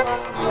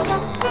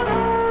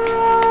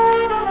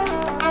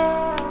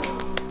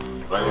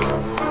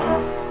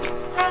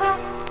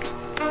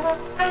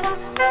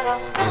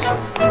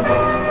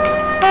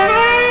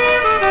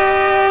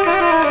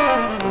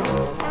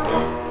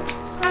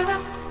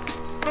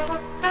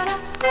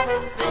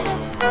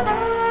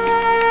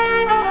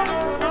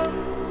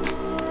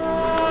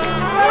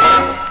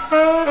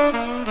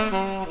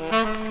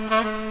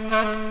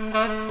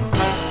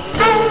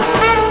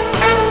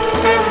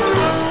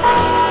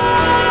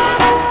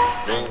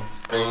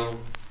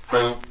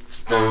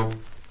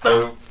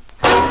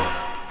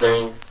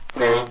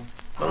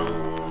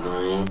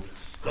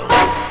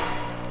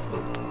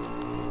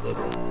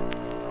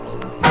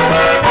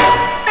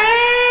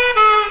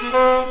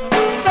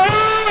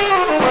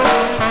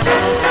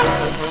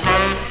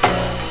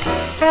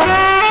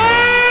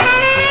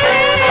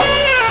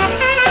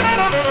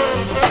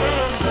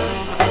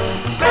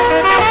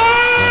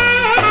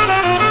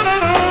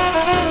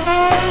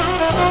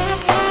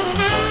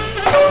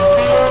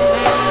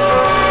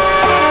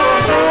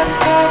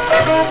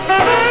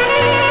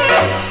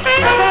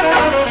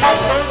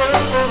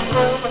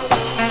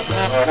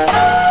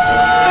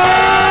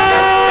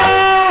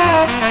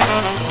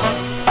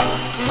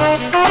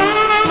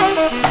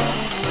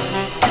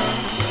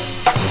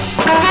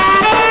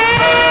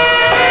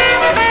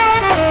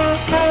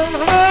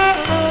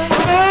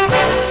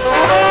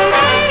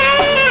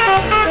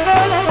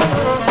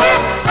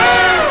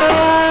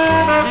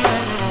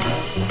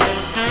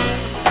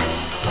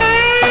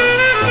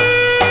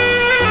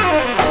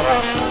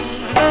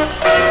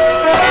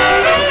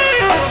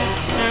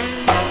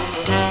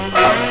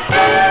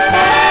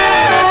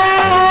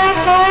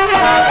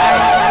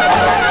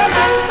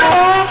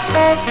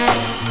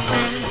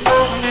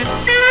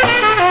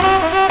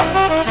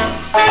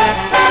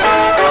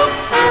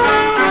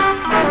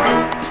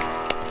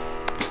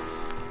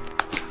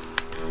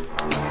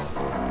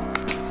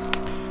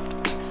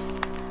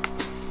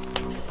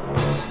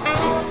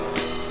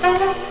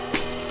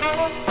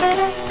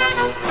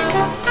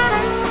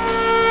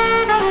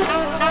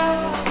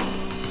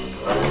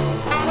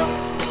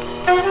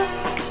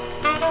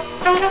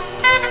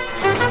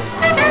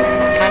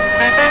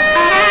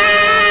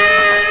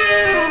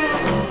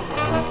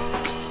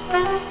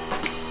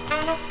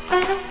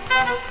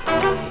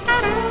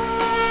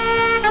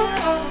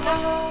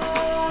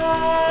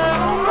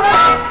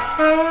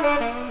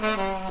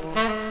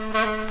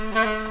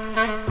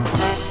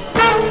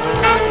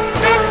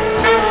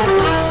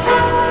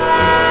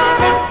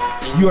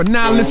 You are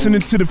now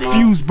listening to the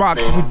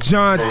Fusebox with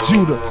John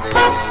Judah.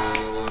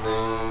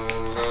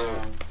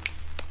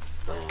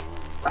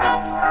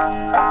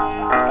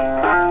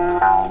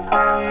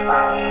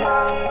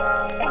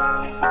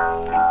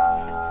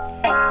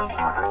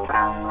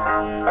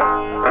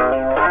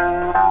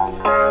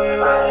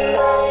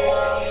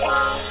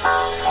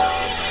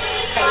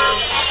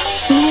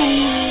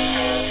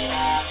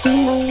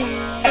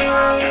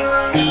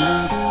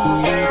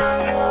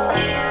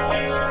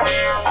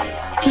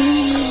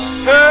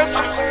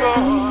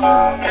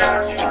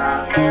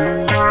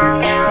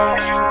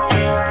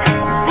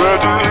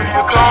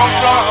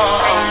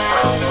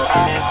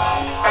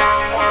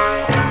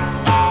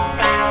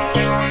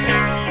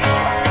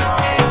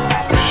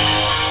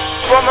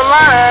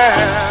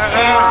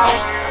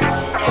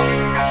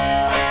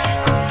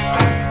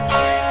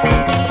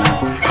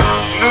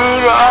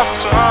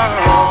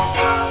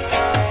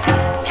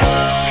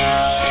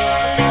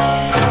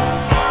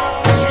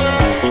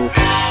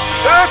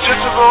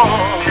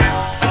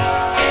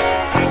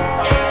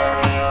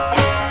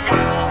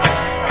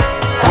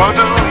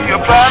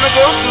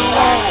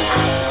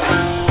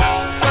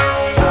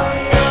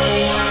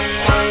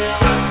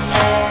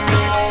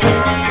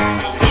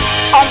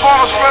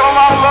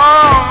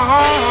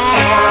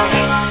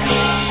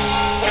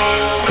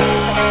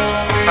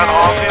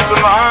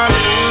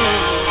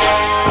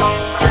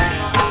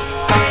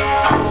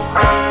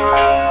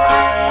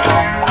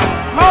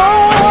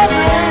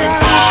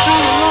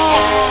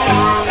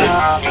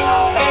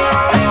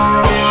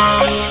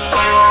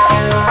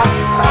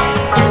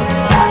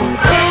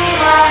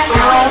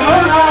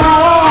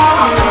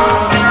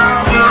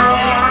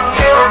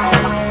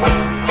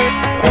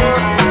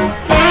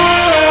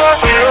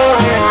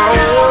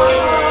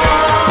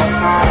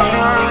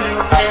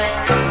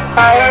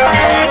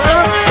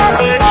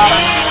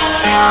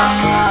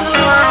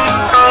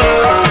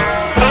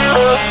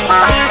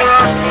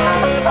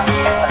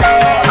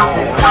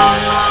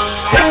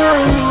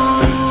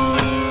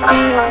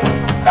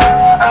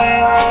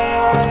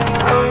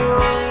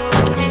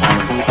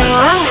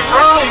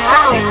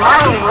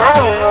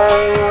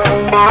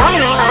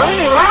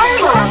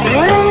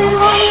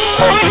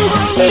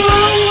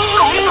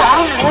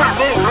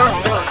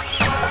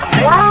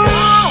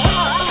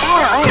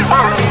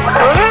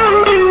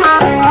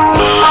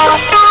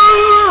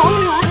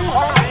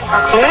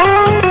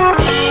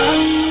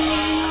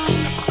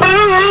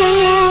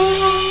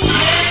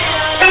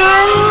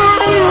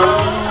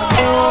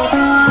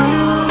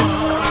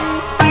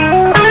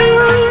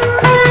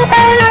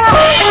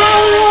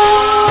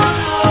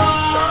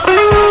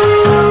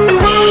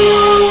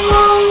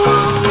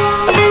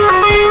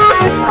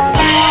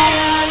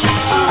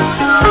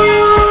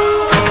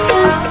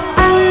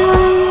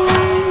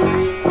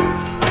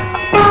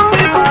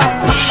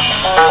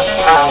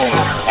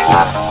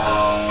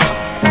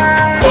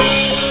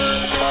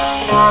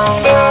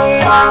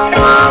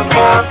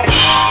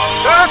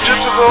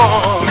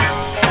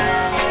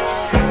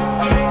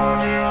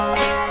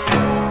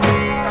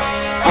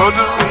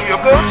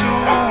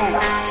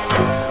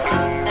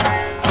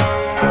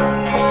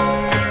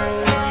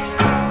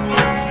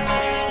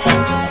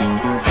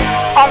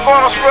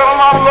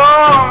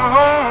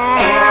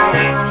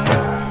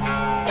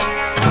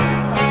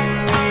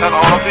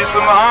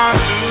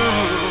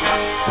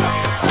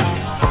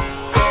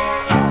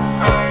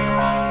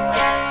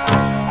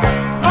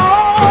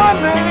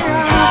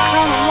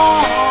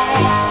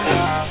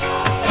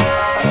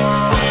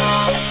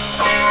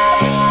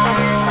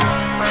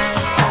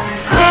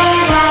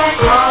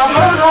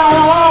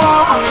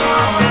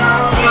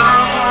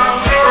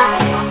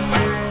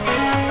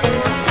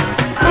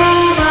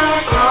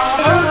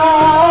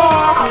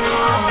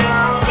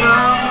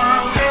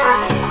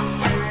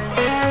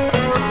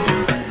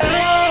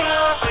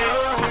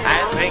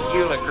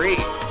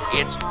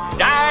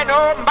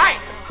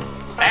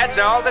 That's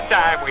all the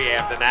time we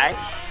have tonight.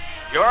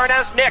 Join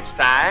us next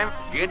time.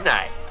 Good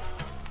night.